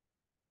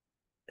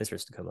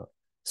 Answers to come out.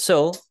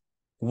 So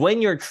when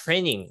you're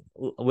fine-tuning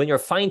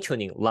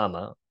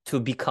LLaMA to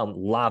become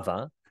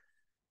LLaVA,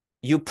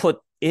 you put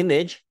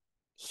image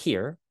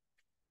here,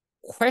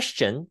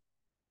 question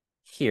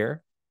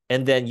here,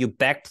 and then you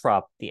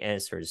backprop the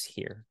answers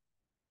here,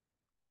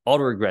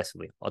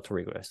 autoregressively.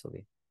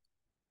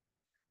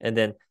 And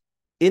then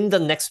in the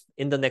next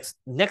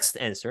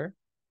answer,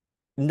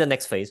 in the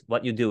next phase,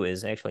 what you do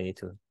is actually I need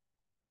to,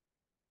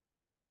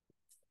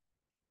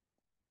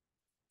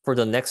 for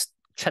the next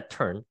chat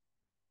turn,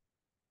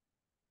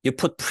 you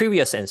put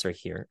previous answer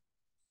here,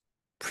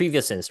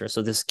 previous answer.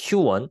 So this is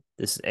Q1,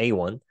 this is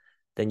A1.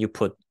 Then you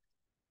put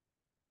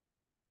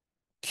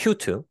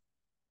Q2,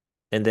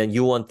 and then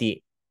you want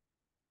the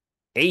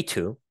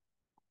A2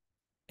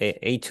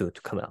 to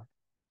come out,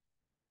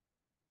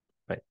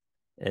 right?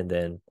 And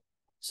then,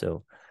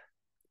 so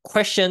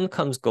question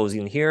goes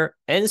in here,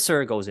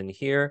 answer goes in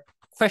here,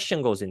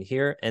 question goes in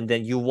here, and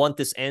then you want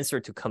this answer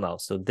to come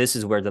out. So this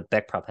is where the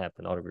backprop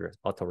happens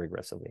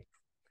autoregressively.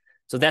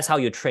 So that's how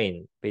you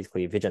train,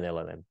 basically, Vision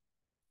LLM.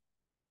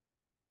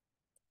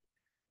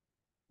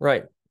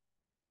 Right.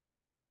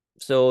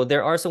 So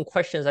there are some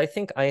questions. I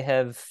think I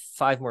have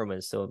 5 more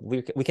minutes, so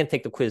we can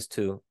take the quiz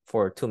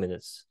for 2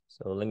 minutes.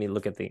 So let me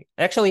look at the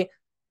actually.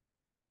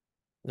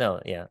 No,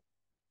 yeah.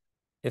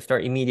 If there are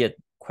immediate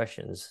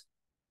questions.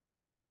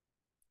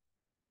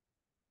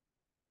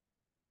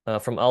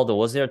 From Aldo,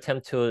 was there an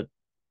attempt to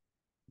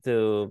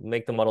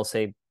make the model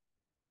say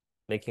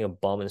making a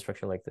bomb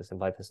instruction like this and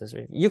bypass this?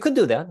 You could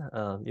do that.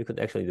 You could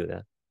actually do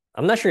that.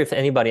 I'm not sure if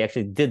anybody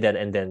actually did that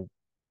and then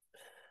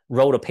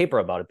wrote a paper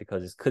about it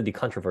because it could be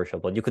controversial,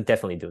 but you could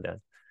definitely do that.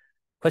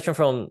 Question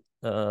from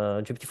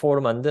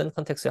GPT-4로 만든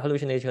컨텍스트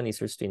할루시네이션이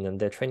있을 수도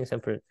있는데 트레이닝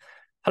샘플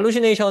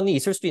할루시네이션이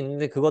있을 수도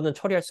있는데 그거는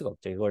처리할 수가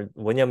없죠. 이걸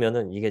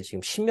왜냐면은 이게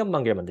지금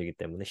십몇만 개를 만들기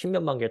때문에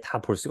십몇만 개를 다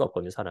볼 수가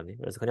없거든요, 사람이.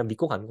 그래서 그냥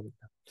믿고 가는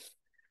겁니다.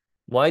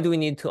 Why do we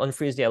need to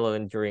unfreeze the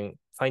LLM during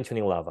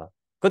fine-tuning LLaVA?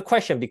 Good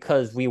question,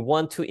 because we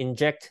want to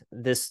inject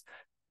this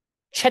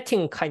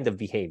chatting kind of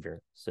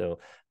behavior. So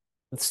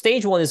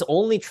stage one is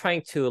only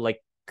trying to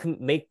like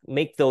make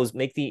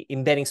the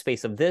embedding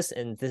space of this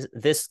and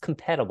this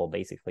compatible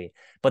basically.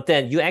 But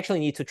then you actually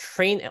need to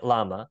train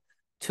LLaMA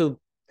to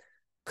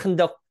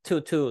conduct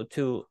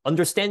to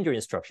understand your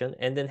instruction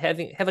and then have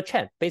a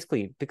chat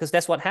basically, because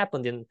that's what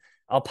happened in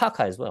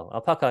Alpaca as well.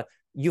 Alpaca,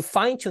 you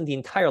fine-tune the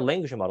entire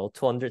language model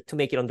to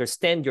make it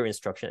understand your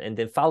instruction and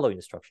then follow your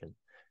instruction.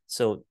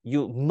 So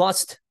you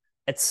must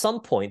at some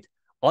point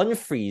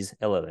unfreeze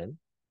LLM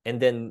and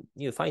then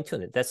you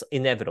fine-tune it. That's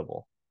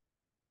inevitable.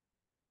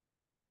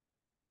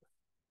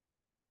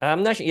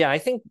 I'm not sure. Yeah, I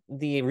think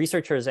the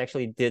researchers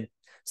actually did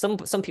some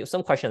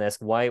question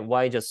asked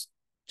why just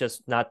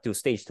not do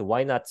stage 2?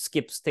 Why not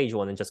skip stage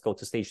 1 and just go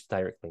to stage 2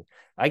 directly?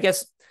 I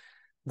guess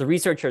the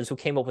researchers who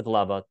came up with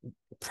LLaVA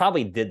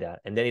probably did that,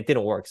 and then it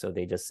didn't work, so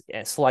they just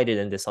slided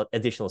in this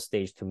additional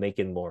stage to make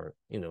it more,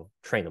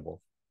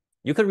 trainable.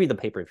 You could read the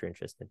paper if you're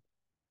interested.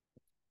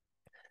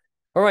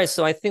 All right,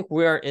 so I think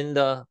we're in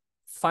the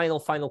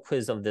final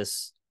quiz of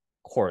this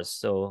course.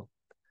 So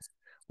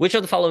which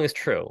of the following is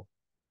true?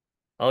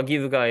 I'll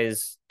give you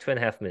guys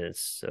 2.5 minutes.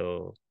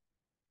 So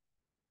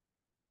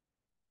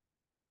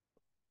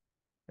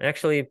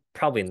actually,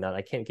 probably not.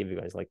 I can't give you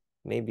guys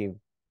maybe.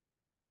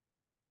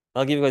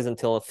 I'll give you guys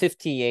until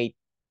 58,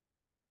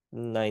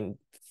 9,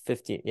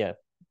 50. Yeah,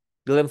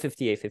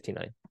 11:58,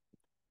 59.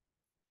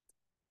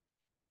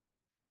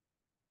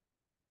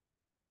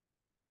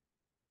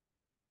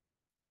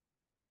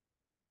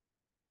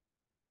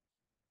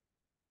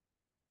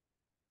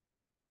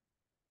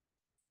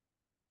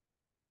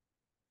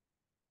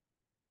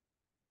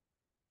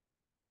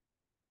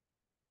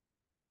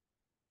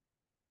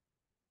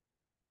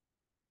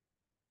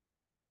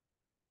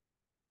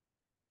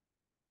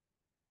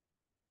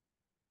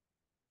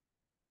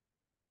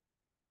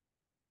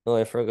 Oh,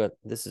 I forgot.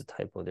 This is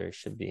typo. There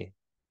should be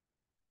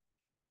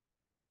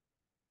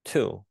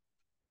 2.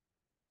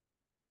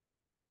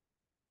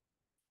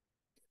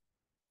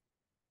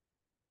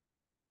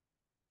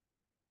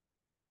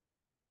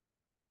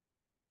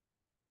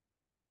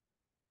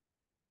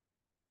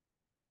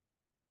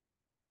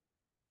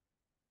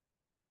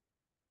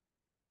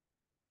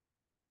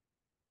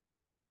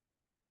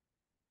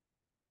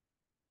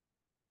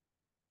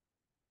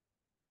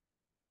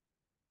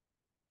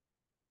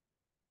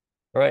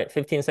 All right,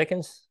 15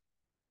 seconds.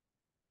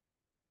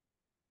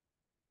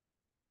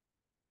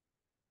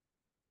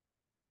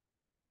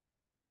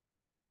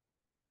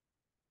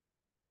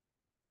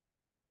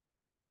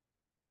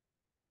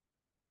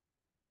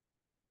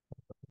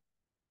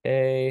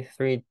 Okay,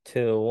 3,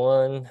 2,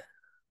 1.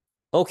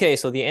 Okay,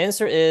 so the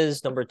answer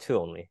is number 2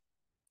 only.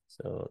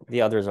 So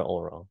the others are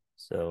all wrong.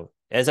 So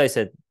as I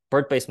said,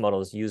 BERT-based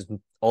models use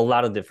a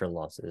lot of different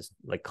losses,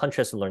 like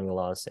contrast learning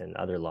loss and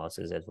other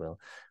losses as well.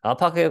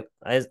 Alpaca,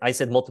 as I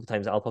said multiple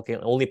times, Alpaca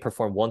can only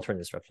perform one-turn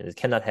instructions. It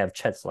cannot have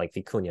chats like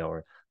Vicuña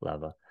or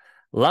LLaVA.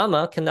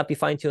 LLaMA cannot be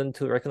fine-tuned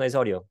to recognize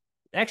audio.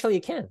 Actually,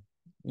 it can.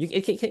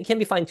 It can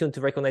be fine-tuned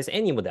to recognize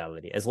any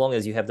modality as long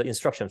as you have the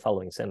instruction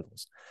following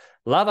symbols.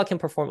 LLaVA can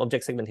perform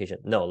object segmentation.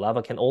 No,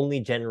 LLaVA can only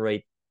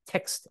generate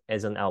text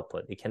as an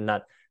output. It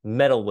cannot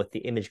meddle with the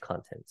image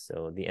content.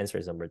 So the answer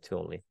is number 2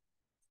 only.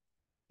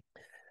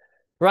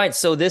 Right,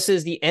 so this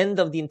is the end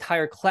of the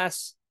entire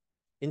course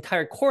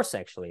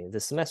actually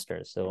this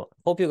semester. So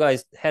hope you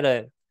guys had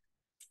a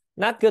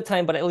not good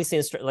time, but at least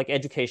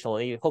educational.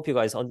 I hope you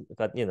guys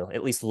got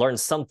at least learned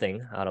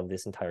something out of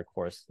this entire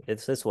course.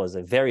 This was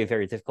a very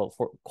difficult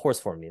course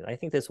for me. I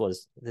think this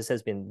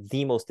has been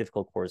the most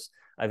difficult course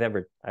I've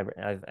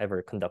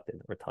ever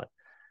conducted or taught.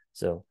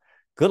 So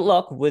good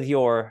luck with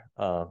your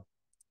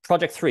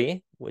project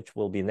 3, which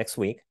will be next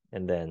week,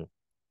 and then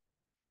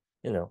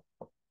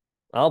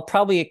I'll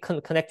probably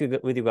connect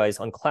with you guys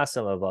on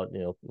Classroom about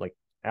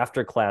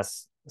after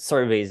class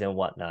surveys and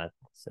whatnot.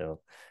 So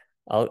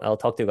I'll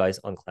talk to you guys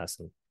on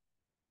Classroom.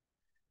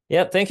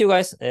 Yeah, thank you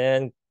guys,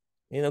 and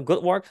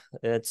good work.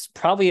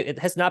 It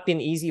has not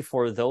been easy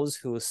for those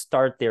who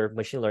start their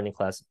machine learning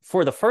class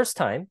for the first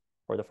time.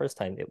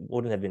 It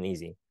wouldn't have been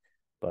easy,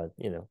 but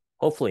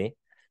hopefully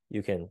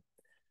you can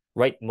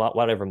write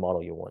whatever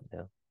model you want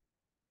now.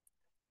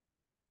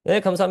 네,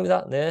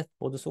 감사합니다. 네,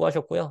 모두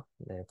수고하셨고요.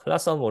 네,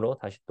 클래스홈으로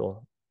다시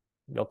또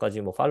몇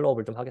가지 뭐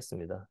팔로우업을 좀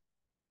하겠습니다.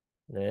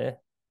 네,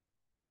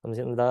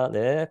 감사합니다.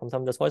 네,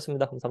 감사합니다.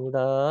 수고하셨습니다.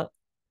 감사합니다.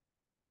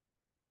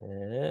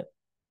 네.